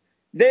McGregors,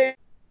 they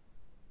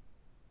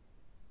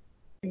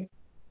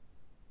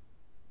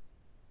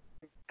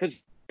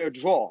because they're a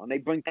draw and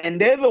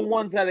they're the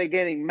ones that are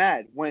getting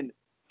mad when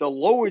the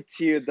lower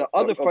tier, the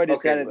other fighters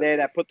okay, that are there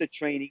that put the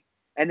training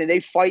and then they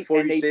fight Before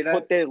and you they say put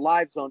that- their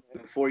lives on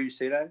it. before you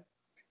say that,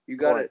 you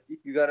Go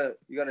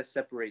gotta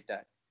separate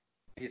that.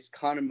 It's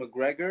Conor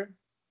McGregor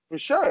For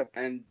sure.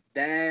 and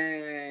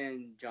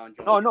then John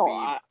Jones. No,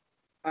 Khabib.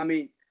 I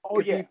mean,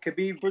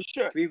 Khabib for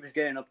sure. Khabib is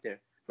getting up there,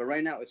 but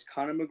right now it's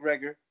Conor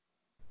McGregor.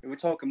 If we're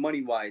talking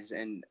money wise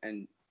and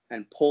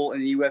pull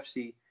in the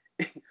UFC,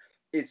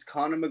 it's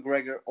Conor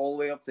McGregor all the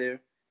way up there,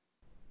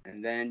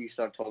 and then you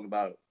start talking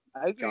about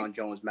I agree. John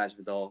Jones,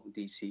 Masvidal,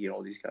 DC,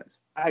 all these guys.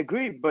 I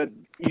agree, but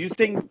you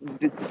think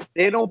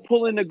they don't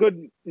pull in a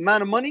good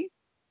amount of money?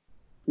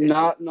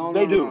 No.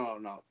 They do.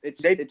 No.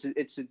 It's They-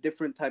 it's a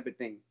different type of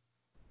thing.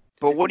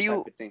 But what do Different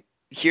you? type of thing.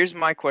 Here's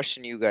my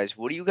question to you guys.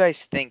 What do you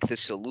guys think the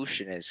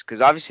solution is? Because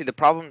obviously the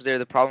problem's there.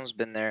 The problem's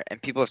been there, and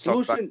people have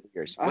talked about it for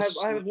years. I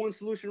What's have one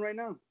solution right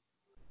now.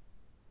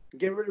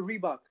 Get rid of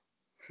Reebok.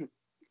 Let them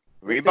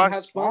Reebok's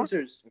have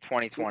sponsors. Let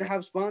 2020. them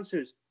have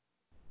sponsors.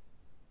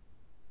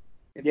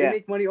 If Yeah. they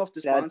make money off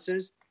the That's-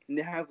 sponsors and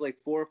they have like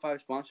 4 or 5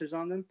 sponsors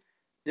on them,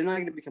 they're not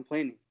going to be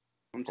complaining.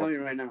 I'm telling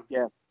you right now.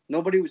 Yeah.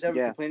 Nobody was ever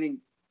Yeah.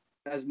 complaining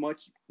as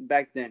much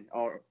back then,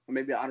 or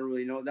maybe I don't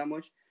really know that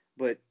much,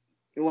 but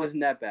it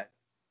wasn't that bad.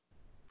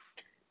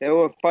 There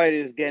were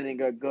fighters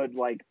getting a good,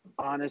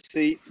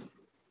 honestly,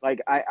 I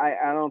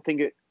don't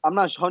think it. I'm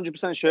not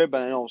 100% sure,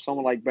 but I know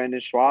someone like Brandon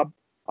Schwab.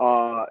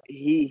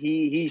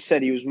 He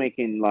said he was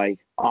making like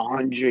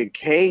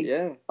 100K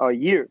Yeah. a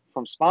year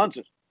from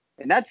sponsors,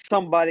 and that's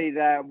somebody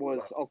that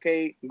was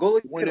okay. Go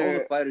look at all Winner,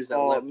 the fighters that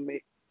left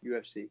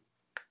UFC.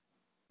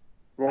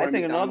 I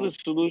think another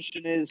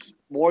solution is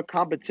more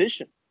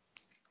competition.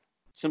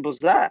 Simple as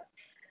that.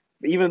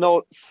 Even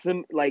though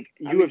they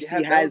UFC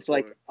have has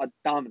Bellator. a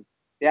dominant,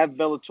 they have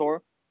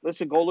Bellator.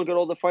 Listen, go look at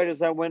all the fighters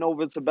that went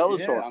over to Bellator.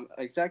 Yeah,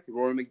 exactly.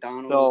 Rory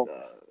McDonald.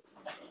 So-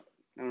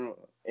 I don't know.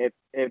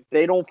 If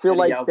they don't feel Eddie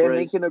like they're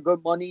Alvarez. making a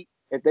good money,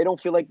 if they don't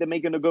feel like they're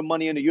making a good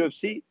money in the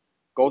UFC,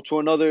 go to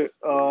another.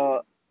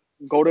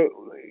 Go to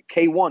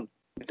K1.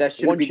 But that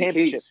shouldn't One be the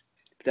championship. case.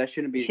 That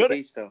shouldn't be the Shouldn't.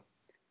 case, though.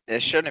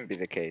 It shouldn't be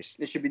the case.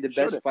 It should be the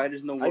Shouldn't. best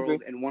fighters in the I agree.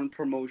 world in one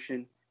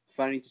promotion,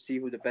 fighting to see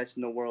who the best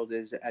in the world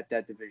is at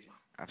that division.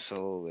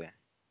 Absolutely.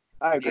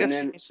 I The agree. And UFC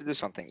then- needs to do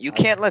something. You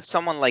can't let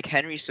someone like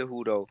Henry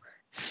Cejudo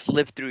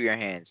slip through your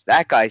hands.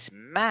 That guy's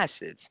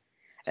massive.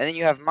 And then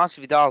you have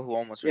Masvidal, who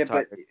almost Yeah,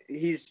 retired. but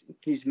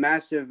he's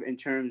massive in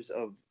terms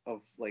of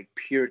like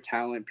pure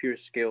talent, pure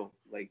skill.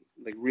 Like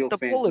real The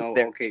fans bullet's know.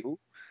 there Okay, too.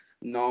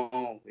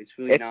 no, it's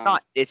really It's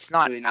not. It's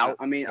not really out.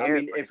 I mean, there,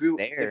 but if it's you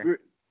there.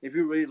 if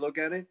you really look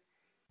at it,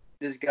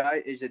 this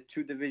guy is a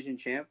 2-division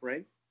champ,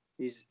 right?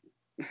 He's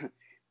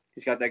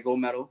got that gold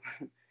medal.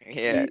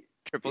 Yeah, He-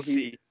 Triple he-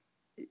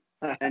 C.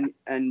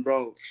 and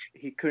bro,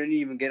 he couldn't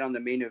even get on the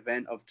main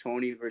event of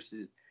Tony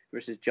versus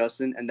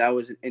Justin, and that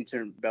was an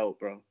interim belt,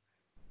 bro.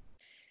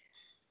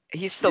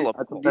 He's still up.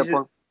 That's a fair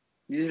point.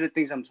 These are the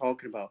things I'm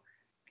talking about.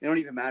 It don't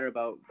even matter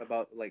about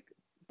like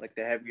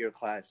the heavier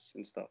class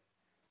and stuff.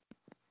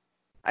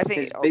 I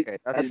think. His big, Okay,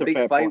 that's his a big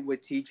fair fight point.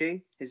 with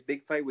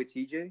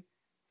TJ,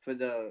 for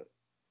the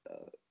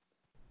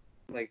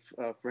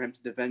for him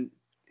to defend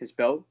his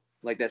belt,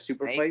 like that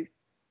super Snake? fight.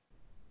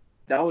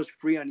 That was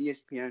free on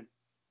ESPN.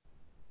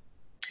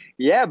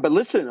 Yeah, but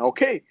listen,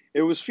 okay,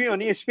 it was free on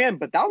ESPN,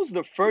 but that was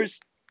the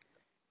first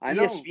I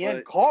know,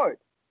 ESPN card.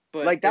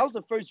 but Like that if- was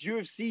the first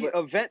UFC but-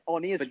 event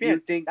on But do you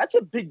ESPN. think That's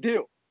a big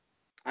deal.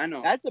 I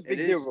know That's a big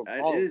it deal is, for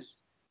It Paul. is,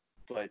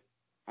 but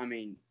I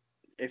mean,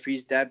 if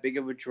he's that big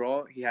of a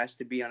draw, he has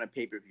to be on a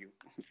pay-per-view.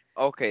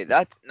 okay.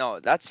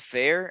 That's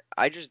fair.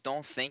 I just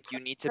don't think you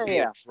need to be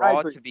Yeah, a I draw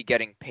agree. to be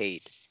getting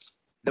paid.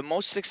 The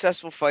most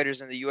successful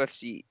fighters in the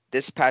UFC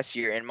this past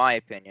year, in my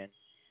opinion,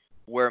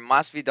 were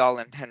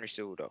Masvidal and Henry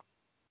Cejudo.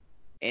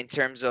 In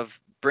terms of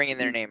bringing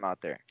their name out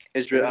there,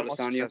 Israel They're the most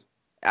Adesanya. successful.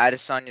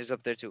 Adesanya's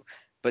up there too.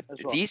 But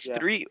As well, these yeah.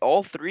 three,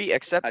 all three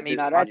except I maybe did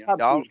Now that's Adesanya. top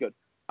Masvidal, two's good.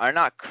 are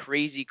not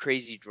crazy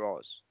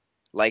draws.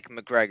 like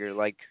McGregor,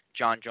 like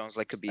John Jones,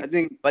 like I Khabib.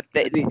 think But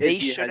I think they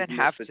Izzy has shouldn't most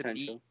have to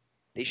be. potential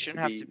They shouldn't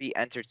to have to be. be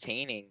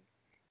entertaining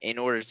in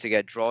order to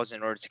get draws,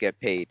 in order to get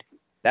paid.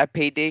 That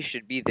payday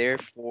should be there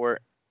for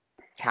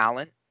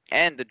talent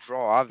and the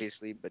draw,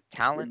 obviously, but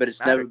talent But it's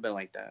never matters. been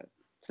like that.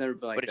 It's never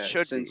been But like it that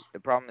should be. The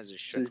problem is it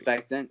should since be.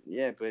 back then.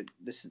 Yeah, but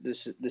this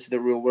is the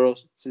real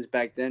world. Since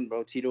back then,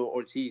 bro, Tito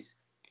Ortiz,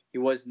 he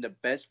wasn't the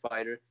best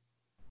fighter,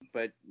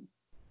 but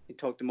he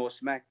talked the most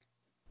smack.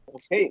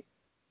 Okay,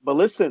 but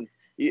listen,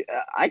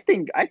 I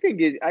think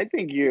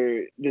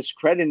you're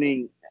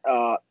discrediting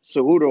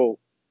Cejudo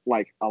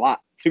like a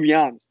lot, to be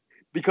honest.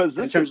 Because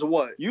In listen, terms of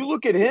what? you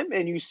look at him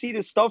and you see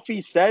the stuff he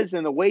says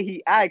and the way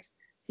he acts.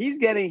 He's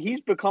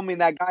becoming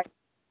that guy.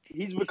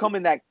 He's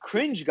becoming that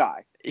cringe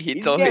guy. He's He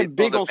getting told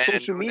big on Amanda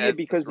social media Nunes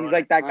because to he's run it.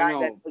 like that I guy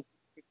that. know,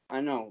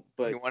 I know,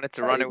 He but wanted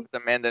to Yeah, run it with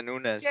Amanda yeah,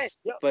 Nunes.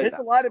 yeah. But There's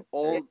a lot of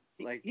all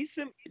he- like he's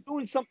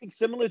doing something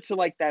similar to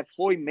like that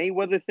Floyd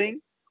Mayweather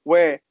thing,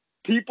 where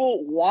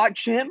people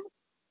watch him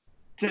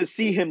to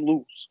see him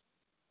lose.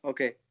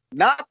 okay,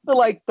 Not to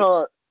like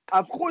the,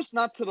 of course,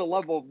 not to the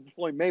level of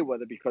Floyd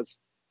Mayweather because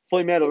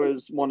Floyd Mayweather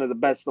is one of the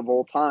best of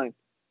all time,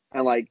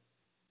 and like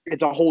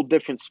it's a whole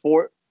different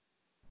sport.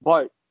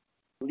 But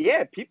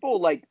yeah, people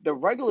like the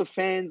regular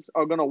fans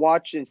are gonna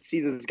watch and see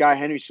this guy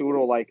Henry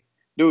Cejudo like,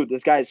 dude,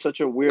 this guy is such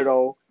a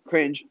weirdo,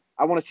 cringe.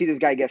 I want to see this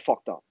guy get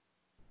fucked up.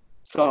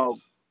 So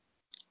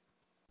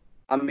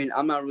I mean,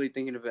 I'm not really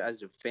thinking of it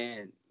as a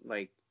fan.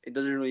 Like, it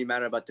doesn't really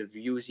matter about the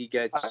views he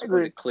gets I or the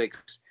agree.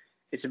 clicks.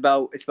 It's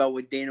about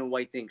what Dana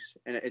White thinks,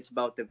 and it's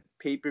about the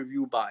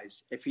pay-per-view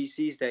buys. If he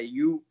sees that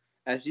you,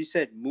 as you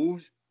said,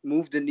 move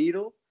the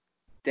needle,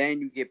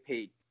 then you get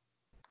paid.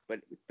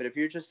 But if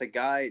you're just a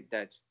guy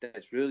that's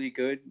really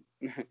good,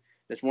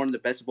 that's one of the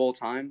best of all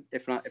time,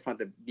 if not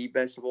the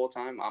best of all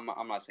time, I'm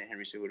not saying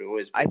Henry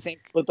Cejudo is, I but think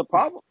but the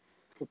problem,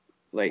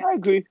 like I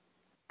agree.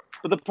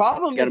 But the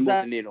problem gotta is move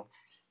the that needle.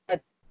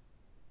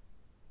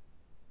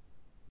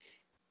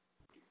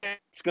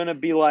 it's gonna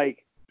be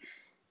like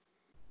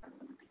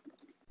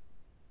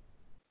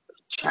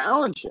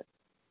challenging.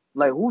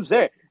 Like who's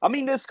there? I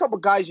mean, there's a couple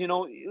guys. You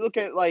look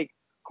at like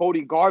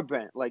Cody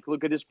Garbrandt. Like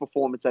look at his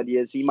performance that he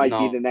is. He might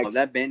be the next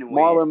that bantamweight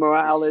Marlon is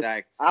Morales,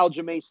 stacked.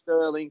 Aljamain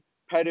Sterling,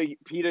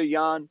 Peter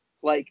Yan.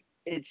 Like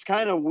it's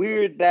kind of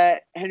weird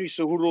that Henry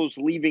Cejudo's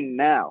leaving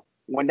now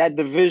when that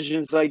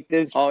division's like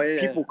there's Oh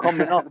yeah, people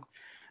coming up.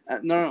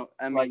 no.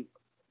 I Like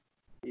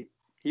mean,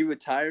 he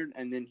retired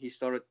and then he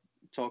started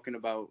talking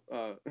about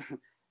the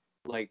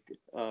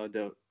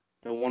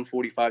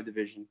 145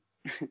 division.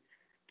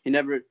 he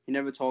never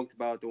talked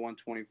about the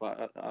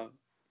 125,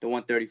 the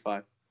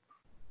 135.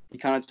 He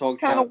kind of it's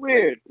talked kind of about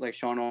weird. like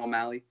Sean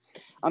O'Malley.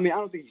 I mean, I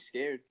don't think he's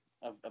scared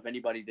of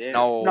anybody there.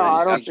 no, No,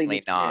 I don't think definitely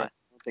he's not.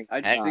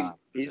 I just think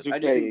He's I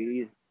just okay.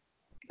 think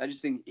I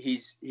just think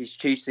he's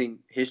chasing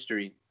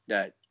history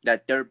that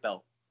their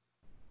belt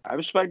I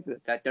respect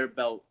it.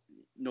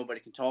 nobody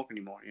can talk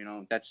anymore.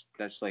 That's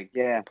like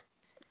Yeah,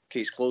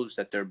 case closed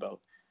at their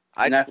belt.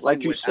 I And that fight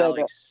like you with said,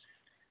 Alex,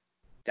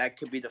 that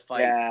could be the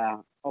fight. yeah.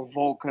 A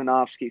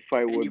Volkanovski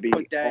fight And would you be.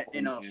 put that Oh,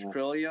 in man.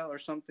 Australia or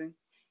something.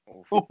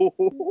 Oh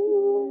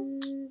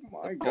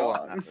my Oh,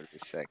 god! that would be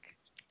sick.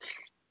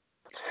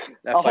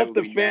 That I fight hope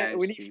would the be fan.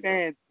 We need nasty.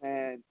 fans,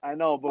 man. I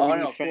know, but Oh we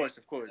no, need of fans.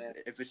 course. man.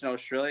 If it's in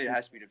Australia, it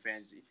has to be the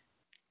fans.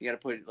 You got to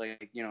put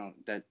like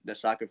that the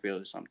soccer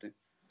field or something.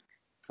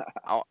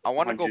 I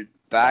want to go 100,000.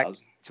 back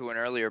to an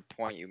earlier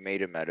point you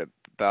made, Ahmed,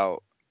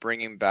 about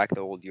bringing back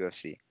the old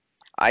UFC.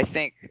 I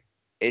think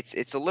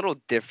it's a little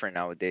different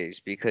nowadays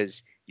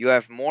because you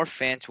have more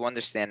fans who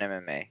understand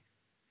MMA.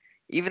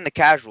 Even the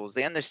casuals,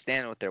 they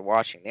understand what they're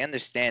watching. They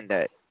understand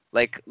that,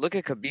 like, look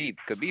at Khabib.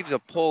 Khabib's a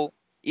pull,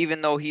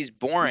 even though he's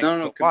boring No,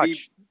 to Khabib.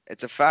 watch.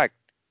 It's a fact.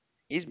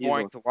 He's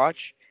boring Easily. to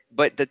watch,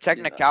 but the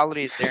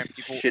technicality is there, and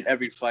people. Shit,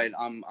 every fight,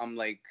 I'm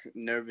like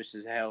nervous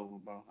as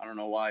hell, bro. I don't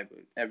know why, but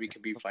every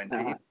Khabib fight,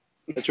 I hate.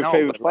 That's your No,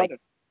 favorite but, like, fighter.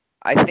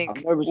 I I'm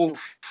think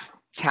nervous.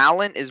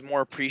 talent is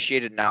more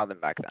appreciated now than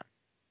back then.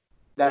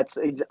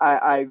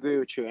 I agree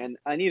with you, and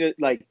I need to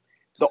like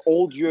the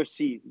old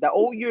UFC. The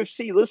old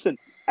UFC. Listen,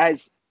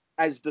 as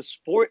the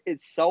sport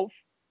itself,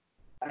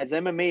 as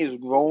MMA is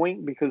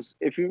growing, because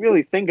if you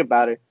really think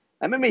about it,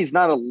 MMA is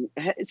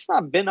it's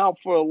not been out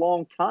for a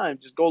long time.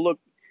 Just go look.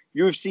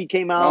 UFC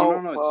came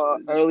out No.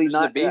 This is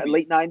a baby.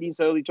 late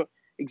 '90s,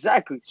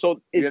 exactly.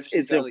 So UFC's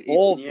it's got like 18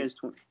 evolving. years,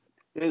 20.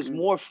 There's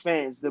more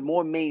fans. They're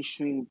more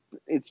mainstream.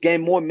 It's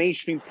getting more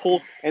mainstream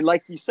pull. And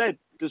like you said,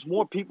 there's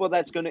more people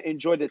that's going to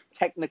enjoy the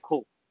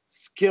technical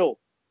skill.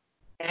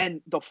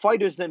 And the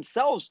fighters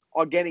themselves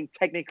are getting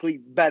technically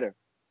better,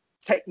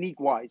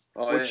 technique-wise,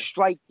 Oh, with yeah.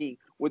 striking,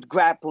 with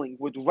grappling,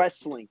 with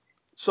wrestling.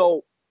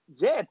 So,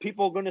 yeah,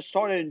 people are going to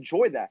start to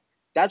enjoy that.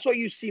 That's why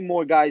you see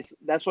more guys.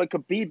 That's why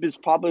Khabib is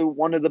probably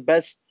one of the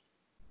biggest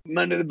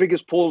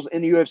pulls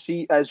in the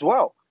UFC as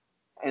well.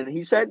 And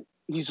he said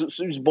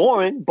he's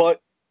boring,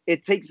 but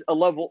it takes a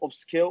level of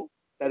skill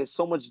that is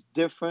so much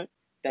different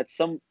that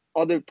some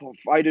other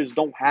fighters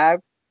don't have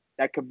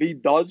that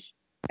Khabib does,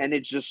 and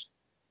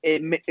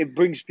it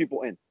brings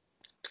people in.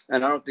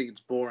 And I don't think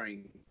it's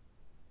boring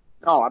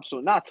No,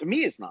 absolutely not. To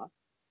me, it's not.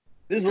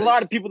 There's a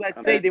lot of people that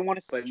say they want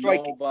to see But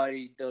striking.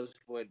 nobody does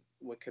what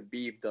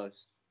Khabib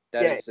does.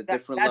 Yeah, That is a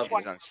different that's level.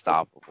 He's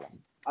unstoppable.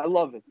 I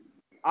love it.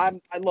 I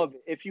love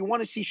it. If you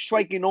want to see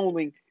striking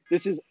only,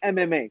 this is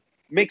MMA,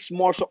 mixed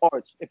martial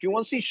arts. If you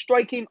want to see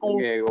striking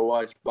only, Yeah, go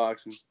watch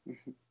boxing.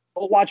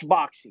 go watch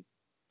boxing.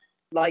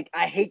 Like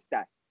I hate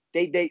that.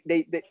 They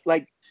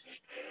like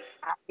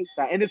I hate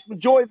that, and it's the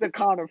joy of the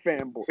Conor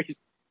fanboys.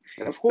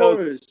 Of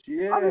course,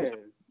 yeah.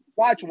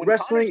 Watch when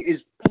Wrestling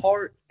is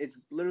part. It's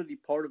literally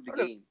part of the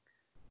Part of- game.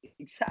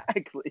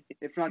 Exactly.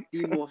 If not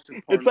the most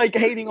important. It's like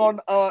part of hating the game.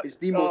 on It's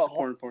the most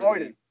important part of the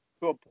Harden game.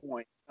 to a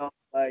point.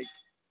 Like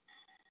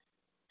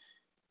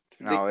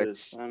No, Ridiculous.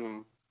 it's I don't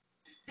know.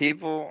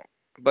 people.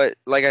 But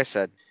like I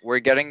said, we're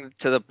getting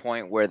to the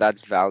point where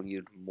that's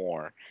valued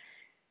more.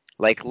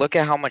 Like, look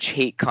at how much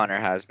hate Connor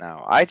has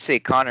now. I'd say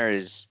Connor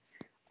is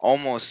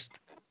almost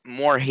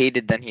more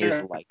hated than he is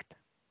Sure. liked.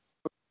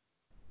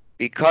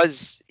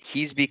 Because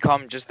he's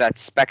become just that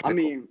spectacle. I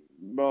mean,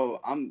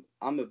 bro, I'm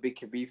a big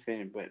Khabib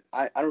fan, but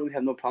I don't really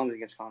have no problems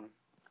against Conor.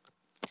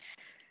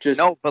 Just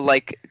no, but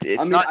like,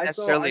 it's I mean, not I saw-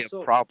 necessarily I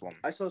saw- a problem.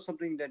 I saw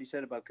something that he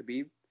said about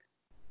Khabib,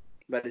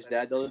 about his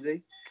dad the other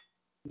day.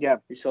 yeah,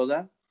 You saw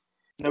that?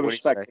 no What'd he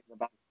respect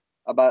say?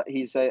 about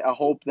he said I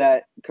hope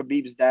that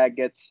Khabib's dad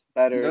gets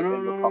better. No.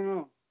 and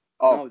No,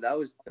 Oh, that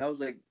was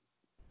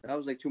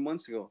like 2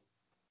 months ago.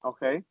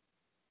 okay.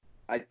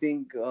 I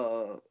think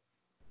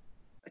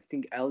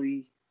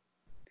Ellie,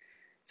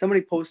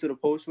 somebody posted a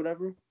post,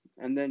 whatever,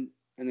 and then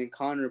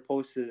Connor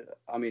posted.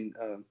 I mean,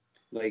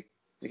 like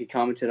he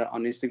commented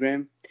on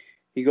Instagram.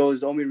 He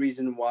goes, the only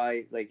reason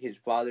why like his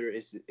father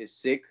is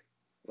sick,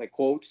 like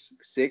quotes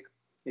sick,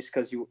 is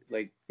because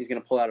he's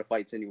gonna pull out of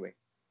fights anyway.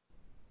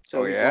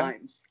 So Oh, he's yeah?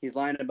 lying. He's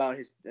lying about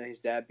his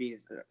dad being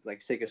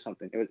like sick or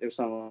something. It was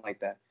something like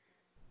that.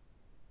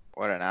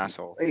 What an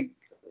asshole. Like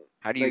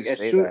How do you like, as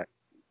say soon- that?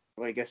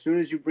 like as soon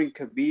as you bring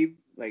Khabib,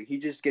 like he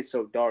just gets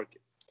so dark.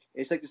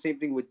 It's like the same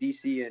thing with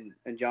DC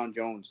and John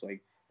Jones.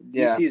 Like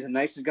Yeah. DC is the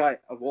nicest guy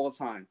of all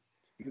time.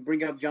 You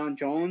bring up John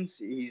Jones,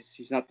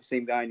 he's not the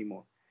same guy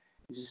anymore.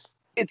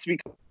 It's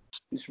because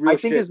It's real I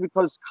think shit. it's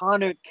because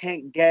Connor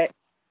can't get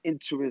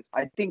into his.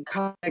 I think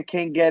Connor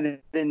can't get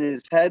it in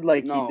his head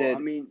like no, he did I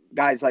mean,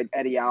 guys like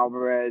Eddie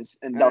Alvarez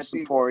and And I Dustin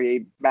think-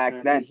 Poirier back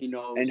and I then, think he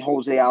knows. and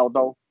Jose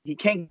Aldo. He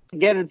can't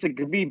get into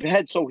Khabib's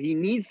head, so he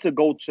needs to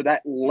go to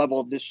that level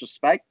of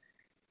disrespect.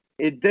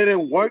 It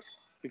didn't work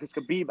because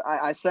Khabib.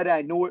 I said it.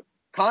 I knew it.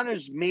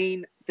 Connor's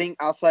main thing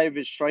outside of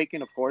his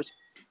striking, of course,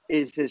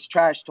 is his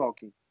trash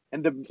talking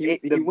and He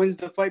wins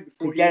the fight to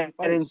before he get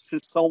even into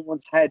fights.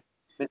 someone's head.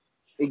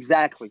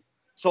 Exactly.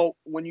 So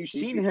when you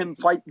seen him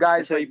fight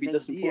guys That's how you like beat Nate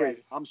Dustin Diaz, Poirier.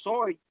 I'm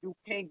sorry, you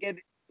can't get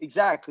it.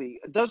 Exactly.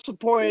 Dustin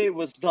Poirier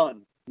was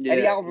done. Yeah.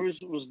 Eddie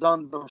Alvarez was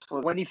done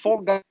before. When he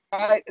fought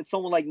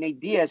someone like Nate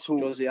Diaz, who,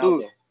 Jose dude,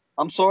 Aldo.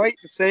 I'm sorry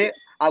to say it,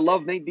 I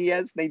love Nate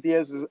Diaz. Nate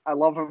Diaz I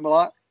love him a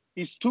lot.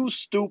 He's too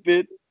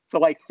stupid to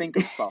like think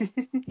of stuff.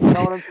 You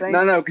know what I'm saying?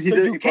 No, because So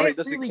he you probably can't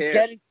doesn't really care.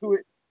 get into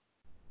it.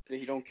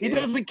 He don't He care.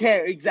 doesn't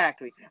care.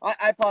 Exactly.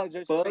 I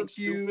apologize for saying Fuck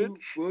stupid.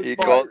 you. He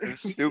but called him He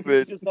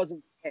stupid. just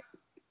doesn't care.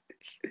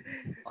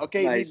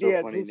 Okay, Nah, Nate he's so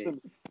Diaz, funny,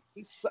 listen.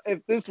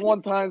 If this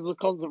one time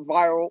becomes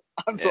viral,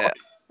 I'm sorry.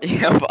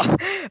 Yeah.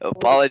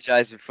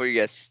 Apologize before you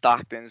get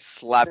stalked and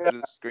slapped to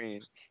the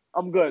screen.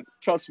 I'm good.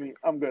 Trust me,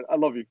 I'm good. I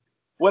love you.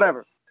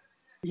 Whatever.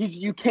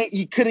 You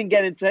couldn't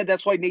get into it.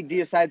 That's why Nate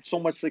Diaz had so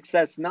much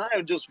success. Not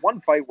in just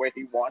one fight where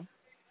he won,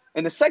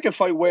 and the second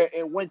fight where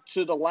it went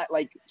to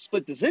the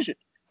split decision.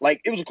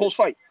 Like it was a close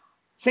fight.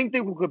 Same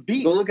thing with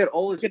Khabib. Go look at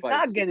all You his could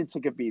fights. not get into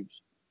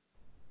Khabib's.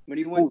 When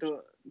he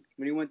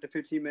went to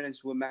 15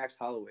 minutes with Max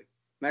Holloway.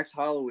 Max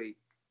Holloway,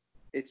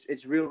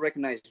 it's real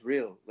recognized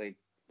real. Like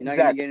you're not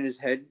Exactly. gonna get in his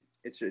head.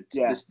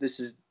 Yeah. This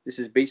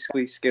is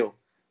basically skill.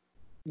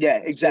 Yeah,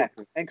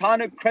 exactly. And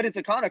credit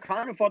to Conor.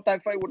 Conor fought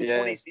that fight with a Yeah.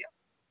 20 ACL.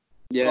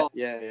 Yeah, So,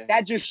 yeah.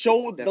 That just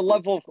showed the Definitely.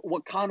 level of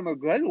what Conor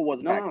McGregor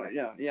was back No, then.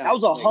 yeah. That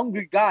was a like,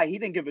 hungry guy. He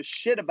didn't give a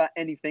shit about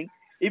anything,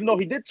 even though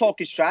he did talk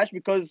his trash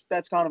because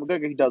that's Conor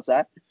McGregor. He does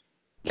that.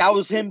 That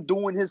was him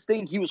doing his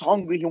thing. He was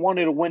hungry. He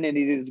wanted to win, and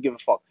he didn't give a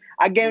fuck.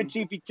 I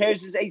guarantee if he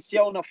tears his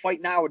ACL in a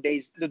fight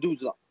nowadays, the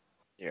dude's up.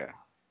 Yeah.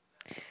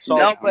 So,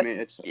 No, I but mean,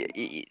 it's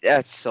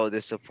that's so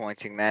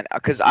disappointing, man.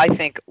 Because I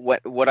think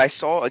what I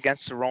saw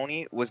against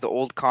Cerrone was the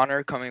old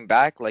Connor coming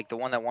back, like the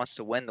one that wants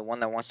to win, the one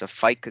that wants to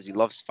fight because he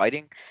loves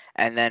fighting,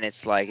 and then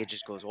it's like it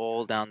just goes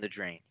all down the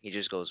drain. He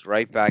just goes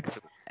right back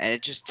to, and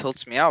it just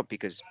tilts me out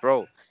because,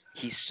 bro,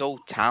 he's so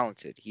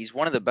talented. He's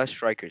one of the best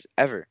strikers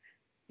ever.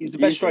 he's the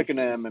best Easily. striker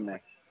in the MMA. I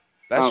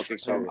Best don't think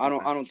striker so.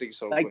 ever. I don't think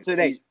so. Like but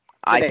today. he's-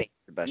 I today. think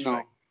he's the best No,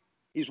 striker.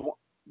 He's one.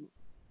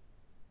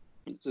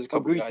 there's a couple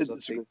Agree guys to I'll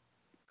disagree. take.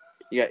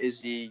 You got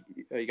Izzy.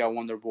 You got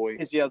Wonder Boy.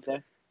 Is he out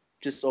there?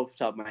 Just off the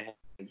top of my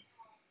head,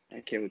 I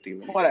can't with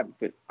you. Whatever.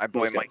 But My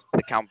boy Okay. Mike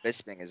the Count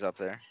Bisping is up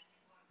there.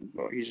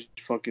 bro, he's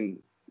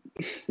fucking.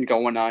 He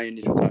got one eye and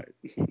he's retired.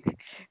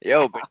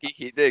 Yo, but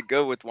he did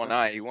good with one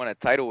eye. He won a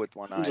title with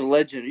one eye. He's a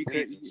legend. He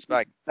Please could.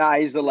 respect. Nah,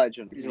 he's a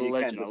legend. He's a You can't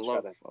legend. I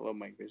disrespect him. love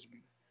Mike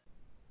Bisping.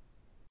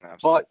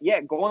 Absolutely. But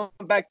yeah, going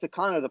back to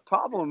Connor, the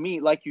problem with me,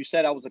 like you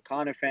said, I was a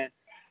Connor fan.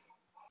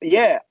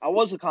 Yeah, I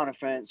was a Connor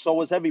fan. So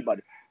was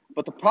everybody.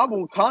 But the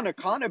problem with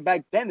Connor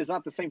back then is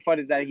not the same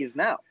fighter that he is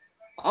now.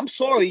 I'm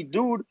sorry,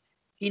 dude.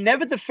 He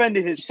never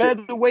defended his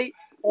featherweight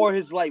or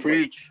his lightweight.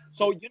 Preach.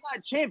 So you're not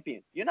a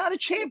champion. You're not a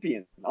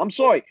champion. I'm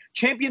sorry.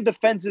 Champion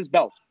defends his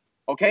belt.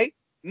 Okay?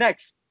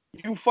 Next,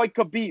 you fight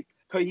Khabib.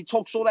 Cause he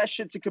talks all that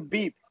shit to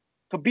Khabib.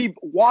 Khabib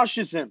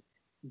washes him,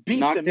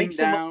 beats Knocked him, him makes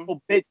him a down.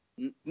 little bitch.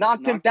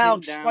 Knocked him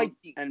down,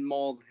 striking. And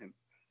mauled him.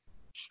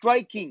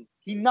 Striking.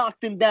 He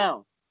knocked him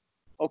down.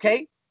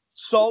 Okay?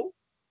 So,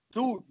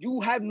 dude,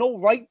 you have no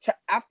right to,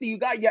 after you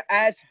got your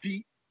ass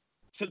beat,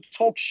 to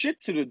talk shit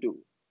to the dude.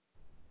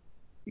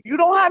 You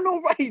don't have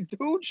no right,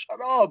 dude. Shut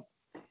up.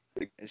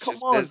 It's Come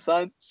just on, business.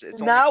 son.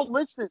 It's Now,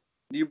 listen.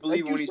 Do you believe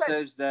Like you when he said-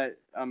 says that?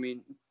 I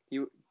mean, he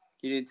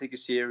didn't take it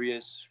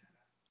serious.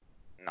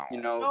 no.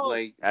 You know, No,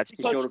 like That's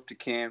he showed up to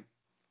camp.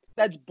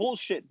 That's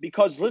bullshit.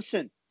 Because,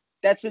 listen,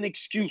 that's an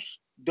excuse,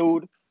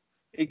 dude.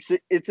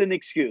 It's an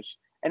excuse.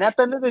 And at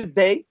the end of the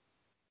day,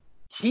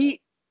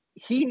 he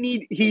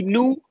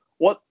knew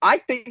what I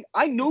think.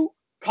 I knew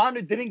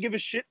Conor didn't give a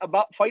shit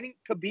about fighting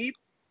Khabib,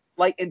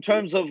 like in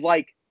terms of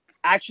like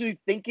actually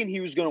thinking he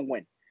was gonna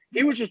win.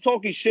 He was just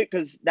talking shit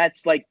because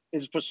that's like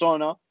his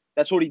persona.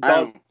 That's what he I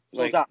does. don't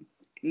So like that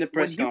in the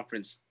press when you-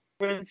 conference.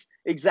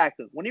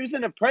 exactly when he was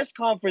in a press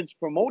conference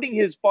promoting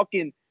his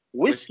fucking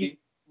whiskey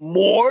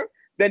more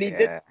than he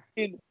did yeah.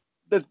 in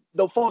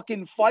the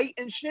fucking fight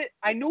and shit.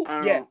 I knew. I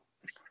don't Yeah,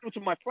 know. to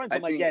my friends, I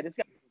I'm like, think- yeah, this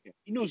guy.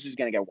 He knew he was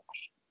gonna get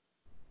washed.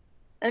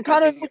 And I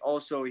Conor, think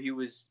also he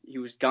was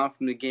gone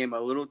from the game a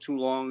little too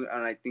long,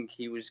 and I think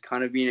he was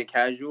kind of being a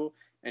casual,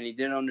 and he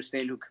didn't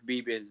understand who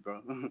Khabib is,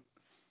 bro.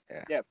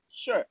 yeah,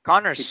 sure.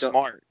 Connor's He thought-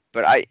 smart,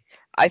 but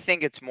I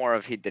think it's more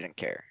of he didn't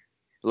care.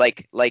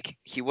 Like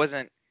he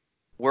wasn't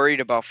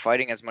worried about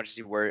fighting as much as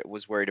he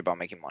was worried about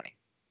making money.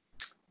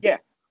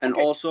 And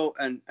Okay. also,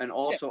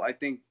 I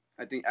think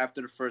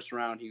after the first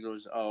round, he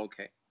goes, "Oh,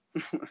 okay."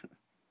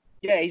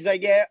 Yeah, he's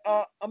like, yeah,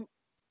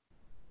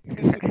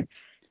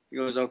 He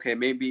goes, "Okay,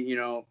 maybe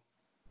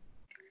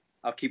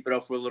I'll keep it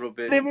up for a little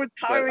bit." I'm I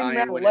retiring ain't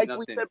now, winning like we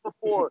nothing. said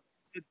before.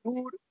 The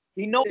dude,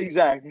 he knows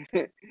exactly.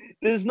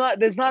 there's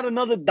not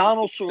another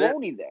Donald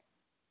Cerrone there.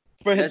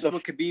 For him That's to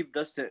what Khabib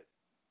does to.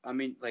 I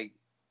mean, like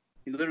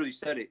he literally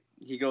said it.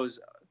 He goes,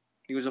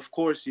 of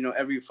course,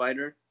 every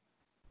fighter,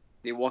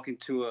 they walk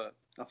into a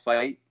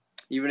fight,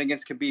 even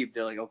against Khabib,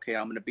 they're like, okay,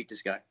 I'm gonna beat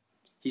this guy.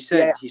 He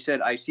said,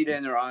 I see that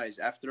in their eyes.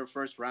 After the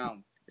first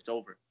round, it's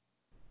over.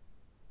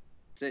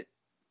 That's it.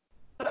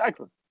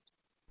 Exactly.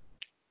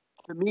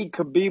 For me,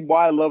 Khabib,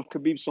 why I love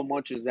Khabib so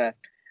much is that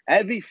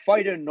every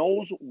fighter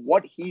knows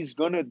what he's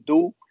gonna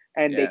do,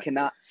 and they Yeah.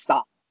 cannot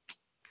stop.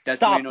 That's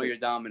Stop when you know it. you're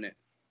dominant.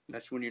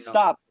 That's when you know.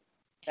 Stop.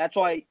 That's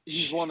why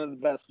he's one of the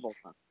best of all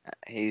time.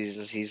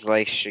 He's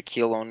like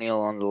Shaquille O'Neal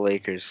on the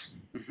Lakers.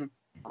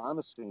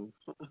 Honestly.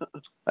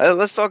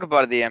 Let's talk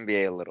about the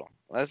NBA a little.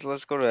 Let's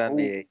go to the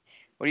NBA.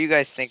 What are you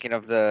guys thinking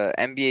of the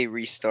NBA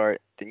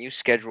restart, the new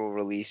schedule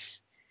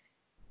release?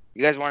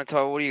 You guys want to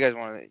talk? What do you guys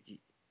want to?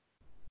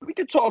 We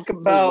could talk First of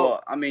about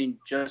all, I mean,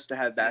 just to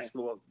have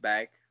basketball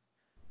back,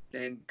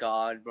 thank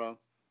God, bro.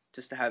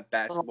 Just to have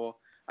basketball.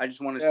 I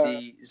just want to Yeah.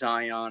 see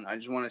Zion. I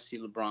just want to see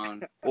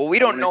LeBron. Well, we I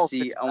don't wanna know if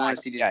see. it's I want back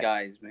to see these yet.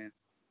 guys, man.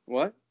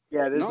 What?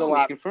 yeah, there's No, a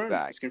lot. it's confirmed.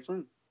 back. It's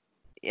confirmed.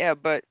 Yeah,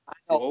 but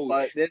No,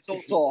 but there's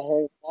also a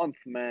whole month,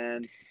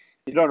 man.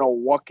 You don't know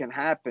what can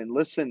happen.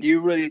 Listen, Do you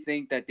really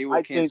think that they will I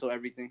think- cancel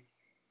everything?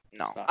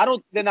 no. Stop. I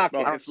don't. They're not.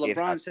 Bro, Gonna, if see it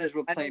LeBron happen. says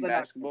we're I know playing they're not-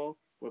 basketball,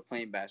 we're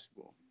playing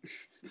basketball.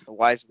 The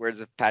wise words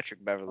of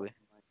Patrick Beverly.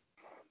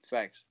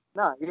 Facts.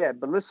 nah, yeah,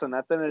 but listen.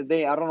 At the end of the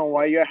day, I don't know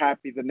why you're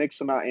happy the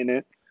Knicks are not in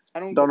it. I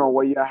don't. Don't know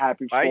what you're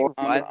happy Why are you-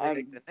 for. why do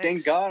they pick the Thank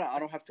Knicks? God I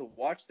don't have to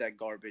watch that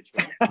garbage.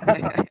 Bro.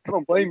 I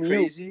don't blame you.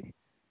 Crazy.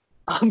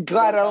 I'm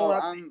glad I No, don't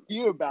have I'm- to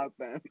hear about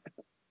them.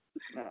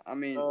 I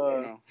mean,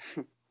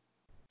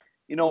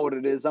 You know what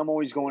it is. I'm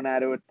always going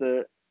at it with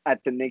the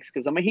Knicks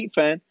because I'm a Heat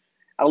fan.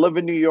 I live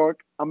in New York.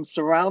 I'm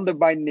surrounded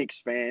by Knicks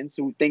fans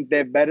who think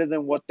they're better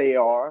than what they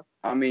are.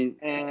 I mean,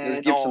 And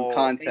let's give some No,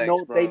 context, they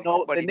know, bro. they know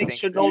Nobody the Knicks thinks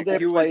should that. know their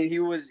he place.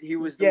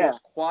 was the Yeah.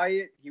 most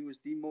quiet. He was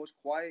the most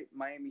quiet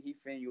Miami Heat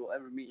fan you will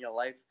ever meet in your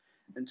life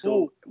until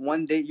Who?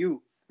 one day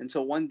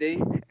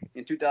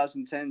in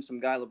 2010, some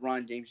guy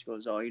LeBron James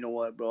goes, "Oh, you know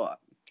what, bro?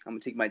 I'm gonna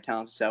take my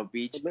talents to South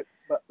Beach." But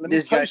let me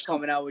This tell you guy's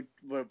coming out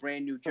with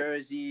brand new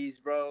jerseys,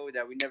 bro,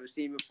 that we never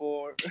seen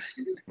before.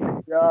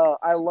 something. Yeah,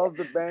 I love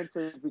the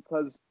banter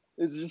because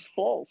it's just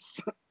false.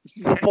 This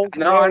is a false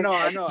No, I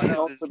world.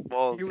 know. This is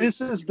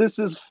false. This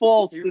is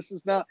false. He- This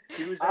is not.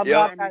 He was I'm a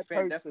not Miami that fan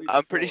person. definitely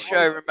I'm pretty before. sure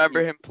I remember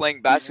He's- him playing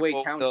Wade basketball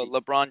with the County.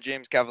 LeBron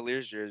James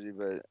Cavaliers jersey,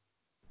 but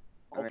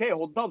I mean, Okay,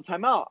 hold up,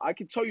 time out. I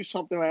can tell you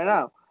something right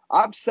now.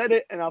 I've said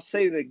it and I'll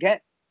say it again.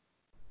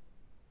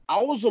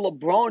 I was a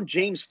LeBron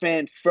James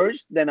fan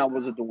first, then I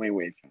was a Dwayne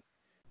Wade fan.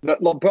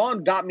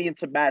 LeBron got me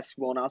into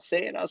basketball, and I'll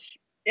say it.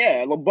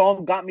 Yeah,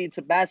 LeBron got me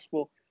into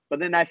basketball, but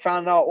then I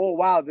found out, oh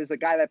wow, there's a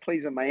guy that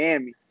plays in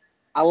Miami.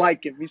 I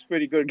like him. He's a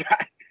pretty good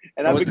guy.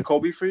 And That I've was been the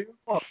Kobe for you?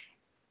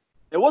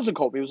 It wasn't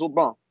Kobe. It was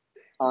LeBron.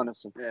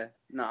 Honestly, Yeah.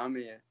 No, I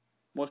mean, yeah.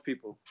 Most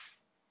people.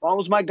 LeBron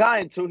was my guy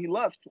until he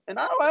left. And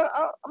I'm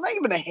not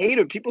even a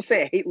hater. People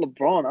say I hate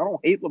LeBron. I don't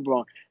hate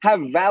LeBron. I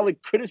have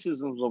valid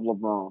criticisms of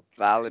LeBron.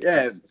 Valid.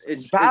 Yeah, criticism.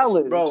 it's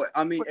Valid. bro.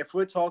 I mean, if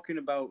we're talking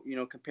about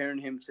comparing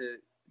him to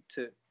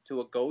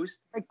a ghost,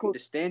 the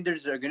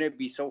standards are gonna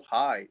be so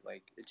high.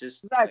 Like it's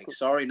just Exactly. like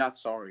sorry, not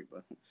sorry,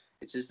 but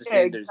it's just the Yeah,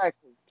 standards.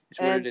 exactly. It's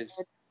what it is.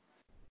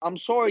 I'm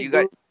sorry, You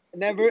dude. got-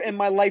 Never in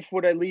my life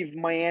would I leave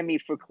Miami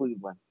for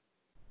Cleveland,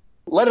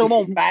 let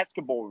alone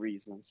basketball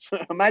reasons.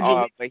 Imagine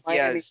leaving but he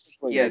Miami has.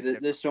 for He Yeah, has.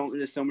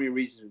 there's so many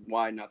reasons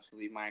why not to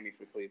leave Miami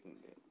for Cleveland.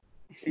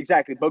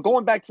 exactly. But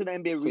going back to the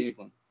NBA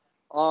reason,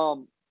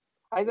 Cleveland.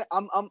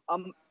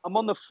 I'm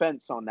on the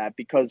fence on that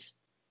because,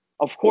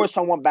 of course,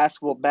 I want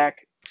basketball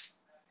back.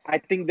 I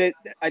think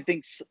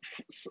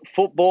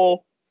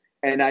football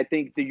and I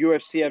think the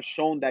UFC have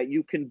shown that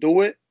you can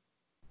do it.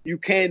 You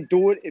can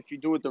do it if you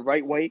do it the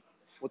right way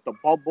with the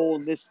bubble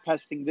and this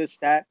testing, this,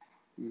 that.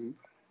 Mhm.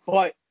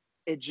 But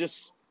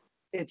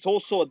it's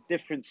also a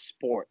different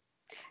sport.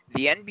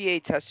 The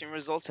NBA testing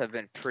results have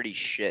been pretty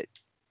shit.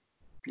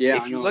 Yeah,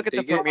 If I you know. look at They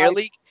the get- Premier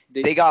League,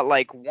 they- they got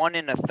like 1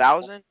 in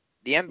 1,000.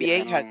 The NBA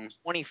Yeah, I know. had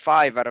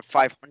 25 out of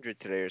 500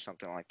 today or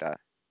something like that.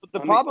 But the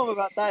I mean- problem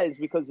about that is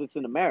because it's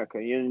in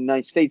America. You're in the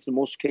United States, and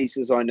most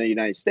cases are in the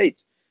United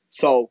States.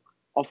 So,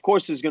 of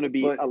course, there's going to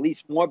be But- at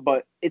least more,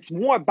 but it's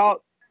more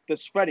about the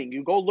spreading.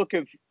 You go look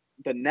at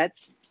the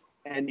Nets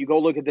and you go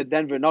look at the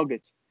Denver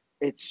Nuggets.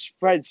 It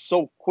spreads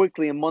so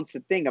quickly amongst the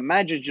thing.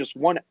 Imagine just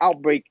one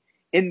outbreak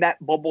in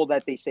that bubble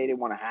that they say they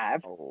want to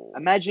have. Oh,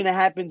 Imagine it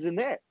happens in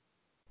there.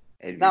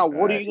 it'd be Now,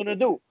 what are bad. you going to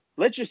do?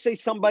 Let's just say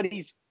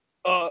somebody's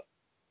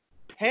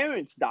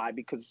parents die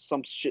because of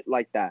some shit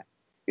like that.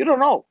 You don't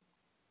know.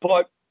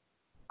 But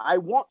I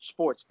want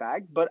sports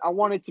back, but I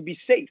want it to be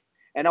safe.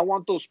 And I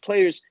want those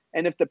players.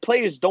 And if the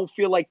players don't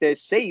feel like they're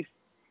safe,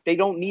 they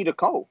don't need a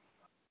code.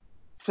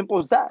 Simple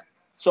as that.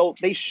 So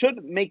they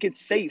should make it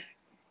safe.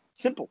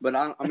 Simple. But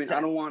I mean, That's I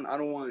it.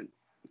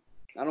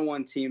 don't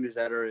want teams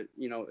that are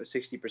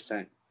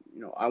 60%.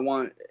 I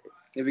want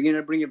if you're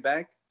gonna bring it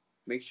back,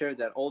 make sure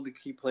that all the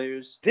key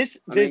players. There's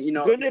going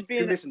gonna be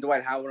Kunis and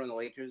Dwight Howard on the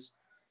Lakers.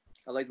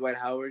 I like Dwight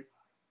Howard.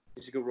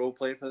 He's a good role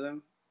player for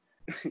them.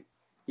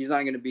 He's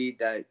not gonna be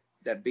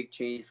that big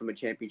change from a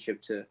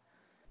championship to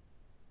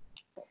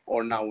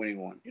or not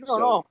winning one. you don't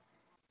know.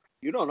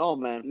 You don't know,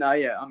 man. No,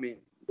 yeah, I mean,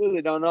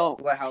 Really don't know.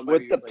 Dwight Howard might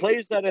With be, the like,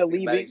 players that are a bad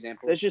leaving,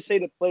 example. let's just say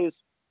the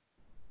players.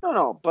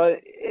 No,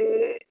 but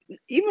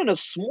even a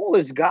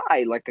smallest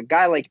guy, like a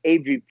guy like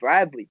Avery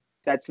Bradley,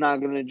 that's not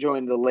going to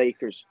join the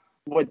Lakers.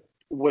 With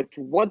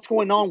what's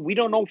going on, we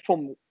don't know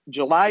from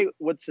July.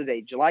 What's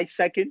today? July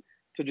 2nd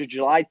to the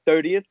July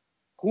 30th.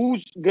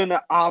 Who's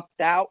gonna opt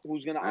out?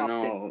 Who's gonna I opt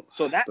in? know,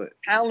 So that but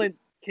talent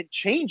can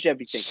change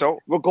everything. So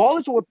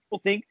Regardless of what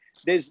people think,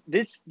 there's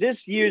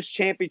this year's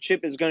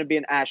championship is going to be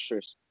an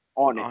asterisk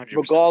on it. 100%.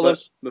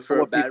 Regardless. but for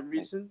what a bad people think.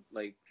 reason,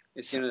 like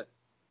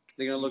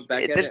they're gonna look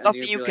back at There's it.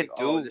 nothing and you they're can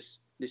gonna be like, do. this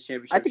I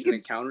championship think gonna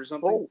it's count or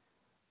something. Oh,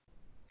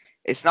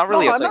 it's not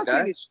really. no, a, I'm like not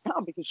saying that? it's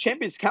count because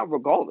champions count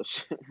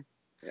regardless.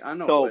 Yeah, I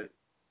know, So, but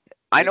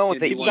I know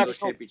it's the gonna be one of those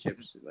East.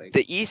 championships. Like,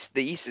 The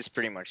East is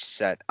pretty much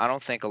set. I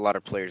don't think a lot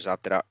of players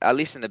opted out. At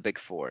least in the Big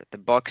Four, the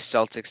Bucks,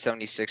 Celtics,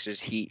 76ers,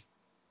 Heat.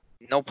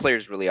 No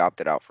players really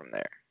opted out from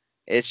there.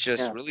 It's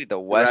just Yeah. really the the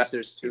West.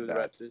 Raptors too. The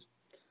bad. Raptors.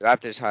 The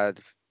Raptors had.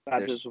 That's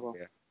there's- as well.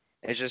 yeah.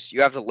 It's just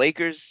you have the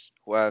Lakers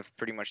who have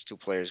pretty much 2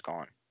 players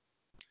gone.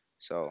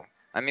 So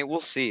I mean,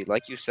 we'll see.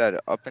 Like you said,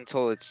 up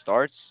until it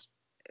starts,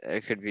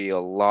 it could be a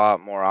lot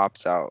more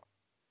opts out.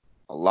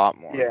 A lot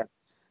more. Yeah.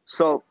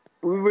 So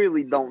we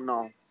really don't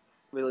know.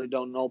 Really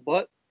don't know.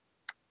 But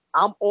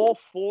I'm all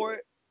for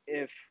it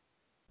if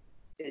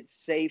it's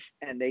safe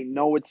and they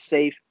know it's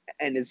safe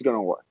and it's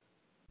gonna work.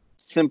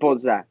 Simple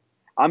as that.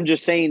 I'm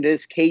just saying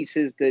there's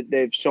cases that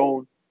they've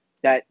shown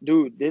that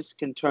dude, this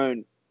can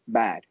turn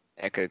bad.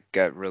 It could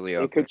get really It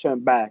ugly. could turn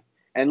bad.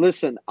 And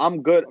listen,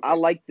 I'm good. I Okay.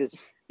 like this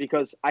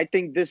because I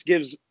think this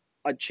gives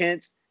a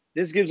chance.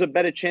 This gives a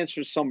better chance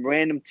for some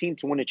random team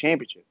to win a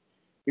championship.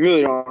 You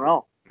really don't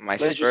know. My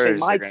Let's just say Spurs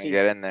my are gonna team.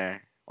 get in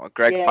there. Well,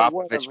 Greg Yeah, Popovich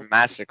whatever.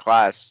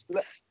 masterclass.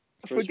 First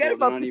Forget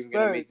of all, about they're the not even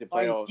gonna Spurs. make the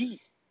My playoffs.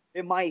 Heat.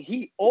 In my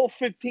Heat, all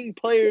 15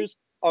 players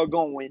are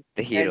going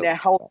The Heat. and will- they're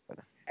healthy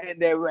and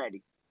they're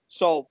ready.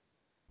 So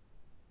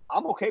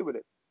I'm okay with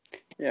it.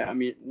 Yeah, I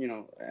mean,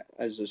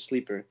 as a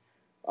sleeper,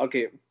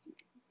 okay,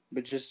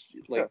 but just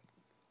like Sure.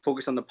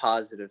 focus on the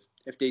positive.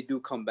 If they do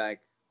come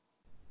back,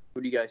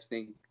 what do you guys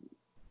think?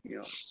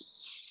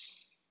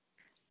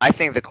 I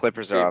think the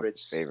Clippers are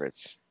obvious Favorites.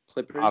 favorites.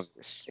 Clippers.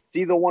 Obvious. It's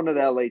either one of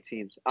the LA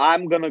teams.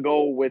 I'm gonna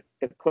go with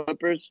the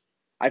Clippers.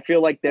 I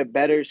feel like they're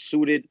better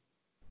suited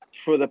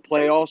for the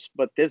playoffs,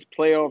 but this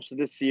playoffs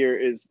this year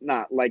is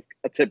not like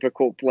a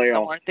typical No,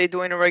 playoff. aren't they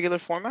doing a regular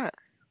format?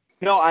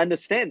 No, I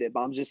understand it,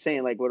 but I'm just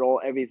saying, like with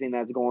everything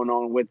that's going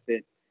on with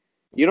it,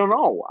 you don't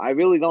know. I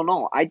really don't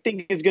know. I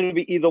think it's gonna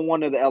be either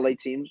one of the LA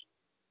teams.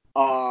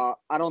 I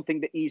don't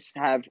think the East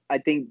have. I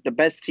think the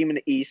best team in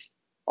the East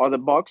are the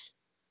Bucks,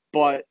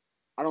 but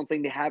I don't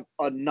think they have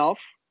enough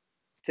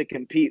to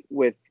compete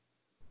with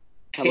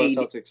How about KD,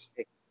 Celtics?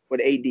 with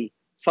AD.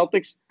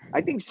 Celtics,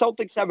 I think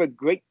Celtics have a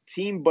great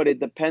team, but it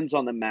depends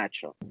on the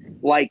matchup.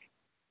 Like,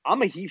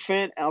 I'm a Heat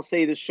fan, and I'll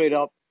say this straight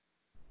up.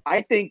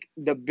 I think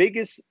the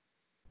biggest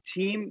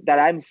team that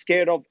I'm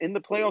scared of in the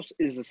playoffs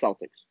is the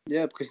Celtics.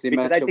 Yeah, because they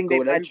Because match I up think good they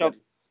with match up-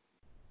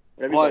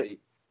 everybody. Everybody.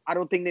 I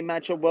don't think they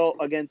match up well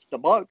against the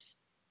Bucks.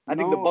 I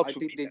think the No, Bucks I will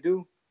think beat they them.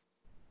 do.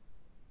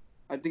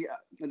 I think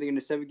in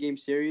the 7-game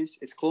series,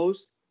 it's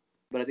close,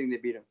 but I think they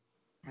beat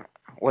them.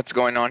 What's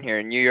going on here?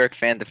 A New York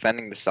fan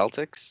defending the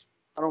Celtics?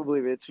 I don't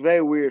believe it. It's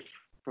very weird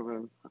from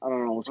him. I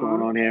don't know what's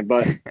going on here,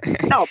 but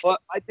no.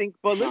 But I think.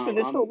 But listen,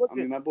 it's still I looking.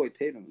 mean, my boy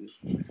Tatum is.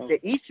 The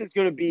East is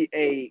going to be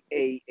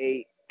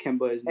a.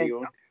 Kemba is New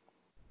York.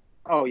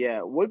 Oh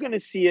yeah, we're going to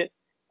see it,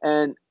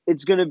 and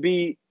it's going to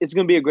be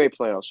a great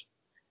playoffs.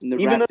 And the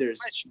Even though Raptors,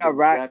 the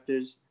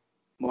Raptors,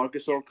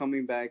 Marcus all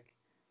coming back.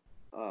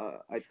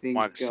 I think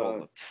Mark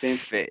Gasol looked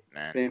fit,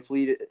 man. Van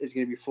Fleet is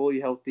going to be fully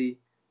healthy.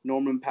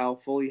 Norman Powell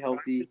fully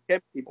healthy.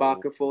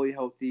 Ibaka fully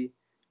healthy.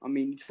 I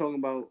mean, you're talking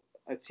about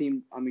a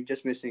team. I mean,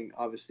 just missing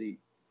obviously,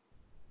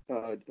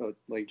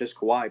 like just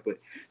Kawhi, but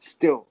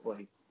still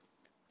like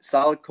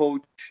solid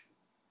coach.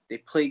 They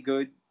play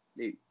good.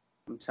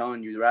 I'm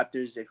telling you, the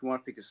Raptors. If you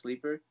want to pick a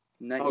sleeper,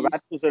 in that East,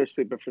 Raptors are a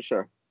sleeper for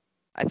sure.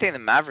 I think the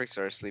Mavericks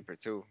are a sleeper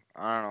too.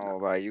 I don't know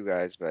about you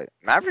guys, but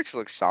Mavericks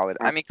look solid.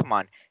 I mean, come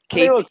on,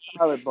 They KP, look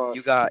solid, but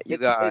you got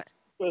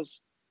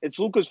it's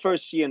Luka's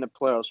first year in the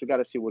playoffs. We got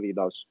to see what he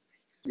does.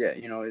 yeah,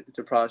 you know, it's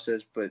a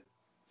process, but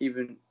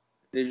even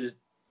they just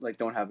like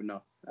don't have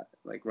enough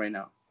like right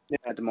now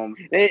at the moment.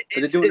 But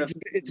they're doing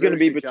It's going to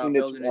be good job between the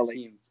building two. a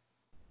team.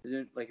 They're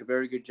doing like a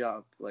very good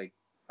job, like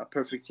a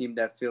perfect team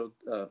that filled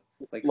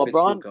like fits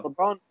LeBron,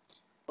 Luka.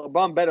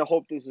 LeBron better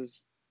hope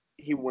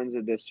he wins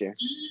it this year.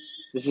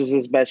 This is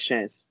his best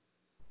chance.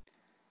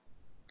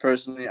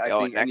 Personally, I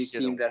think any next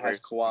year team the that has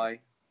worst. Kawhi,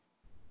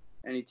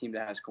 any team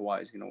that has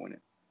Kawhi is gonna win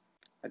it.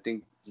 I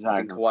think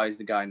Exactly. Kawhi is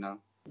the guy now.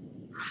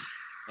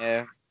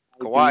 yeah.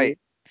 Kawhi.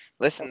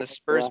 Listen, the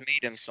Spurs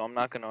made him, so I'm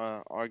not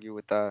gonna argue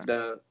with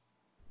that.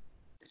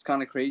 It's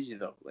kind of crazy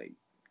though. Like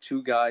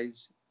 2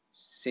 guys,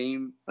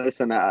 same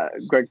Listen,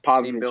 Greg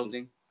Popovich. same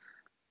building.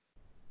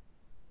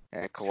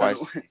 Yeah, Trying Kawhi's.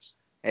 to win.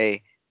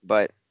 Hey,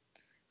 but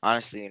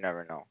honestly, you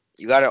never know.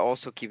 You got to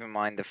also keep in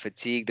mind the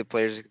fatigue. The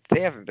players, they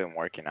haven't been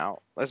working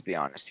out. Let's be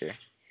honest here.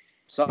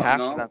 So Half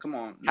no, of them- come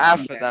on.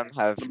 Half Nah, of them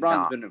have LeBron's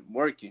not. been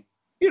working.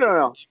 You don't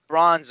know.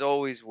 LeBron's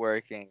always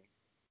working,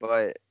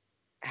 but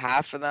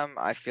half of them,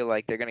 I feel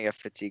like they're gonna get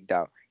fatigued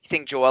out. You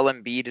think Joel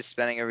Embiid is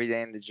spending every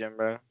day in the gym,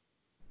 bro?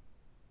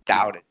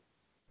 Doubt it.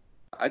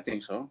 I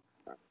think so.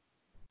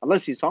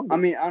 Unless he's hungry. I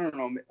mean, I don't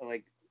know.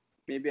 Like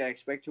maybe I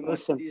expect too much.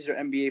 Listen. These are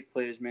NBA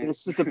players, man.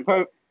 This is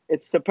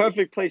it's the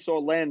perfect place,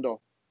 Orlando,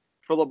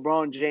 for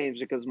LeBron James,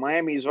 because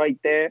Miami is right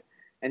there,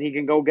 and he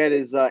can go get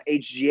his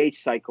HGH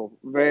cycle.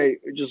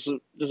 Just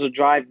a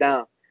drive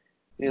down,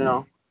 you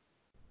know.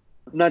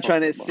 I'm not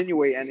trying to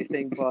insinuate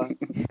anything, but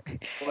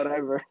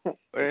whatever.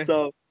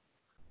 So,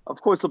 of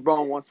course,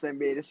 LeBron wants the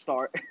NBA to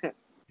start.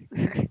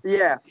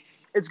 Yeah,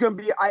 it's gonna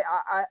be.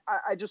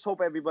 I just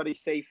hope everybody's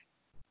safe.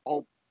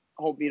 Hope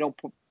you don't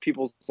put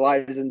people's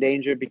lives in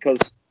danger, because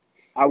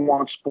I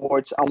want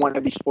sports. I want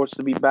every sports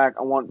to be back.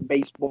 I want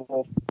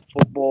baseball,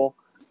 football,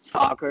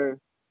 soccer,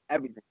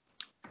 everything.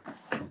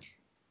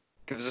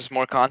 Gives us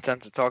more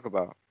content to talk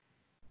about.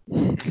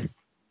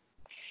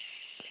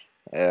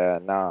 Yeah,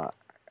 nah.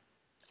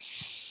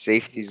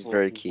 Safety's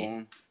very key.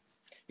 You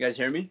guys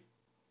hear me?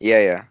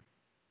 Yeah.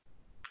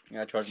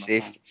 Yeah, I charge my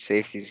phone.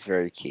 Safety's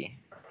very key.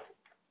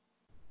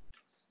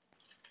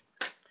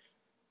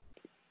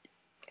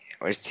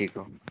 Where's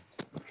Tico?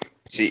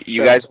 So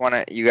you guys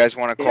wanna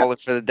call it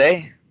for the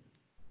day?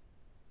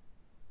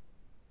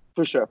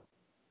 For sure.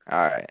 All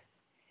right.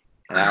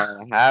 An hour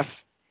and a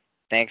half.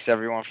 Thanks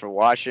everyone for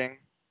watching.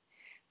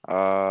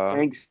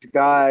 Thanks,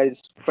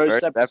 guys.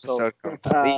 First episode. complete.